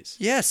safe is.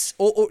 Yes.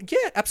 Or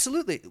yeah,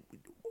 absolutely.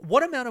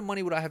 What amount of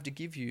money would I have to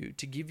give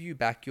you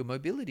back your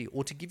mobility,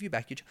 or to give you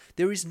back your...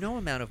 There is no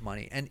amount of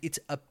money, and it's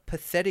a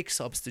pathetic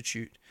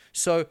substitute.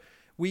 So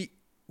we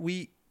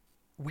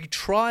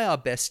try our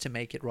best to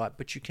make it right,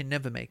 but you can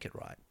never make it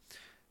right.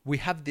 We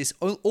have this...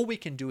 All we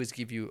can do is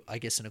give you, I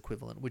guess, an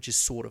equivalent, which is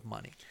sort of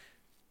money.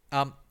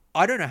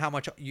 I don't know how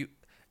much you...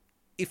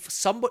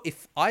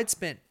 If I'd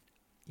spent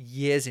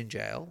years in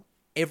jail,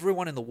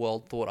 everyone in the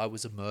world thought I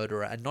was a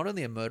murderer, and not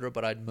only a murderer,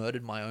 but I'd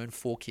murdered my own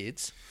 4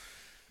 kids,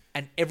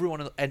 and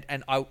everyone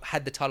and I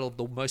had the title of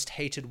the most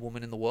hated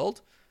woman in the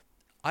world.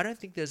 I don't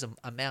think there's an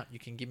amount you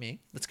can give me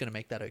that's going to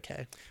make that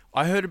okay.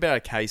 I heard about a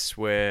case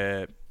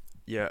where,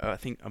 I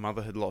think a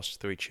mother had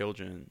lost 3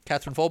 children.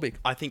 Catherine Folbig.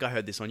 I think I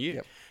heard this on you.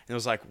 Yep. And it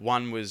was like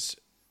one was...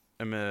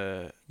 it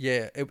was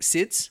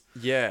SIDS.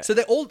 Yeah. So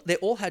they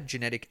all had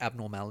genetic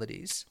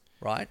abnormalities,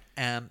 right?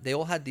 They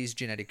all had these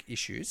genetic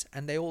issues,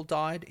 and they all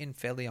died in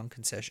fairly young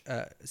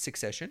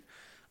succession.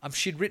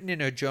 She'd written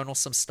in her journal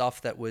some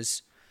stuff that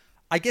was...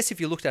 I guess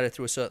if you looked at it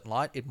through a certain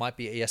light, it might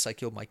be, yes, I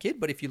killed my kid.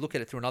 But if you look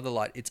at it through another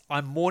light, it's,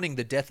 I'm mourning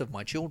the death of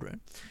my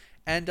children.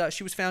 And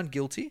she was found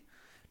guilty.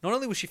 Not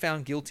only was she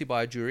found guilty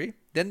by a jury,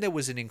 then there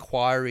was an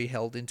inquiry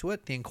held into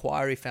it. The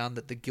inquiry found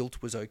that the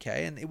guilt was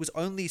okay. And it was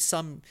only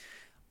some,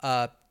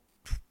 I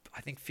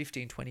think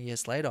 15, 20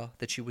 years later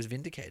that she was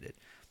vindicated.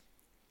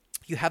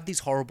 You have these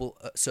horrible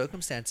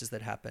circumstances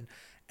that happen.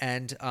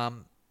 And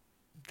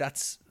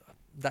that's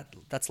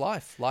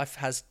life. Life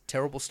has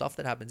terrible stuff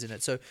that happens in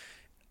it. So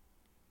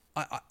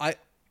I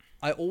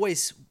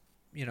always,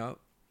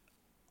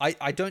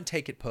 I don't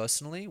take it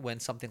personally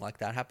when something like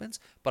that happens,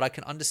 but I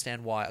can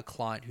understand why a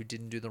client who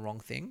didn't do the wrong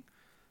thing,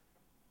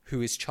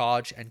 who is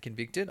charged and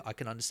convicted, I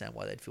can understand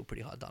why they'd feel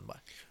pretty hard done by.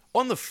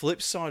 On the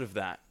flip side of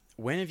that,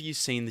 when have you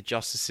seen the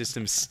justice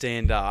system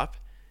stand up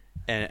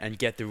and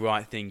get the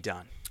right thing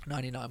done?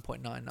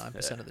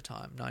 99.99% of the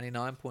time.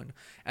 99 point,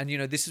 and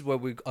this is where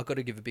I've got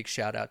to give a big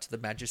shout out to the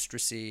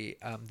magistracy,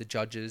 the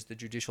judges, the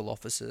judicial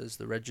officers,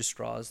 the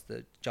registrars,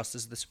 the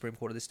justices of the Supreme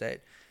Court of the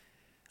state.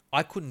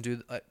 I couldn't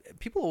do.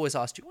 People always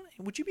ask,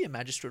 would you be a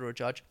magistrate or a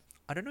judge?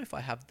 I don't know if I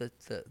have the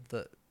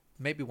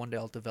maybe one day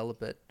I'll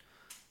develop it.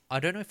 I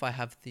don't know if I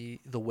have the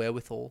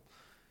wherewithal.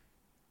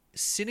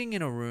 Sitting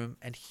in a room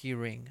and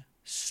hearing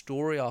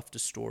story after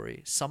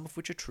story, some of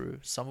which are true,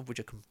 some of which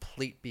are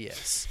complete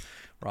BS.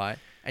 right?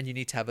 And you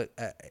need to have a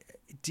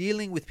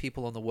dealing with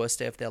people on the worst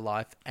day of their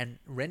life and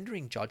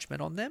rendering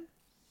judgment on them.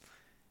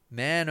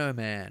 Man, oh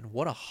man,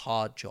 what a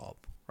hard job,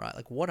 right?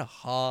 Like what a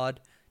hard,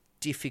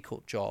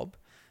 difficult job.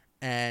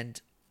 And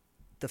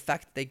the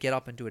fact that they get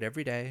up and do it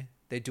every day,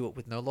 they do it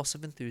with no loss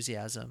of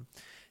enthusiasm,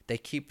 they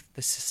keep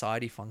the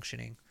society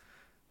functioning.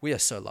 We are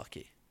so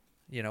lucky.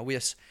 You know, we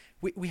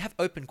have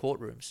open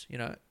courtrooms. You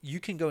know, you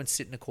can go and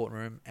sit in a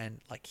courtroom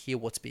and like hear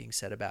what's being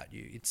said about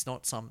you. It's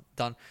not some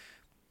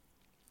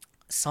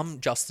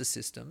justice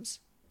systems.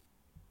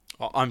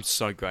 Oh, I'm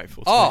so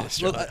grateful.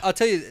 Look, I'll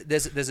tell you,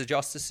 there's a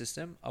justice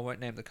system. I won't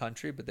name the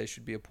country, but they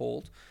should be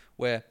appalled.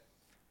 Where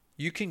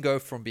you can go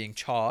from being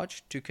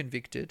charged to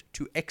convicted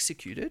to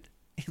executed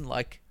in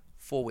like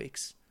 4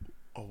 weeks.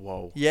 Oh,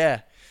 whoa.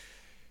 Yeah,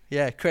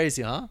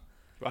 crazy, huh?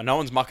 Well, no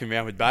one's mucking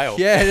around with bail.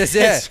 Yeah,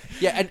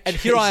 yeah. And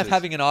here I am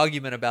having an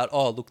argument about,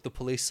 oh, look, the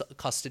police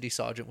custody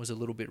sergeant was a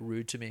little bit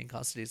rude to me in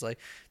custody. It's like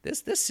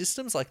there's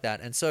systems like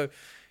that, and so,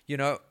 you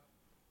know,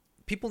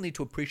 people need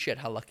to appreciate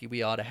how lucky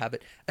we are to have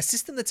it. A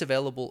system that's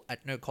available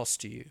at no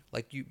cost to you.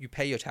 Like you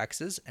pay your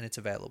taxes and it's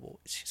available.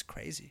 It's just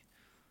crazy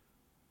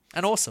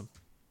and awesome.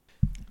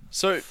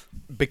 So,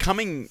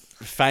 becoming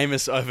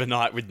famous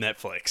overnight with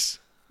Netflix.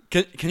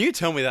 Can you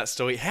tell me that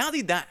story? How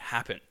did that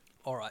happen?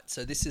 All right,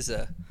 so this is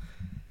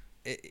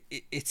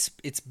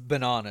it's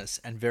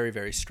bananas and very,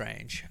 very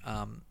strange.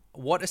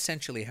 What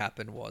essentially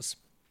happened was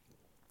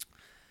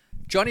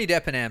Johnny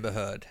Depp and Amber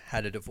Heard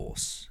had a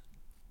divorce.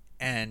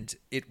 And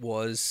it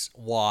was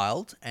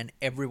wild, and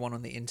everyone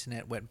on the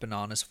internet went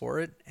bananas for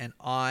it. And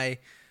I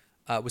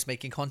was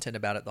making content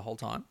about it the whole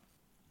time.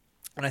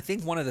 And I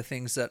think one of the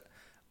things that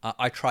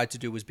I tried to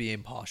do was be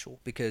impartial,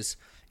 because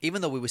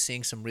even though we were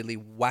seeing some really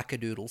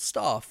wackadoodle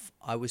stuff,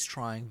 I was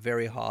trying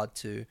very hard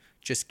to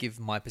just give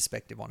my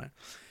perspective on it.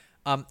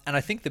 And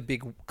I think the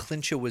big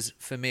clincher was,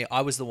 for me,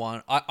 I was the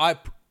one.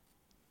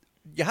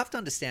 You have to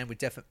understand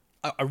with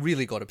I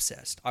really got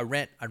obsessed. I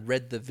read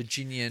the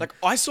Virginian. Like,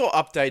 I saw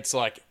updates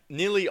like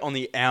nearly on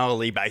the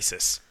hourly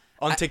basis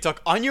on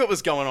TikTok. I knew it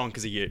was going on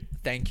because of you.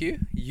 Thank you.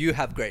 You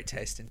have great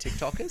taste in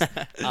TikTokers.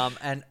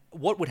 And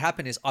what would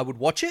happen is I would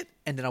watch it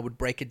and then I would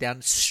break it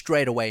down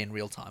straight away in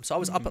real time. So I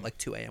was up at like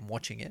 2 a.m.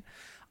 watching it.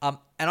 And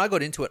I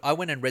got into it. I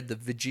went and read the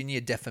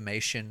Virginia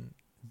defamation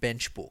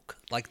bench book.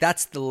 Like,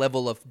 that's the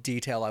level of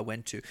detail I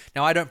went to.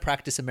 Now, I don't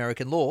practice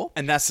American law.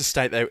 And that's the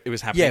state that it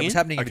was happening in? Yeah, it was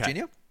happening in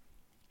Virginia.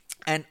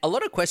 And a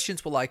lot of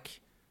questions were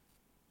like,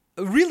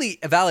 really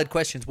valid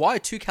questions. Why are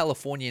two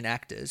Californian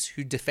actors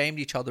who defamed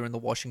each other in the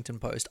Washington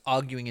Post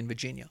arguing in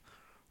Virginia?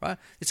 Right?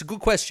 It's a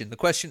good question.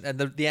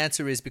 The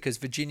answer is because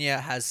Virginia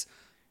has,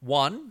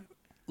 one,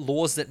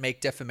 laws that make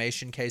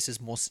defamation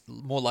cases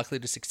more likely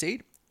to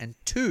succeed, and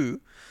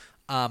two,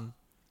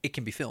 it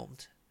can be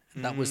filmed.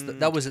 And that was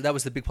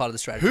the big part of the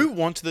strategy. Who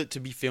wanted it to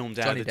be filmed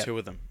out Johnny of the Depp. two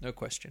of them? No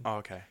question. Oh,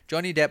 okay.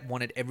 Johnny Depp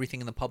wanted everything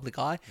in the public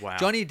eye. Wow.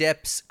 Johnny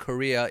Depp's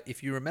career,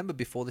 if you remember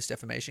before this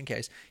defamation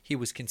case, he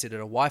was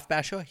considered a wife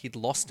basher. He'd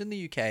lost in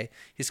the UK.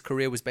 His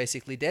career was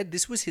basically dead.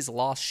 This was his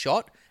last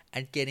shot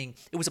at it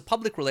was a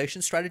public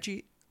relations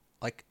strategy,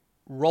 like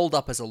rolled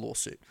up as a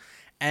lawsuit.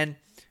 And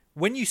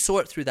when you saw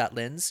it through that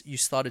lens, you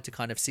started to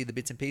kind of see the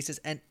bits and pieces.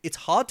 And it's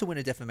hard to win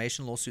a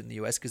defamation lawsuit in the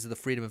US because of the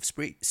freedom of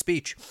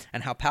speech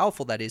and how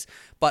powerful that is.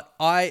 But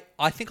I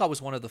think I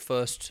was one of the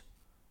first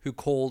who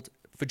called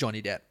for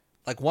Johnny Depp.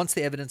 Like, once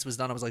the evidence was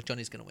done, I was like,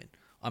 Johnny's going to win.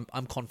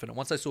 I'm confident.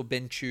 Once I saw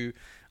Ben Chew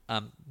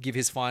give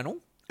his final.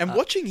 And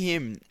watching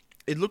him,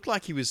 it looked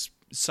like he was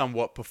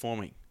somewhat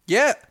performing.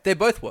 Yeah, they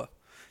both were.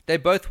 They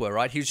both were,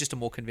 right? He was just a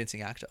more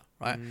convincing actor,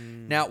 right?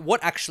 Now,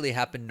 what actually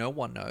happened, no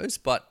one knows.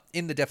 But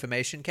in the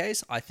defamation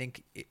case, I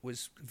think it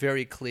was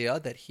very clear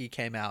that he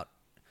came out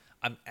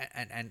and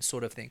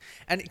sort of thing.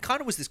 And it kind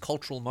of was this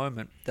cultural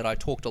moment that I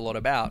talked a lot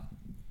about.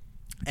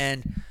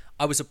 And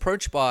I was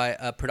approached by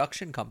a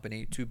production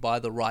company to buy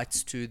the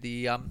rights to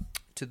those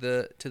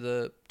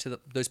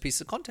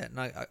pieces of content.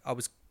 And I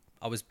was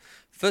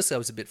firstly, I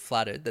was a bit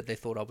flattered that they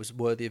thought I was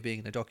worthy of being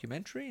in a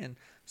documentary, and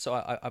so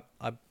I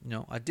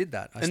did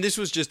that. And this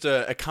was just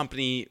a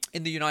company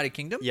in the United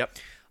Kingdom. Yep.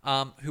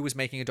 Who was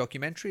making a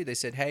documentary. They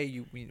said,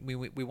 "Hey,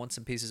 we want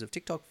some pieces of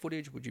TikTok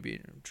footage. Would you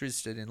be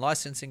interested in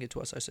licensing it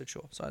to us?" I said,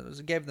 "Sure." So I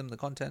gave them the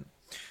content.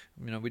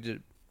 We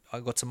did.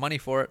 I got some money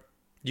for it.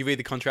 You read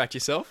the contract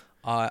yourself?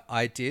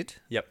 I did.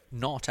 Yep.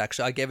 Not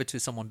actually. I gave it to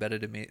someone better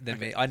than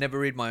me. I never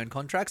read my own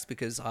contracts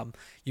because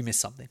you miss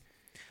something.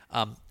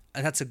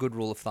 And that's a good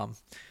rule of thumb.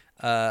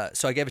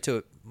 So I gave it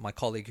to my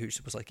colleague who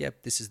was like,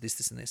 "Yep, this is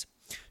this, and this."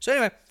 So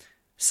anyway,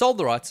 sold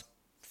the rights,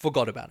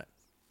 forgot about it.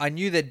 I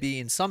knew they'd be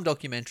in some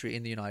documentary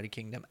in the United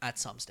Kingdom at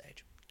some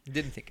stage.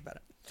 Didn't think about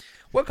it.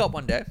 Woke up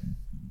one day,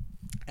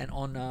 and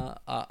on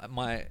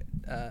my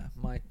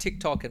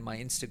TikTok and my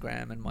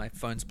Instagram and my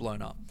phone's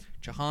blown up.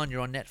 Jahan,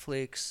 you're on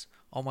Netflix.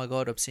 Oh my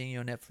God, I'm seeing you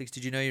on Netflix.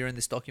 Did you know you're in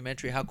this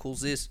documentary? How cool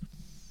is this?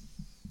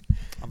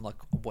 I'm like,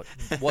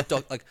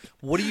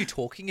 what are you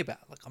talking about?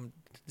 Like,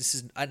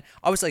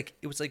 I was like,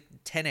 it was like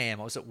 10 a.m.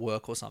 I was at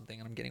work or something,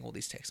 and I'm getting all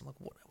these texts. I'm like,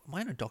 what? Am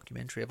I in a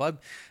documentary?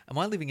 Am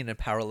I living in a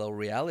parallel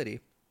reality?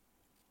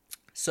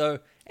 So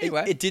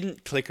anyway, It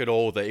didn't click at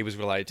all that it was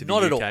related to the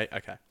not UK. at all.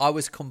 Okay. I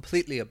was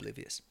completely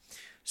oblivious.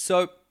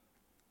 So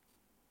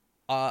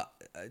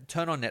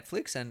turn on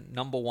Netflix and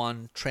number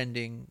one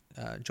trending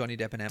Johnny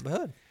Depp and Amber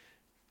Heard.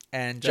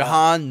 And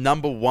Jahan,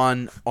 number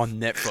one on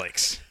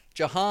Netflix.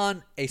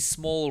 Jahan, a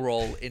small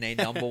role in a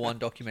number one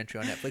documentary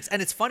on Netflix.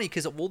 And it's funny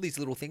because of all these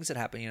little things that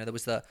happen. You know, there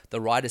was the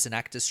writers and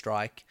actors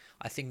strike.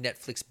 I think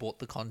Netflix bought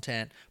the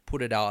content,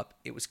 put it up.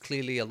 It was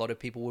clearly a lot of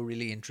people were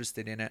really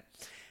interested in it.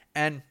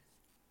 And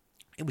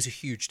it was a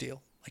huge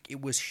deal. Like,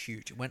 it was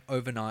huge. It went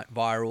overnight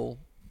viral.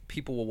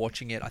 People were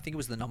watching it. I think it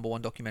was the number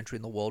one documentary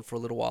in the world for a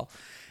little while.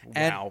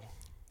 Wow.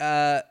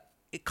 And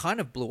it kind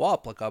of blew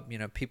up. Like,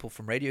 people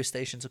from radio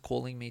stations are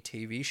calling me,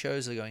 TV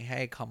shows are going,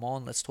 hey, come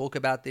on, let's talk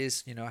about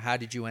this. You know, how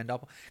did you end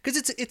up? Because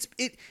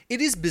it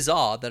is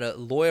bizarre that a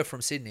lawyer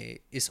from Sydney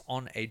is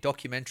on a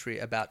documentary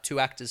about two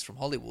actors from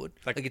Hollywood.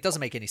 Like it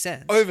doesn't make any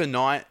sense.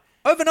 Overnight.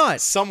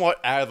 Somewhat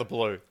out of the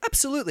blue.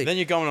 Absolutely. Then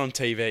you're going on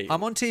TV.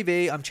 I'm on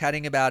TV. I'm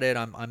chatting about it.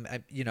 I'm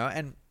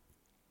and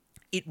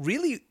it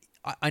really,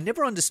 I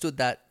never understood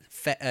that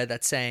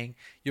saying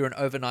you're an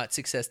overnight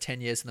success 10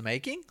 years in the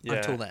making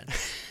until then.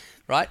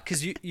 Right?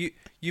 Because you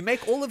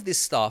make all of this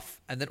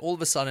stuff and then all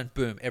of a sudden,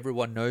 boom,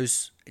 everyone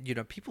knows,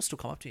 people still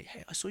come up to me,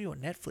 hey, I saw you on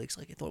Netflix.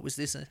 Like, I thought it was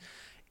this.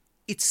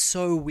 It's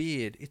so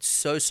weird. It's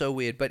so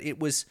weird. But it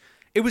was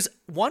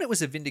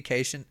a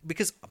vindication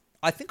because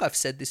I think I've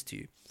said this to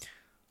you.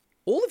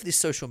 All of this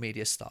social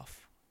media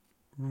stuff,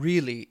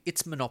 really,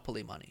 it's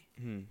monopoly money.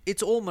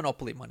 It's all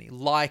monopoly money.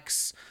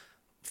 Likes,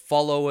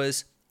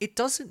 followers. It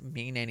doesn't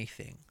mean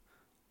anything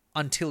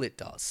until it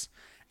does.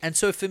 And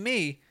so for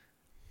me,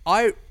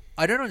 I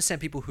don't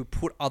understand people who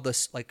put other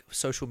like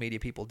social media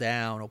people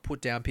down or put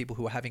down people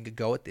who are having a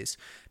go at this,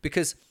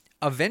 because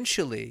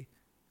eventually,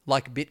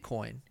 like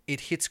Bitcoin,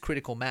 it hits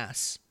critical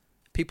mass.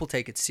 People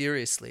take it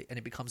seriously and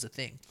it becomes a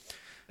thing.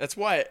 That's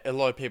why a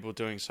lot of people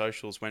doing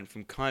socials went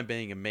from kind of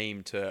being a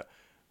meme to,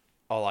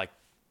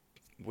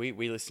 we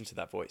listen to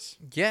that voice.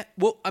 Yeah.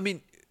 Well, I mean,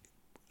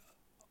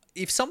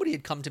 if somebody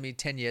had come to me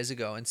 10 years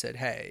ago and said,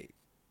 hey,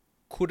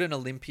 could an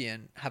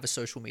Olympian have a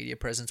social media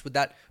presence? Would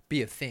that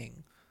be a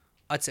thing?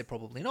 I'd say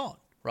probably not,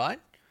 right?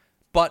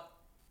 But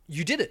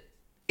you did it.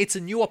 It's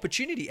a new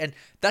opportunity. And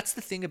that's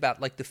the thing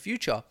about like the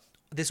future.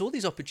 There's all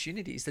these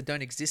opportunities that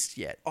don't exist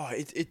yet. Oh,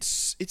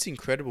 it's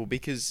incredible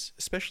because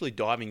especially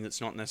diving,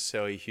 that's not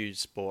necessarily a huge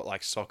sport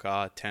like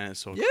soccer,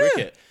 tennis, or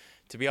cricket.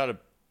 To be able to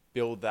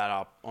build that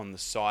up on the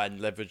side,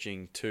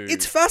 leveraging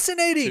it's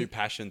fascinating. Two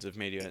passions of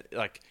media,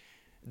 like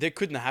that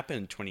couldn't have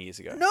happened 20 years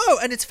ago. No,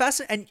 and it's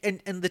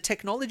fascinating. And the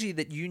technology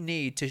that you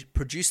need to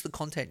produce the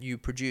content you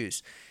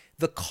produce,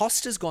 the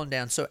cost has gone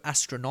down so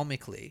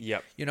astronomically.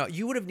 Yep.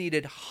 You would have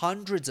needed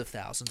hundreds of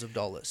thousands of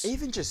dollars.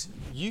 Even just,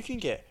 you can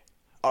get...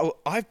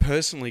 I've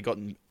personally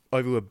gotten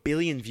over 1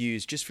 billion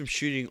views just from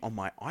shooting on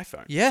my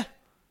iPhone. Yeah,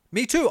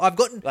 me too. I've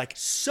gotten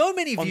so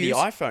many on views.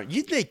 On the iPhone.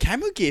 You'd need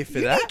camera gear for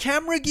that. You need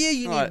camera gear,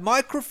 you need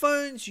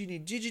microphones, you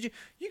need...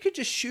 You could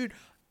just shoot...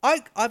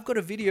 I've got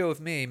a video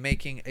of me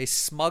making a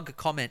smug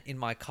comment in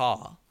my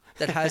car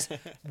that has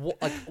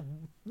like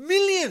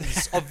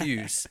millions of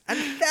views and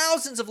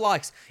thousands of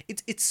likes.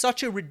 It's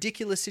such a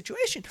ridiculous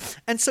situation.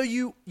 And so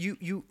you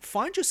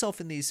find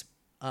yourself in these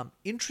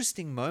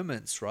interesting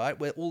moments, right,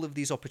 where all of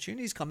these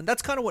opportunities come, and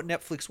that's kind of what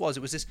Netflix was.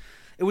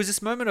 It was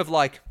this moment of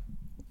like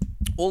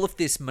all of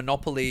this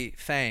monopoly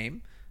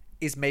fame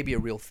is maybe a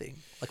real thing.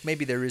 Like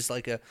maybe there is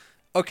like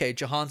okay,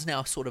 Jahan's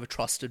now sort of a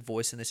trusted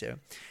voice in this area,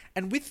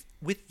 and with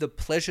the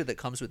pleasure that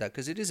comes with that,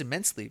 because it is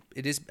immensely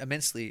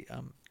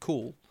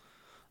cool.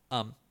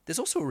 There's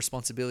also a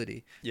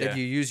responsibility that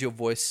you use your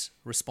voice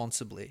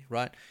responsibly,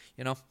 right?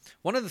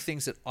 One of the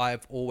things that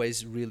I've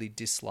always really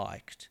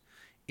disliked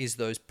is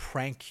those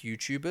prank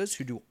YouTubers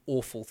who do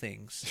awful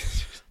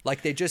things.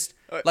 Like they just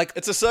like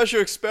it's a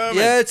social experiment.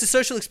 Yeah, it's a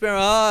social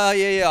experiment. I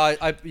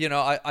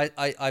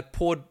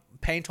poured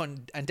paint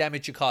on and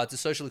damaged your car. It's a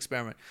social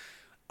experiment.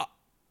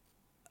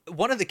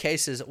 One of the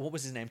cases, what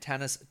was his name?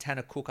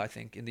 Tanner Cook, I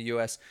think, in the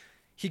US.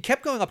 He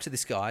kept going up to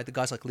this guy. The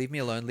guy's like, leave me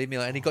alone,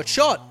 and he got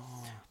shot.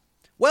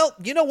 Well,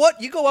 you know what?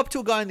 You go up to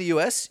a guy in the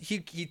US, he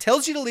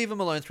tells you to leave him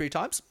alone 3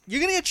 times, you're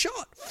going to get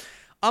shot.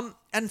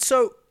 And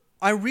so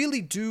I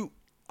really do,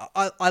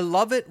 I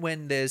love it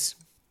when there's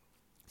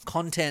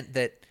content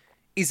that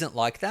isn't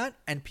like that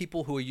and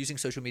people who are using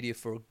social media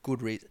for a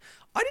good reason.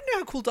 I didn't know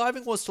how cool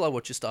diving was till I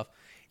watched your stuff.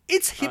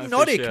 It's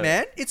hypnotic,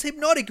 man. It's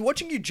hypnotic.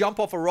 Watching you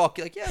jump off a rock,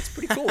 you're like, yeah, it's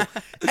pretty cool.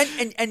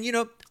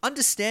 and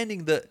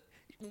understanding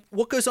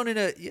what goes on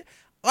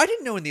I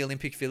didn't know in the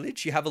Olympic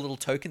Village you have a little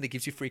token that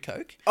gives you free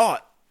Coke. Oh,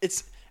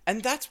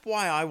 and that's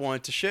why I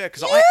wanted to share,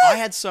 because I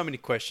had so many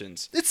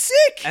questions. It's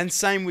sick. And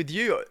same with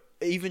you,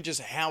 even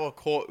just how a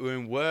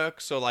courtroom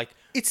works, or like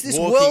it's this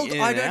world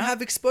I don't out.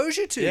 Have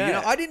exposure to.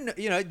 Yeah. I didn't.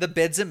 The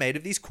beds are made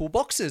of these cool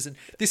boxes, and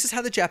this is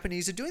how the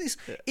Japanese are doing this.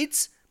 Yeah.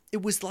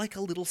 It was like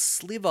a little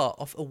sliver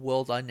of a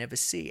world I never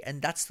see,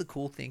 and that's the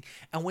cool thing.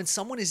 And when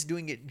someone is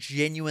doing it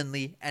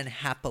genuinely and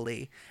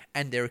happily,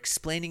 and they're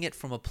explaining it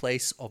from a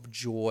place of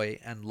joy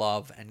and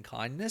love and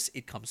kindness,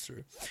 it comes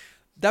through.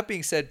 That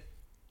being said,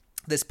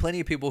 there's plenty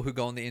of people who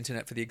go on the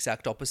internet for the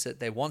exact opposite.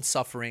 They want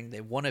suffering.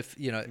 They want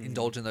to,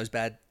 indulge in those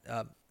bad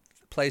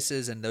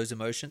places and those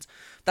emotions.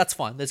 That's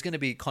fine. There's going to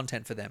be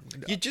content for them.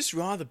 You'd just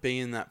rather be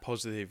in that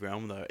positive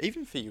realm, though,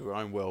 even for your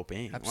own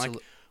well-being. Absolutely.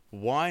 Like,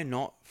 why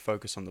not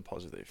focus on the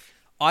positive?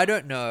 I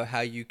don't know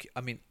how you.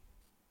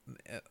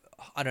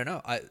 I don't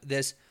know.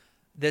 There's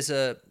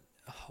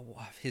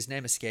his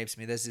name escapes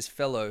me. There's this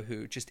fellow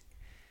who just.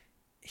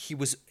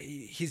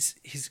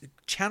 His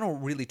channel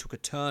really took a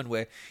turn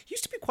where he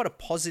used to be quite a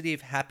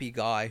positive, happy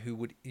guy who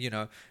would,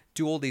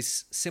 do all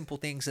these simple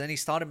things. And then he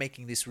started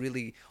making this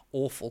really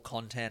awful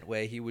content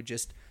where he would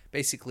just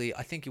basically,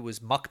 I think it was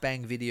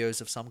mukbang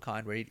videos of some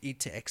kind where he'd eat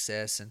to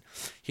excess and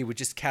he would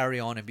just carry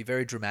on and be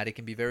very dramatic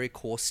and be very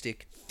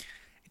caustic.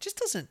 It just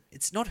doesn't,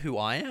 it's not who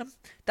I am.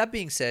 That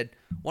being said,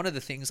 one of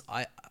the things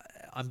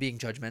I'm being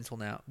judgmental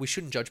now. We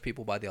shouldn't judge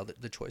people by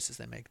the choices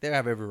they make. They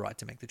have every right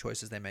to make the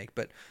choices they make.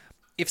 But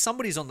if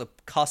somebody's on the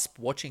cusp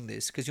watching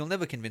this, because you'll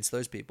never convince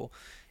those people,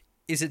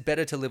 is it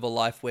better to live a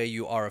life where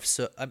you are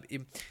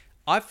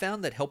I've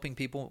found that helping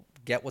people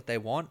get what they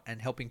want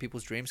and helping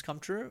people's dreams come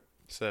true.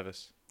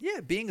 Service. Yeah,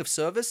 being of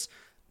service.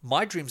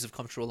 My dreams have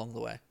come true along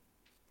the way.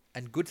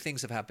 And good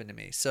things have happened to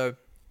me. So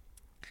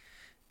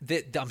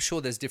I'm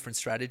sure there's different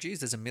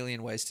strategies. There's a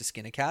million ways to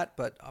skin a cat.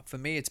 But for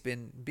me, it's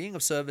been being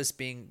of service,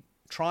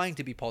 trying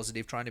to be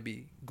positive, trying to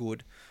be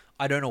good.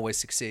 I don't always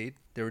succeed.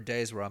 There are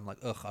days where I'm like,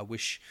 ugh, I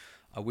wish,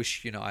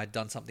 I had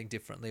done something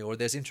differently. Or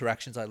there's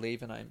interactions I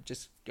leave and I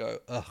just go,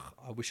 ugh,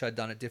 I wish I'd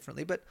done it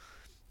differently. But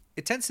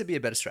it tends to be a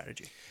better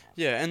strategy.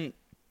 Yeah, and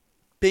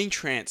being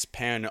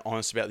transparent and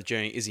honest about the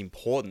journey is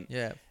important.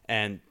 Yeah.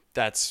 And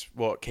that's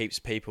what keeps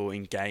people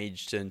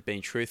engaged and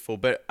being truthful.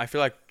 But I feel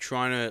like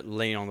trying to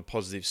lean on the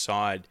positive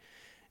side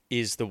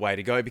is the way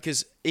to go,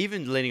 because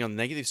even leaning on the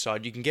negative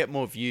side, you can get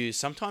more views.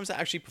 Sometimes that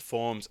actually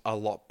performs a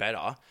lot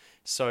better.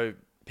 So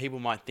people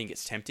might think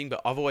it's tempting,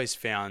 but I've always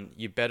found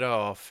you're better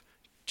off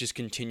just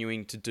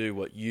continuing to do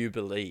what you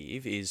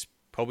believe is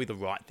probably the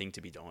right thing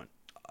to be doing.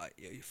 I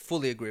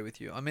fully agree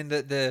with you. I mean,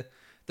 the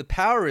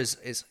power is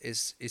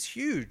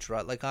huge,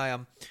 right? Like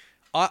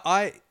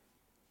I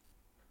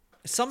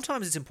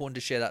sometimes it's important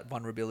to share that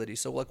vulnerability.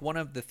 So like one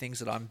of the things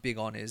that I'm big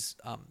on is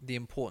the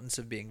importance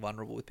of being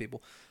vulnerable with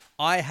people.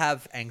 I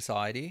have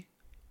anxiety.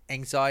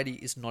 Anxiety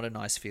is not a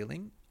nice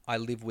feeling. I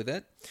live with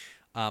it.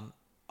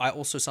 I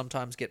also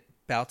sometimes get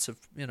bouts of,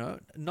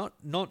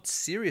 not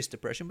serious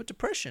depression, but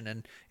depression.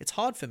 And it's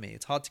hard for me.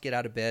 It's hard to get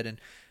out of bed.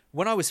 And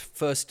when I was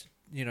first,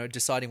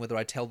 deciding whether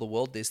I tell the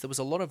world this, there was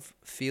a lot of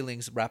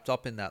feelings wrapped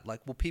up in that.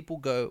 Like, will people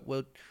go,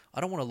 well,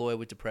 I don't want a lawyer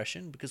with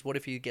depression because what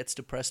if he gets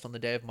depressed on the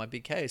day of my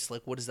big case?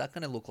 Like, what is that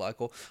going to look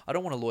like? Or I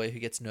don't want a lawyer who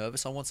gets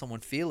nervous. I want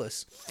someone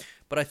fearless.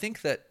 But I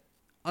think that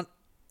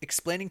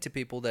explaining to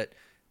people that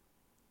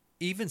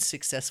even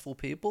successful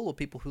people or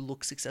people who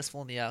look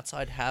successful on the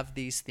outside have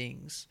these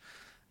things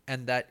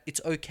and that it's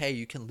okay,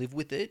 you can live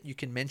with it, you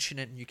can mention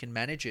it and you can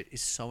manage it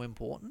is so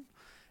important.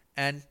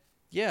 And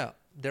yeah,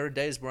 there are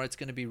days where it's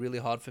going to be really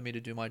hard for me to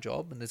do my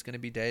job, and there's going to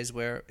be days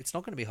where it's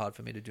not going to be hard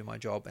for me to do my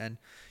job. And,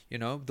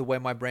 the way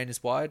my brain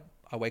is wired,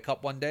 I wake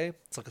up one day,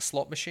 it's like a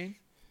slot machine.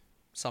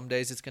 Some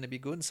days it's going to be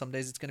good and some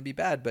days it's going to be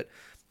bad. But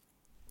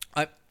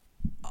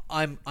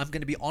I'm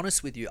going to be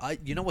honest with you.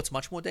 You know what's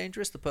much more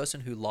dangerous? The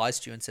person who lies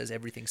to you and says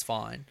everything's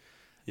fine.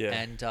 Yeah.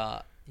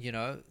 And,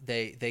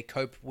 they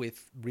cope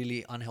with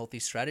really unhealthy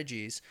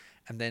strategies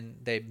and then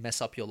they mess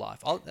up your life.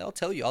 I'll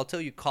tell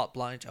you carte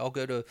blanche. I'll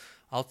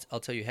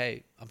tell you,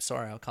 hey, I'm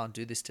sorry, I can't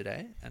do this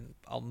today. And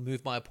I'll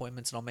move my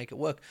appointments and I'll make it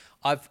work.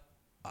 I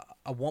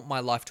want my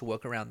life to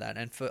work around that.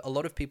 And for a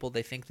lot of people,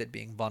 they think that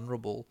being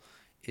vulnerable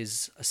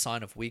is a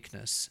sign of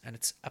weakness, and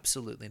it's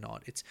absolutely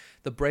not. It's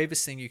the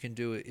bravest thing you can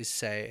do is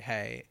say,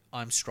 hey,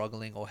 I'm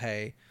struggling, or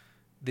hey,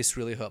 this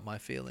really hurt my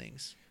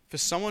feelings. For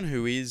someone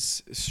who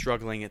is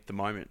struggling at the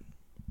moment,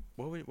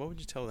 what would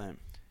you tell them?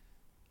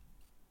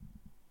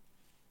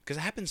 Because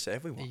it happens to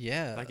everyone.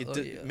 Yeah. Like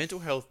mental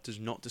health does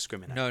not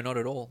discriminate. No, not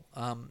at all.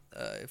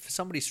 For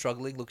somebody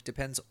struggling, look, it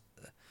depends.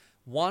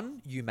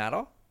 One, you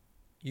matter.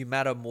 You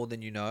matter more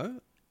than you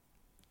know.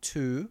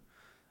 Two,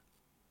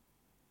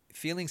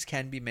 feelings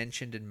can be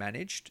mentioned and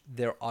managed.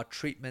 There are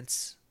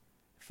treatments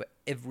for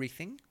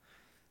everything.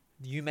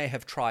 You may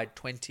have tried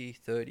 20,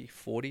 30,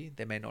 40.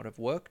 They may not have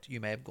worked.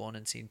 You may have gone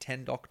and seen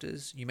 10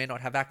 doctors. You may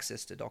not have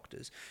access to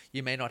doctors.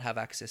 You may not have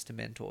access to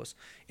mentors.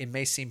 It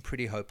may seem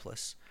pretty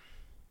hopeless.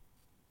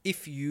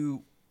 If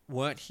you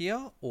weren't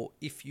here, or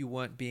if you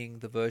weren't being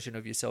the version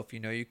of yourself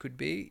you could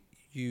be,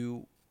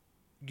 you're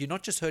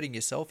not just hurting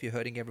yourself, you're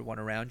hurting everyone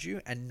around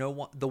you. And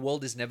the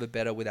world is never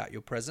better without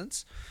your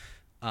presence.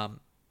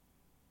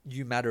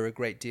 You matter a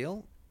great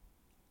deal.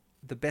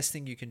 The best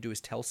thing you can do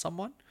is tell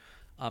someone.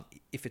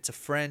 If it's a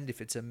friend,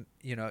 if it's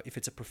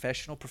a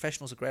professional.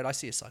 Professionals are great. I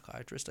see a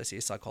psychiatrist. I see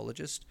a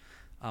psychologist.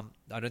 I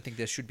don't think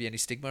there should be any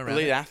stigma around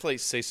Elite it.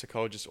 athletes see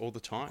psychologists all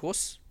the time. Of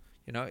course,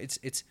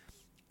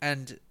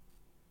 and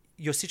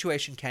your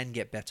situation can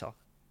get better.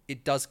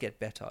 It does get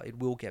better. It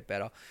will get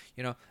better.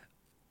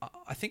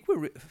 I think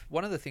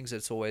one of the things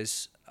that's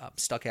always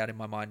stuck out in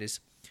my mind is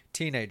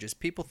teenagers.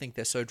 People think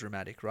they're so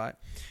dramatic, right?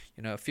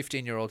 You know, a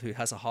 15-year-old who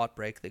has a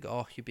heartbreak, they go,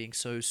 oh, you're being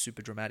so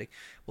super dramatic.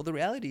 Well, the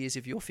reality is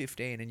if you're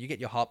 15 and you get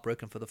your heart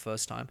broken for the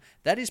first time,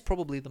 that is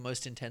probably the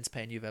most intense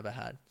pain you've ever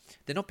had.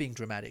 They're not being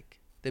dramatic.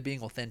 They're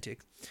being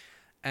authentic.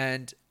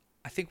 And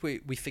I think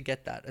we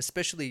forget that,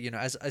 especially, you know,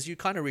 as you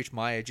kind of reach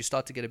my age, you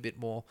start to get a bit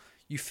more,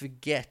 you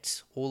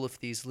forget all of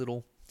these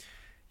little,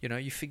 you know,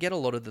 you forget a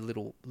lot of the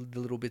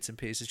little bits and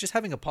pieces. Just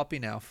having a puppy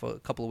now for a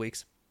couple of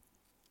weeks,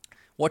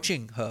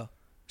 watching her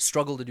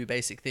struggle to do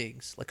basic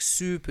things, like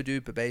super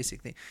duper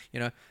basic thing. You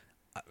know,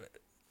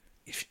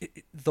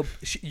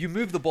 you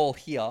move the ball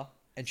here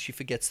and she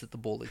forgets that the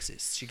ball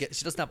exists. She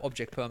doesn't have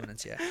object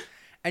permanence yet.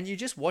 And you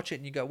just watch it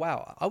and you go,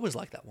 wow, I was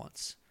like that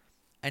once.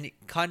 And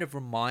it kind of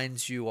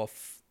reminds you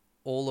of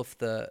all of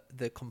the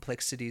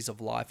complexities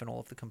of life and all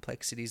of the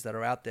complexities that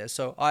are out there.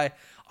 So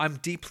I'm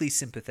deeply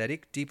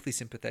sympathetic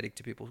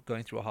to people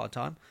going through a hard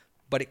time,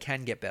 but it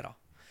can get better.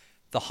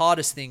 The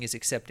hardest thing is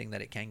accepting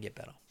that it can get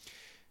better.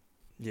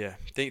 Yeah,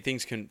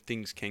 things can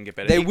get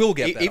better. They will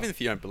get better. Even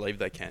if you don't believe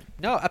they can.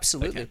 No,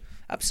 absolutely.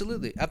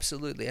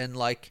 Absolutely. And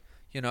like,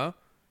 you know,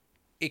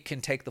 it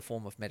can take the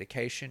form of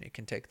medication. It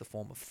can take the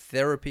form of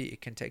therapy. It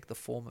can take the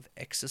form of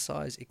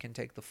exercise. It can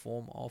take the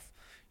form of,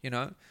 you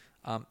know,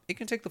 it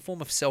can take the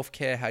form of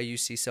self-care, how you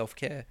see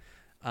self-care.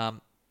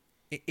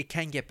 It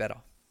can get better.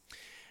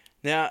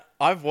 Now,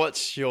 I've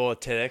watched your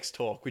TEDx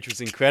talk, which was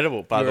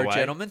incredible, by the way. You're a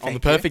gentleman.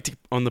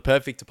 On the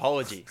perfect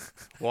apology.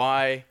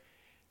 Why?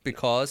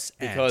 Because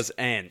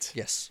and.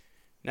 Yes.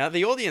 Now,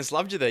 the audience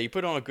loved you there. You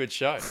put on a good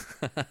show.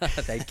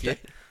 Thank you.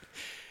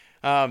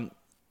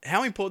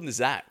 How important is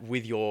that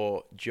with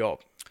your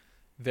job?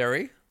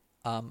 Very.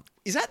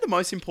 Is that the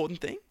most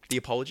important thing, the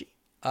apology?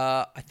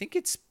 I think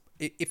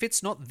if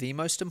it's not the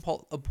most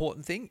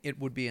important thing, it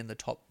would be in the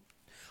top.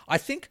 I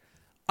think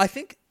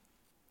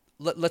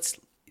let's,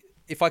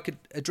 if I could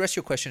address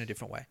your question a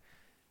different way.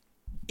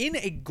 In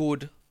a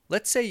good,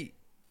 let's say,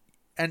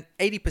 and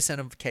 80%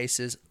 of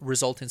cases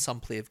result in some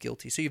plea of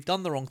guilty. So you've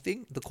done the wrong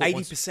thing. The court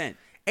 80%?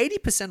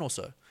 80% or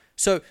so.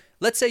 So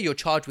let's say you're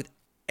charged with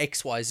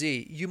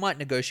XYZ. You might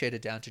negotiate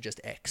it down to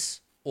just X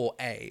or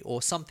A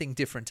or something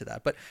different to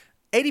that. But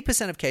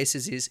 80% of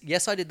cases is,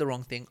 yes, I did the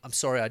wrong thing. I'm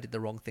sorry I did the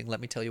wrong thing. Let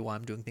me tell you why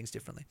I'm doing things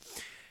differently.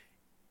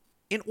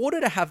 In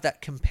order to have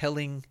that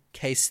compelling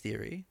case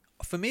theory,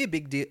 for me, a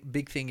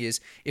big thing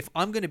is if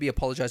I'm going to be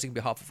apologizing on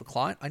behalf of a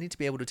client, I need to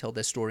be able to tell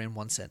their story in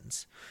one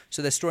sentence.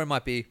 So their story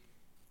might be,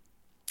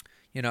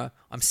 you know,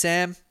 I'm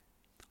Sam.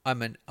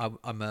 I'm an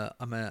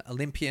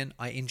Olympian.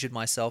 I injured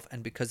myself,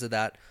 and because of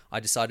that, I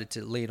decided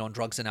to lean on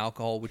drugs and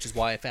alcohol, which is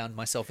why I found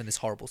myself in this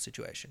horrible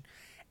situation.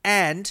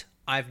 And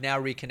I've now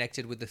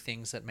reconnected with the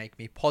things that make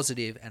me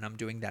positive, and I'm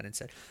doing that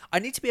instead. I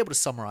need to be able to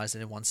summarize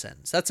it in one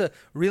sentence. That's a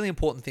really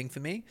important thing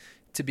for me,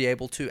 to be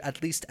able to,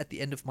 at least at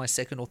the end of my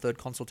second or third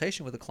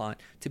consultation with a client,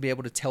 to be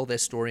able to tell their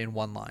story in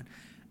one line.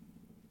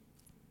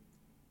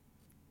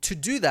 To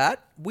do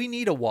that, we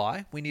need a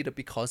why, we need a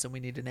because, and we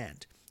need an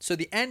and. So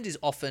the and is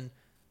often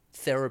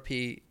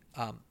therapy.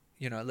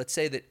 You know, let's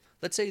say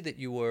that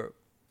you were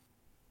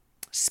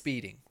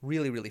speeding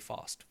really, really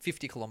fast,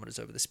 50 kilometers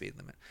over the speed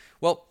limit.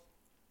 Well,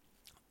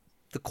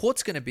 the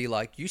court's going to be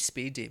like, you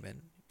speed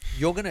demon,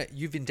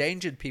 you've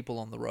endangered people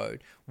on the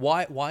road.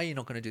 Why are you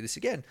not going to do this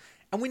again?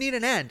 And we need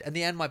an and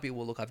the and might be,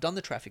 well, look, I've done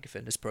the traffic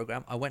offenders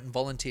program. I went and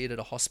volunteered at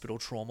a hospital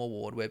trauma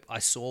ward where I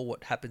saw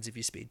what happens if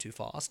you speed too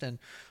fast, and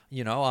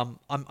you know,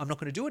 I'm not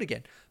going to do it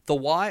again. The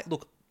why,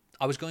 look,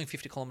 I was going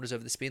 50 kilometers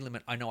over the speed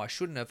limit. I know I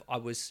shouldn't have. I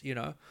was, you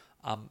know,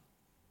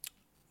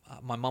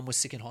 my mum was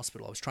sick in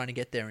hospital. I was trying to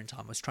get there in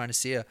time. I was trying to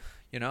see her,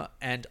 you know,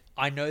 and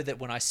I know that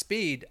when I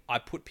speed, I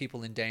put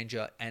people in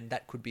danger, and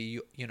that could be,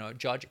 you know,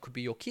 judge, it could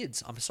be your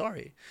kids. I'm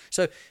sorry.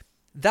 So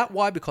that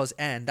why, because,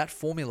 and that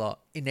formula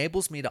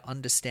enables me to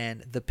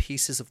understand the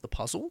pieces of the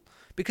puzzle,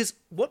 because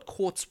what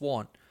courts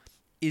want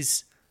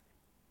is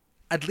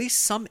at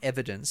least some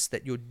evidence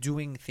that you're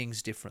doing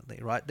things differently,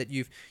 right? That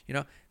you've, you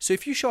know, so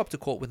if you show up to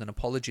court with an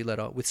apology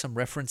letter with some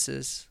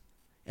references,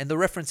 and the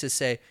references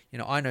say, you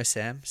know, I know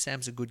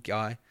Sam's a good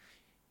guy.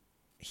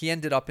 He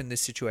ended up in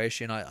this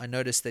situation. I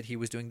noticed that he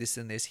was doing this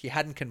and this. He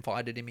hadn't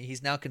confided in me.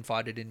 He's now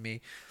confided in me.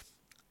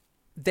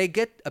 They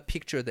get a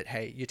picture that,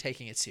 hey, you're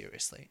taking it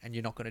seriously and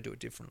you're not going to do it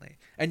differently.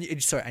 And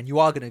you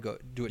are going to go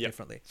do it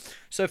differently.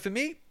 So for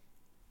me,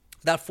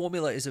 that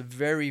formula is a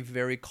very,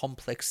 very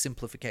complex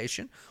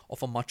simplification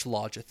of a much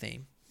larger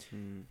theme.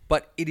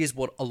 But it is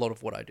a lot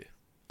of what I do.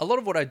 A lot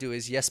of what I do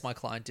is, yes, my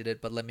client did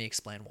it, but let me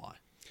explain why.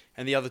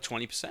 And the other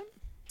 20%?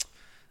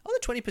 Other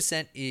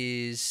 20%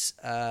 is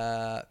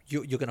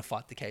you're going to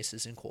fight the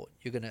cases in court.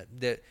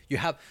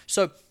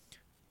 So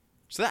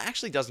that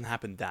actually doesn't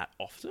happen that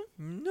often?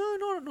 No,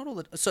 not all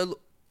the time. So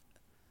look,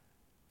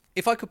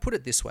 if I could put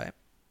it this way,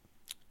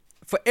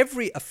 for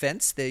every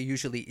offense, there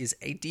usually is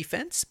a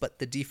defense, but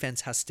the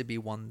defense has to be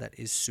one that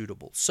is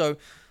suitable. So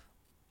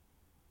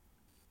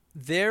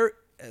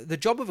the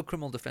job of a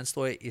criminal defense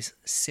lawyer is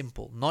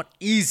simple, not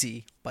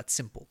easy, but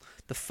simple.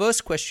 The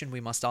first question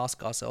we must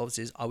ask ourselves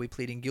is, are we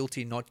pleading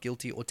guilty, not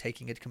guilty, or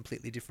taking a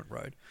completely different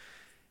road?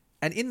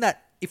 And in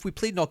that, if we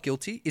plead not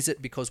guilty, is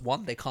it because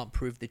 1, they can't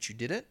prove that you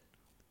did it,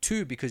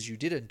 2, because you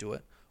didn't do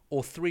it,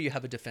 or 3, you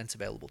have a defense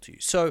available to you?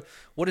 So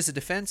what is a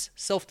defense?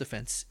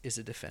 Self-defense is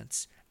a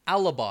defense.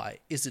 Alibi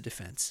is a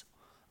defense.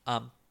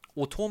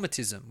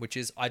 Automatism, which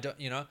is, I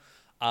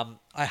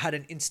had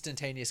an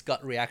instantaneous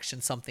gut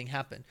reaction, something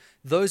happened.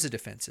 Those are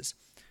defenses.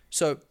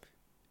 So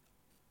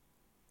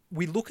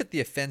we look at the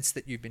offense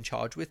that you've been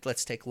charged with.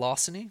 Let's take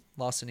larceny.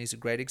 Larceny is a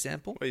great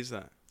example. What is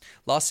that?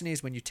 Larceny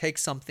is when you take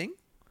something,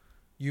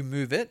 you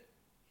move it,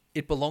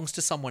 it belongs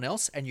to someone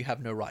else, and you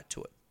have no right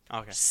to it.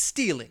 Okay.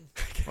 Stealing,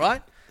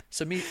 right?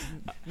 So me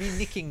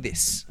nicking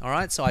this, all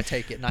right? So I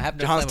take it, and I have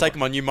no Jahan's claim taking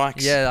my new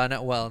mics. Yeah, I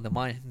know. Well, the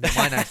mine.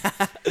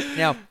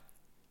 Now,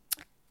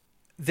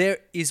 there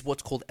is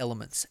what's called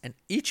elements, and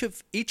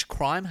each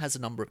crime has a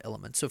number of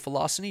elements. So for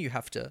larceny, you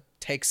have to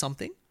take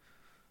something.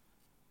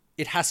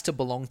 It has to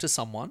belong to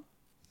someone.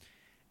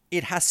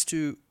 You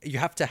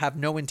have to have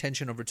no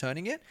intention of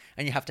returning it,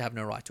 and you have to have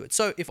no right to it.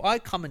 So if I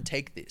come and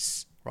take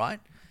this, right,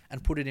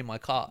 and put it in my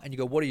car, and you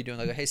go, "What are you doing?"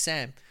 I go, "Hey,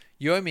 Sam,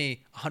 you owe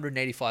me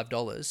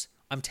 $185.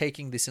 I'm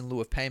taking this in lieu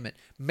of payment."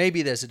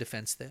 Maybe there's a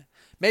defense there.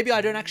 Maybe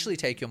I don't actually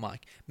take your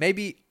mic.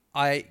 Maybe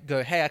I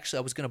go, "Hey, actually,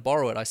 I was going to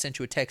borrow it. I sent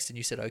you a text and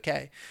you said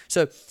okay."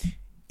 So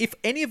if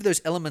any of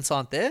those elements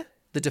aren't there,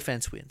 the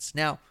defense wins.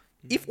 Now,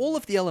 if all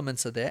of the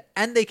elements are there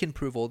and they can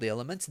prove all the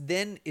elements,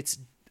 then it's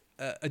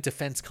a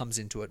defense comes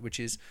into it, which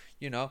is,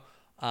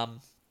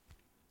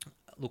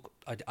 look,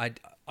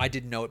 I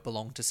didn't know it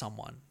belonged to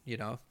someone,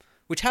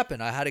 which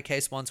happened. I had a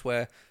case once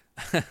where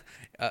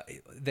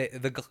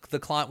the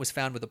client was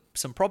found with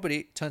some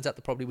property. Turns out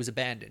the property was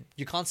abandoned.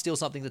 You can't steal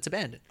something that's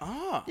abandoned.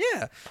 Ah.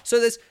 Yeah. So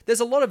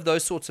there's a lot of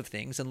those sorts of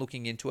things and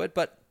looking into it.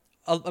 But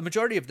a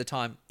majority of the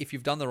time, if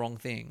you've done the wrong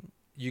thing,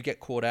 you get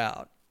caught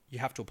out. You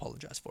have to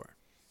apologize for it.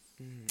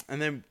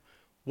 And then,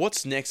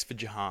 what's next for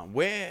Jahan?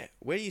 Where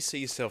do you see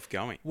yourself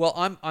going? Well,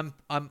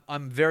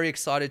 I'm very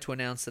excited to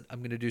announce that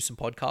I'm going to do some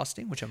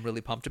podcasting, which I'm really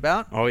pumped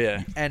about. Oh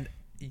yeah. And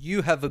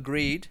you have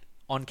agreed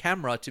on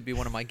camera to be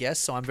one of my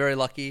guests, so I'm very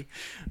lucky.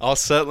 I'll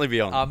certainly be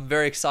on. I'm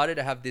very excited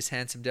to have this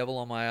handsome devil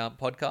on my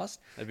podcast.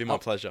 It'd be my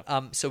pleasure.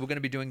 So we're going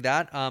to be doing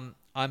that.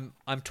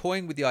 I'm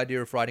toying with the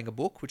idea of writing a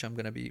book, which I'm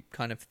going to be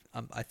kind of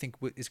I think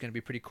is going to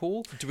be pretty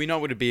cool. Do we know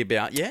what it'd be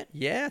about yet?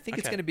 Yeah, I think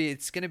Okay.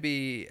 it's going to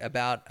be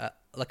about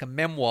like a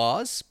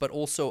memoirs, but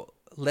also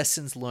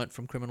lessons learnt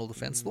from criminal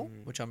defense law,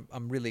 which I'm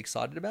really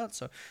excited about.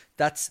 So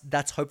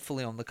that's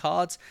hopefully on the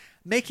cards.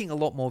 Making a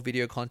lot more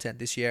video content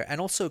this year,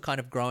 and also kind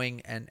of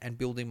growing and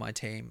building my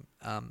team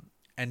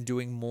and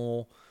doing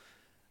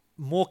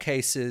more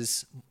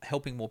cases,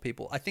 helping more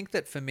people. I think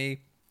that for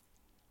me,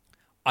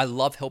 I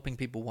love helping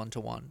people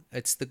one-to-one.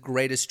 It's the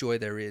greatest joy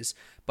there is.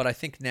 But I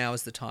think now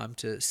is the time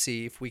to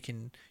see if we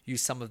can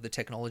use some of the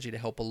technology to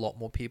help a lot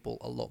more people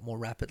a lot more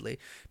rapidly.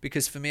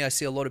 Because for me, I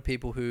see a lot of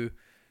people who,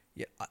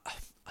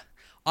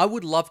 I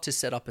would love to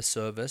set up a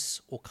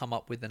service or come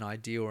up with an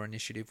idea or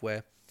initiative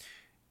where,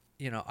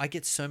 I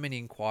get so many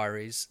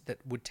inquiries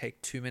that would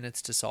take 2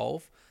 minutes to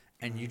solve,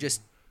 and you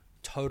just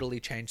totally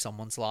change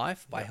someone's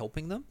life by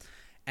helping them.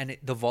 And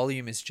the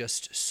volume is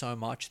just so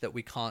much that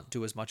we can't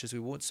do as much as we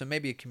would. So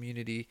maybe a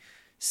community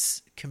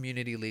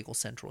legal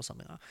center or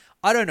something.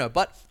 I don't know,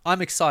 but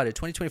I'm excited.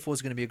 2024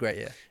 is going to be a great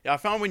year. Yeah, I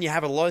found when you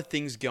have a lot of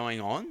things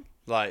going on,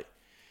 like,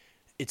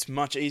 it's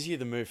much easier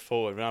to move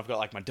forward. When I've got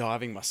like my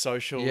diving, my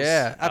socials,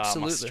 Yeah,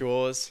 absolutely. my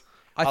straws.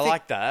 I I think-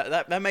 like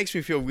that. That makes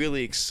me feel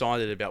really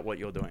excited about what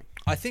you're doing.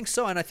 I think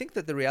so. And I think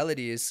that the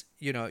reality is,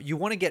 you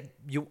want to get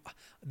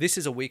this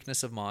is a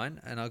weakness of mine,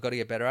 and I've got to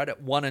get better at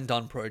it. One and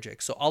done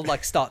projects. So I'll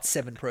start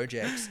 7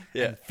 projects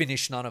and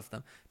finish none of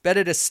them.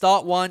 Better to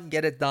start 1,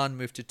 get it done,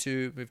 move to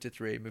 2, move to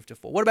 3, move to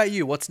 4. What about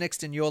you? What's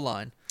next in your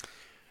line?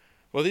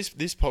 Well, this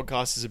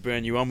podcast is a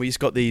brand new one. We just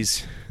got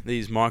these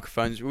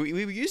microphones. We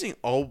were using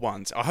old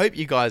ones. I hope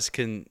you guys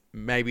can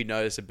maybe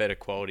notice a better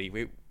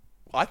quality.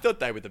 I thought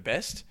they were the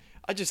best.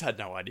 I just had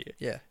no idea.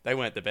 Yeah. They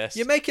weren't the best.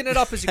 You're making it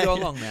up as you go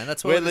along, man.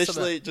 That's what we're it's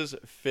literally about. just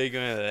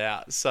figuring it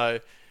out. So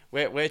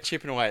we're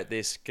chipping away at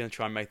this. Going to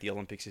try and make the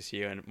Olympics this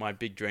year, and my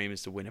big dream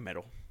is to win a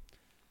medal.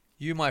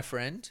 You, my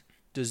friend,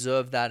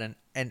 deserve that.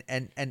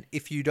 And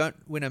if you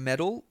don't win a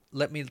medal,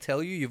 let me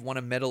tell you, you've won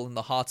a medal in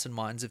the hearts and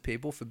minds of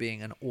people for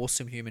being an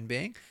awesome human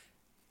being.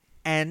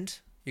 And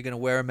you're going to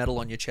wear a medal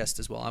on your chest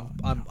as well.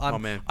 Oh,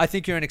 man. I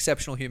think you're an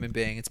exceptional human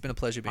being. It's been a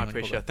pleasure being I on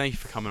appreciate your it. Thank you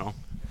for coming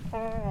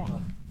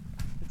on.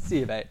 See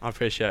you, mate. I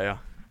appreciate you.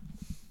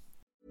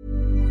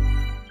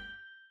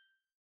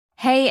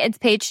 Hey, it's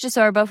Paige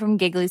DeSorbo from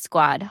Giggly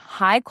Squad.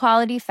 High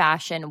quality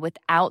fashion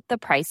without the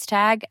price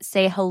tag.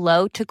 Say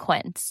hello to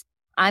Quince.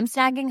 I'm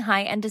snagging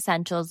high-end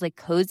essentials like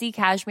cozy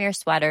cashmere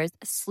sweaters,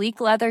 sleek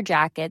leather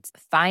jackets,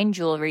 fine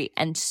jewelry,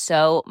 and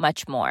so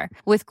much more.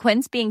 With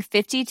Quince being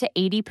 50 to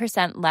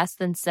 80% less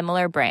than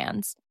similar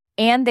brands.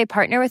 And they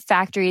partner with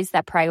factories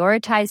that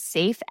prioritize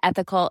safe,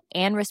 ethical,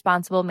 and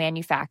responsible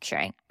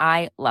manufacturing.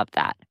 I love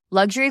that.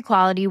 Luxury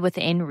quality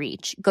within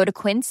reach. Go to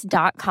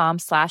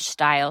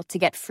quince.com/style to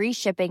get free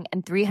shipping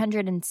and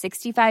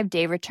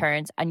 365-day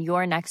returns on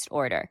your next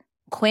order.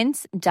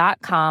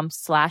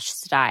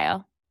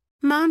 Quince.com/style.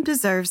 Mom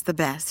deserves the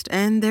best,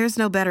 and there's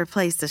no better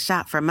place to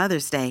shop for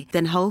Mother's Day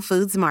than Whole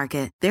Foods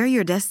Market. They're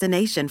your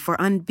destination for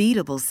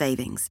unbeatable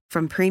savings,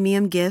 from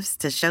premium gifts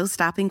to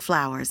show-stopping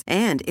flowers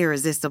and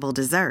irresistible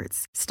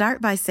desserts.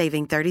 Start by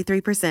saving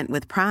 33%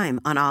 with Prime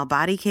on all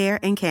body care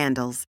and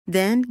candles.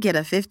 Then get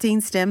a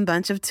 15-stem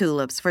bunch of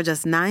tulips for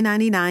just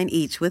 $9.99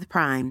 each with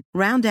Prime.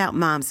 Round out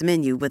Mom's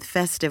menu with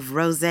festive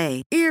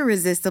rosé,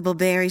 irresistible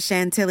berry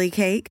chantilly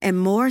cake, and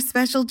more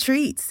special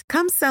treats.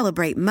 Come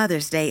celebrate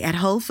Mother's Day at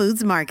Whole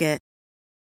Foods Market.